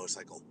actual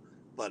motorcycle.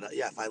 But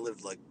yeah, if I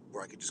lived like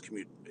where I could just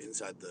commute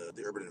inside the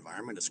urban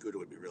environment, a scooter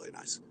would be really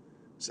nice.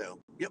 So,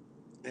 yep.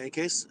 In any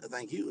case,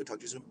 thank you, and talk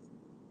to you soon.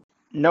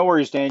 No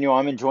worries, Daniel.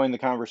 I'm enjoying the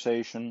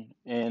conversation,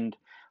 and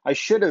I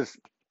should have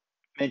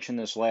mentioned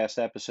this last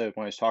episode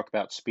when I was talking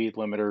about speed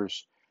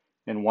limiters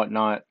and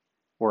whatnot,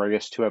 or I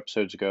guess 2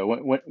 episodes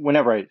ago.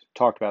 Whenever I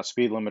talked about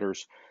speed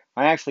limiters,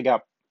 I did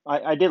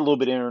a little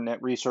bit of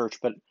internet research,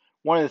 but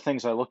one of the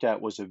things I looked at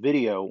was a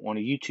video on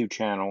a YouTube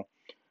channel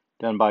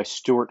done by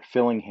Stuart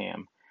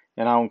Fillingham.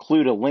 And I'll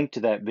include a link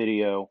to that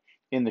video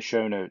in the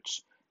show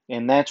notes.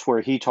 And that's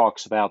where he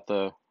talks about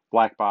the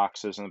black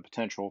boxes and the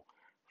potential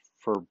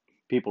for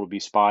people to be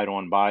spied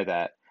on by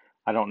that.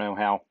 I don't know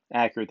how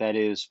accurate that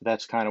is, but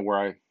that's kind of where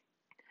I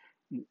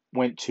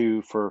went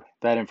to for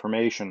that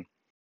information.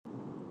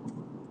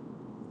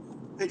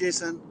 Hey,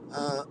 Jason.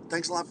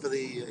 Thanks a lot for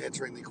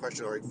answering the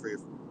question, or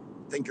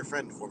thank your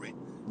friend for me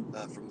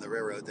from the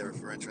railroad there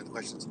for answering the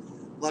questions.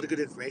 A lot of good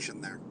information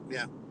there.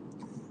 Yeah.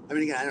 I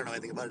mean, again, I don't know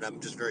anything about it.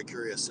 I'm just very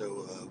curious,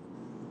 so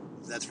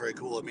that's very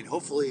cool. I mean,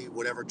 hopefully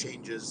whatever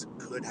changes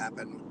could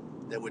happen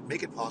that would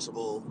make it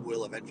possible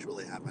will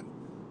eventually happen,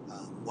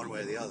 one way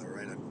or the other,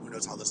 right? Who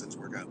knows how those things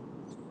work out.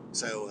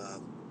 So,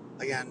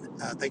 again,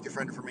 thank your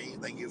friend for me.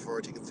 Thank you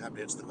for taking the time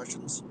to answer the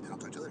questions, and I'll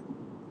talk to you later.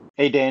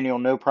 Hey, Daniel,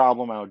 no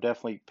problem. I'll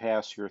definitely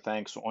pass your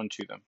thanks on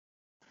to them.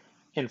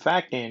 In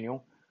fact,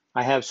 Daniel,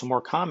 I have some more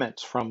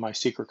comments from my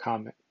secret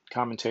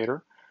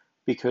commentator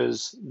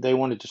because they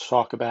wanted to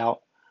talk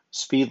about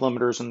speed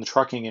limiters in the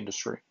trucking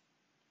industry,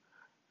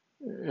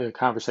 a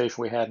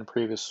conversation we had in a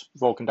previous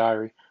Vulcan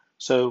Diary.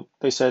 So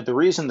they said the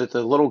reason that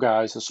the little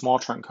guys, the small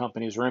truck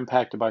companies, are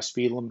impacted by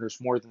speed limiters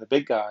more than the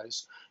big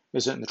guys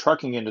is that in the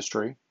trucking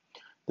industry,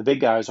 the big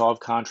guys all have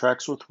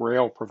contracts with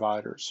rail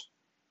providers.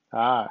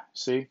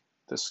 See,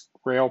 this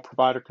rail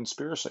provider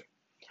conspiracy.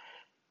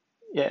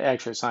 Yeah,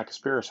 actually, it's not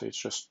conspiracy, it's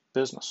just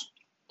business.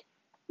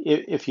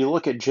 If you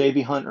look at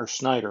J.B. Hunt or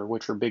Schneider,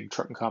 which are big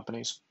trucking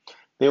companies,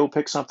 They will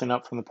pick something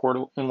up from the port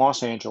in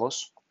Los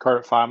Angeles, cart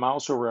it 5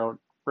 miles to a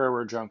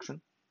railroad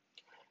junction,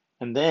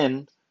 and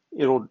then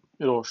it'll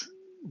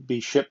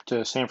be shipped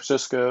to San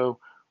Francisco,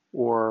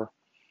 or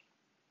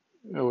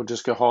it will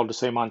just get hauled to,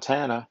 say,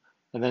 Montana,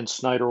 and then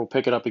Snyder will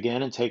pick it up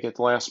again and take it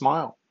the last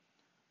mile.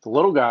 The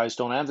little guys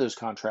don't have those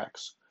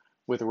contracts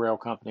with the rail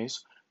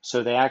companies,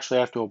 so they actually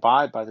have to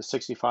abide by the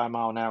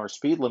 65-mile-an-hour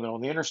speed limit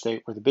on the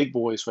interstate, where the big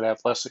boys would have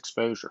less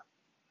exposure.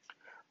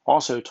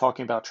 Also,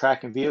 talking about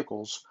tracking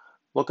vehicles,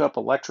 look up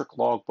electric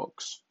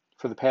logbooks.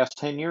 For the past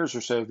 10 years or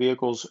so,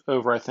 vehicles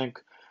over, I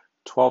think,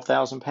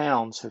 12,000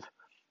 pounds have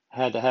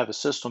had to have a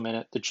system in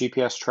it that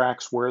GPS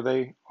tracks where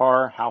they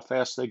are, how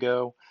fast they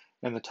go,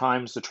 and the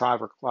times the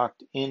driver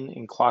clocked in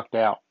and clocked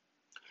out.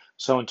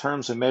 So in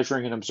terms of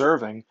measuring and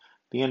observing,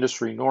 the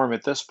industry norm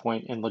at this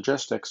point in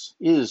logistics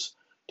is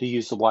to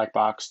use the black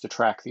box to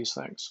track these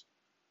things.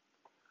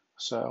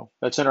 So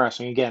that's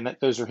interesting. Again,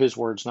 those are his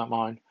words, not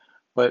mine.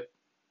 But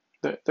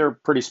they're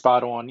pretty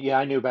spot on. Yeah,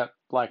 I knew about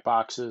black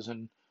boxes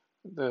and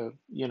the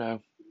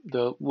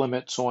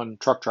limits on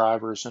truck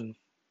drivers and,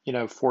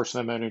 forcing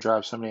them only to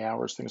drive so many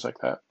hours, things like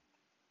that.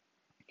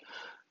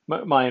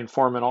 My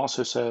informant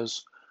also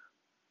says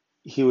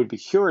he would be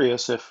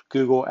curious if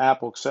Google,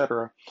 Apple,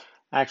 etc.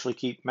 actually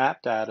keep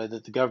map data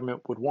that the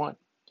government would want.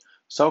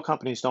 Cell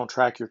companies don't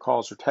track your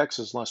calls or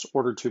texts unless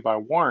ordered to by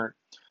warrant,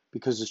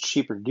 because it's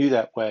cheaper to do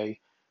that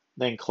way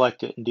than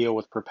collect it and deal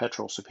with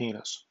perpetual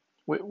subpoenas,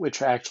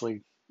 which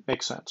actually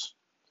makes sense.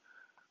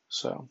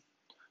 So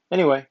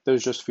anyway,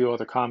 there's just a few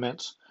other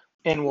comments,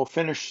 and we'll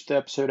finish the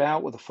episode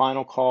out with a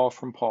final call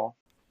from Paul.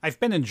 I've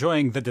been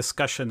enjoying the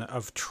discussion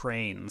of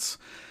trains.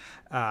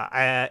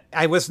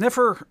 I was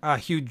never a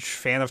huge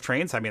fan of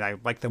trains. I mean, I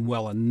like them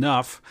well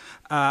enough,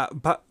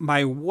 but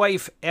my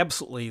wife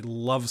absolutely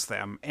loves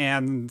them.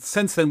 And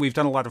since then, we've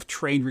done a lot of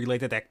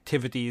train-related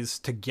activities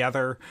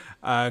together,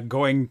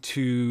 going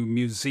to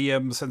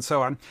museums and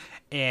so on,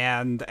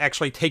 and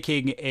actually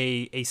taking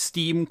a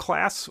steam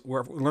class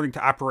where we're learning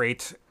to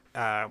operate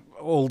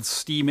old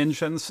steam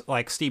engines,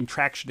 like steam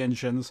traction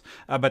engines,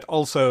 but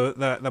also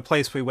the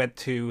place we went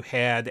to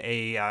had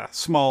a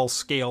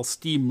small-scale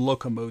steam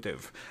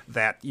locomotive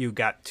that you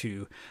got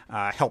to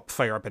help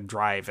fire up and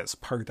drive as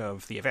part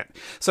of the event.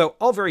 So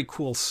all very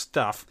cool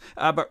stuff,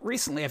 but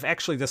recently I've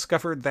actually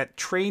discovered that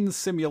train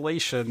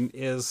simulation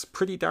is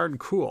pretty darn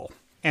cool.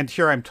 And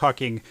here I'm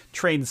talking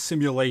train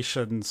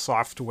simulation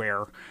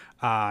software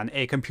on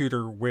a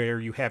computer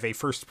where you have a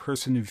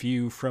first-person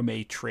view from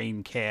a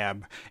train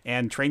cab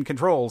and train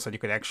controls, and you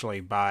could actually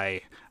buy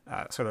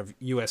sort of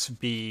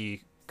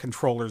USB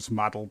controllers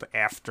modeled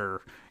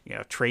after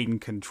train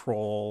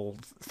control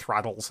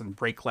throttles and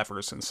brake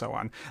levers and so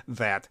on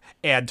that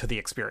add to the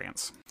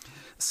experience.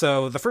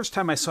 So the first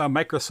time I saw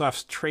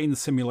Microsoft's Train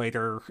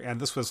Simulator, and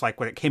this was like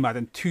when it came out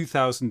in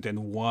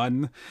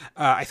 2001,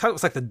 I thought it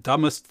was like the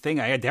dumbest thing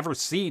I had ever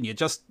seen. You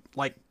just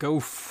go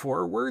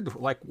forward?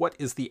 Like, what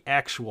is the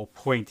actual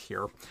point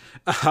here?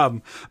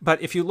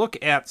 But if you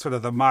look at sort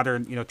of the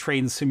modern,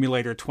 Train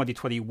Simulator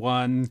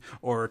 2021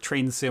 or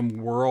Train Sim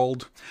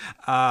World,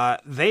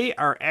 they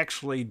are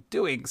actually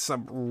doing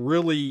some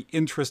really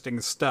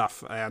interesting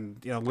stuff,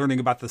 and learning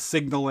about the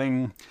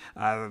signaling,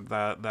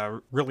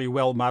 the really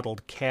well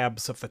modeled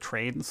cabs of the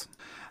trains,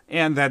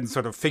 and then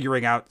sort of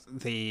figuring out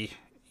the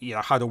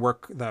how to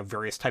work the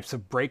various types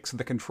of brakes and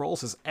the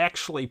controls is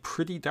actually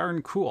pretty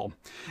darn cool.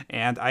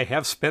 And I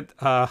have spent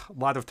a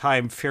lot of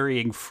time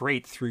ferrying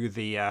freight through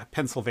the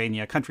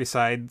Pennsylvania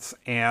countrysides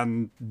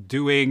and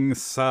doing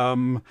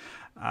some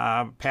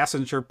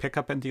passenger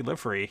pickup and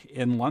delivery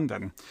in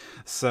London.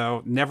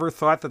 So never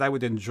thought that I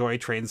would enjoy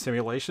train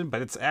simulation,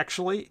 but it's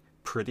actually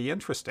pretty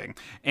interesting.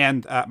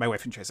 And my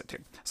wife enjoys it too.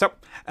 So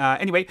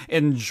anyway,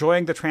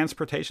 enjoying the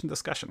transportation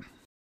discussion.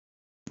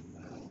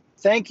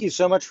 Thank you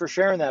so much for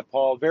sharing that,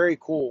 Paul. Very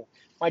cool.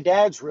 My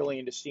dad's really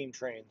into steam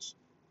trains.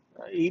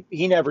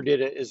 He never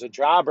did it as a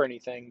job or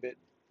anything, but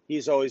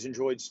he's always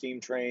enjoyed steam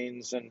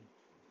trains and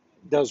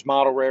does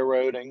model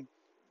railroading.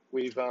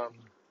 We've,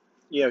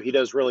 he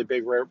does really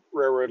big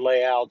railroad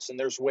layouts, and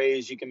there's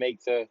ways you can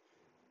make the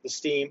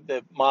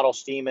model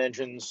steam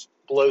engines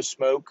blow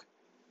smoke.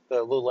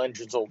 The little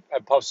engines will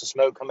have puffs of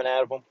smoke coming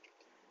out of them.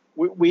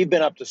 We've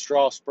been up to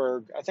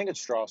Strasbourg. I think it's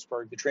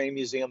Strasbourg, the train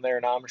museum there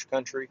in Amish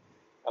country,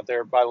 out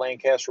there by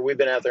Lancaster. We've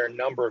been out there a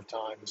number of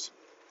times,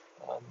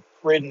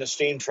 ridden the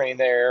steam train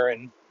there,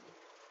 and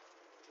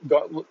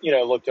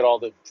looked at all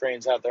the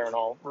trains out there and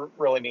all.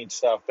 Really neat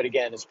stuff. But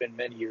again, it's been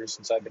many years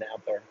since I've been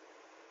out there.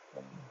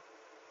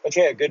 But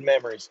yeah, good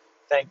memories.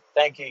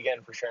 Thank you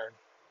again for sharing.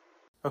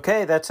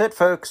 Okay, that's it,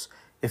 folks.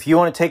 If you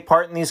want to take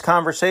part in these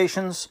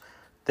conversations,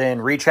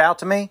 then reach out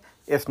to me.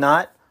 If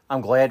not, I'm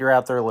glad you're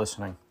out there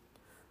listening.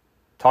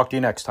 Talk to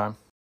you next time.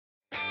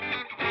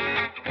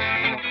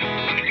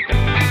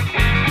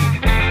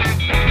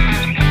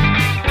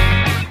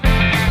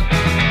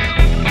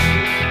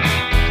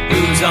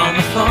 Who's on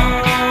the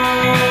phone?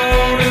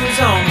 Who's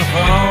on the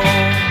phone?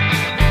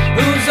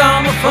 Who's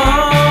on the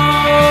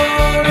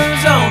phone?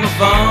 Who's on the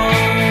phone?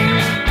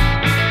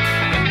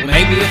 Well,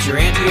 maybe it's your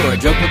auntie or or a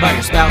joke about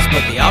your spouse,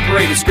 but the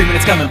operator's screaming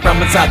it's coming from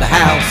inside the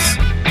house.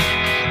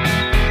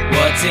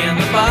 What's in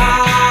the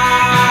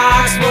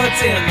box?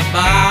 What's in the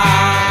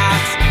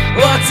box?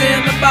 What's in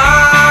the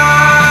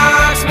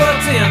box?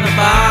 What's in the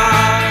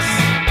box?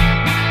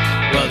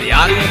 Well, the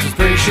audience was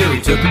pretty sure he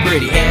took a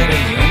pretty head,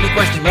 and the only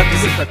question left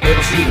is if that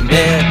fiddle shoot him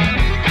dead.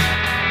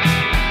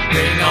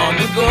 Bring on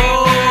the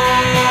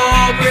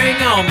gold, bring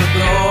on the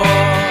gold.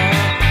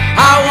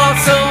 I want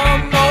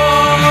some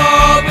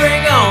more,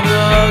 bring on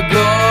the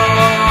gold.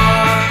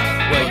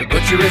 Well, the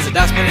butcher is a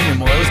dustman and your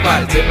moil is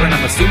quite a tipper, and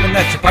I'm assuming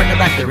that your partner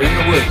back there in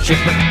the wood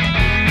chipper.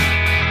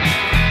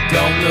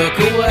 Don't look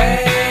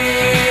away,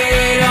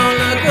 don't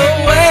look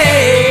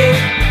away,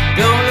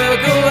 don't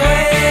look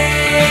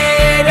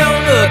away,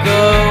 don't look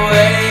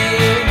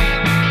away.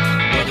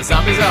 Well, the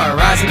zombies are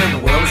rising and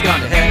the world has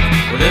gone to heck.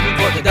 We're living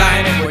for the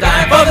dying and we're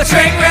dying for the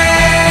train wreck.